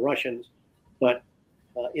far more Russians. But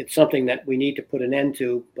it's something that we need to put an end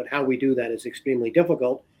to. But how we do that is extremely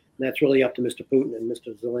difficult. And that's really up to Mr. Putin and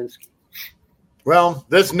Mr. Zelensky. Well,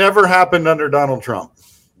 this never happened under Donald Trump.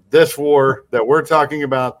 This war that we're talking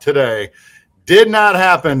about today did not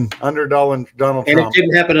happen under Donald Trump. And it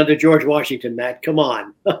didn't happen under George Washington, Matt. Come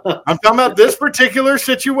on. I'm talking about this particular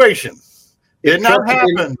situation. Did not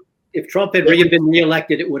happen. If Trump had been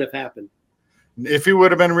reelected, it would have happened. If he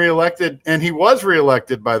would have been reelected, and he was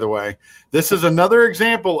reelected, by the way, this is another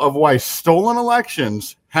example of why stolen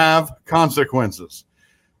elections have consequences.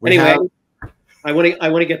 I want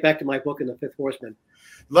to get back to my book in The Fifth Horseman.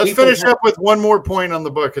 Let's finish up with one more point on the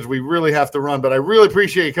book, because we really have to run. But I really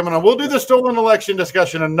appreciate you coming on. We'll do the stolen election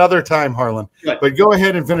discussion another time, Harlan. Good. But go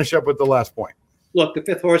ahead and finish up with the last point. Look, The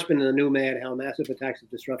Fifth Horseman and The New Man, how massive attacks of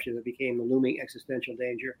disruption have became a looming existential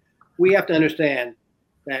danger. We have to understand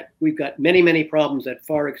that we've got many, many problems that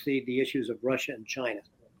far exceed the issues of Russia and China.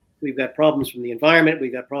 We've got problems from the environment.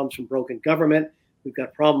 We've got problems from broken government. We've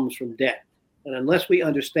got problems from debt. And unless we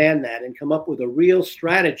understand that and come up with a real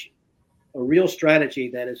strategy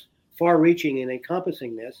that is far-reaching and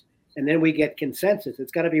encompassing this, and then we get consensus,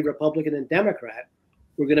 it's got to be Republican and Democrat,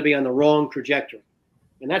 we're going to be on the wrong trajectory.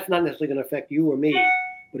 And that's not necessarily going to affect you or me,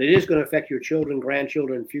 but it is going to affect your children,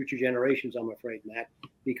 grandchildren, future generations, I'm afraid, Matt,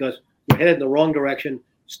 because we're headed in the wrong direction.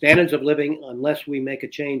 Standards of living, unless we make a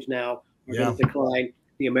change now, are going to decline.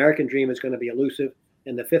 The American dream is going to be elusive.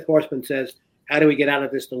 And The Fifth Horseman says, how do we get out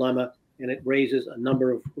of this dilemma? And it raises a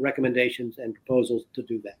number of recommendations and proposals to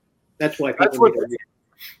do that. That's why people need to read it.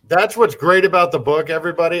 That's what's great about the book,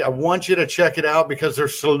 everybody. I want you to check it out, because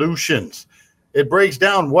there's solutions. It breaks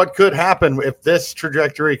down what could happen if this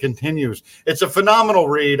trajectory continues. It's a phenomenal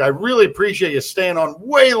read. I really appreciate you staying on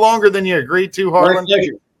way longer than you agreed to, Harlan,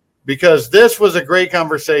 because this was a great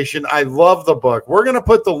conversation. I love the book. We're going to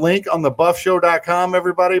put the link on thebuffshow.com,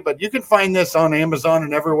 everybody, but you can find this on Amazon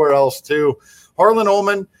and everywhere else too. Harlan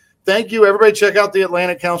Ullman, thank you. Everybody check out the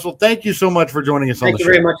Atlantic Council. Thank you so much for joining us on the show. Thank you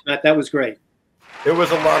very much, Matt. That was great. It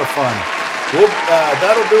was a lot of fun. Well,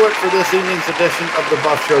 that'll do it for this evening's edition of The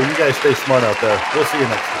Buff Show. You guys stay smart out there. We'll see you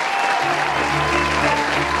next time.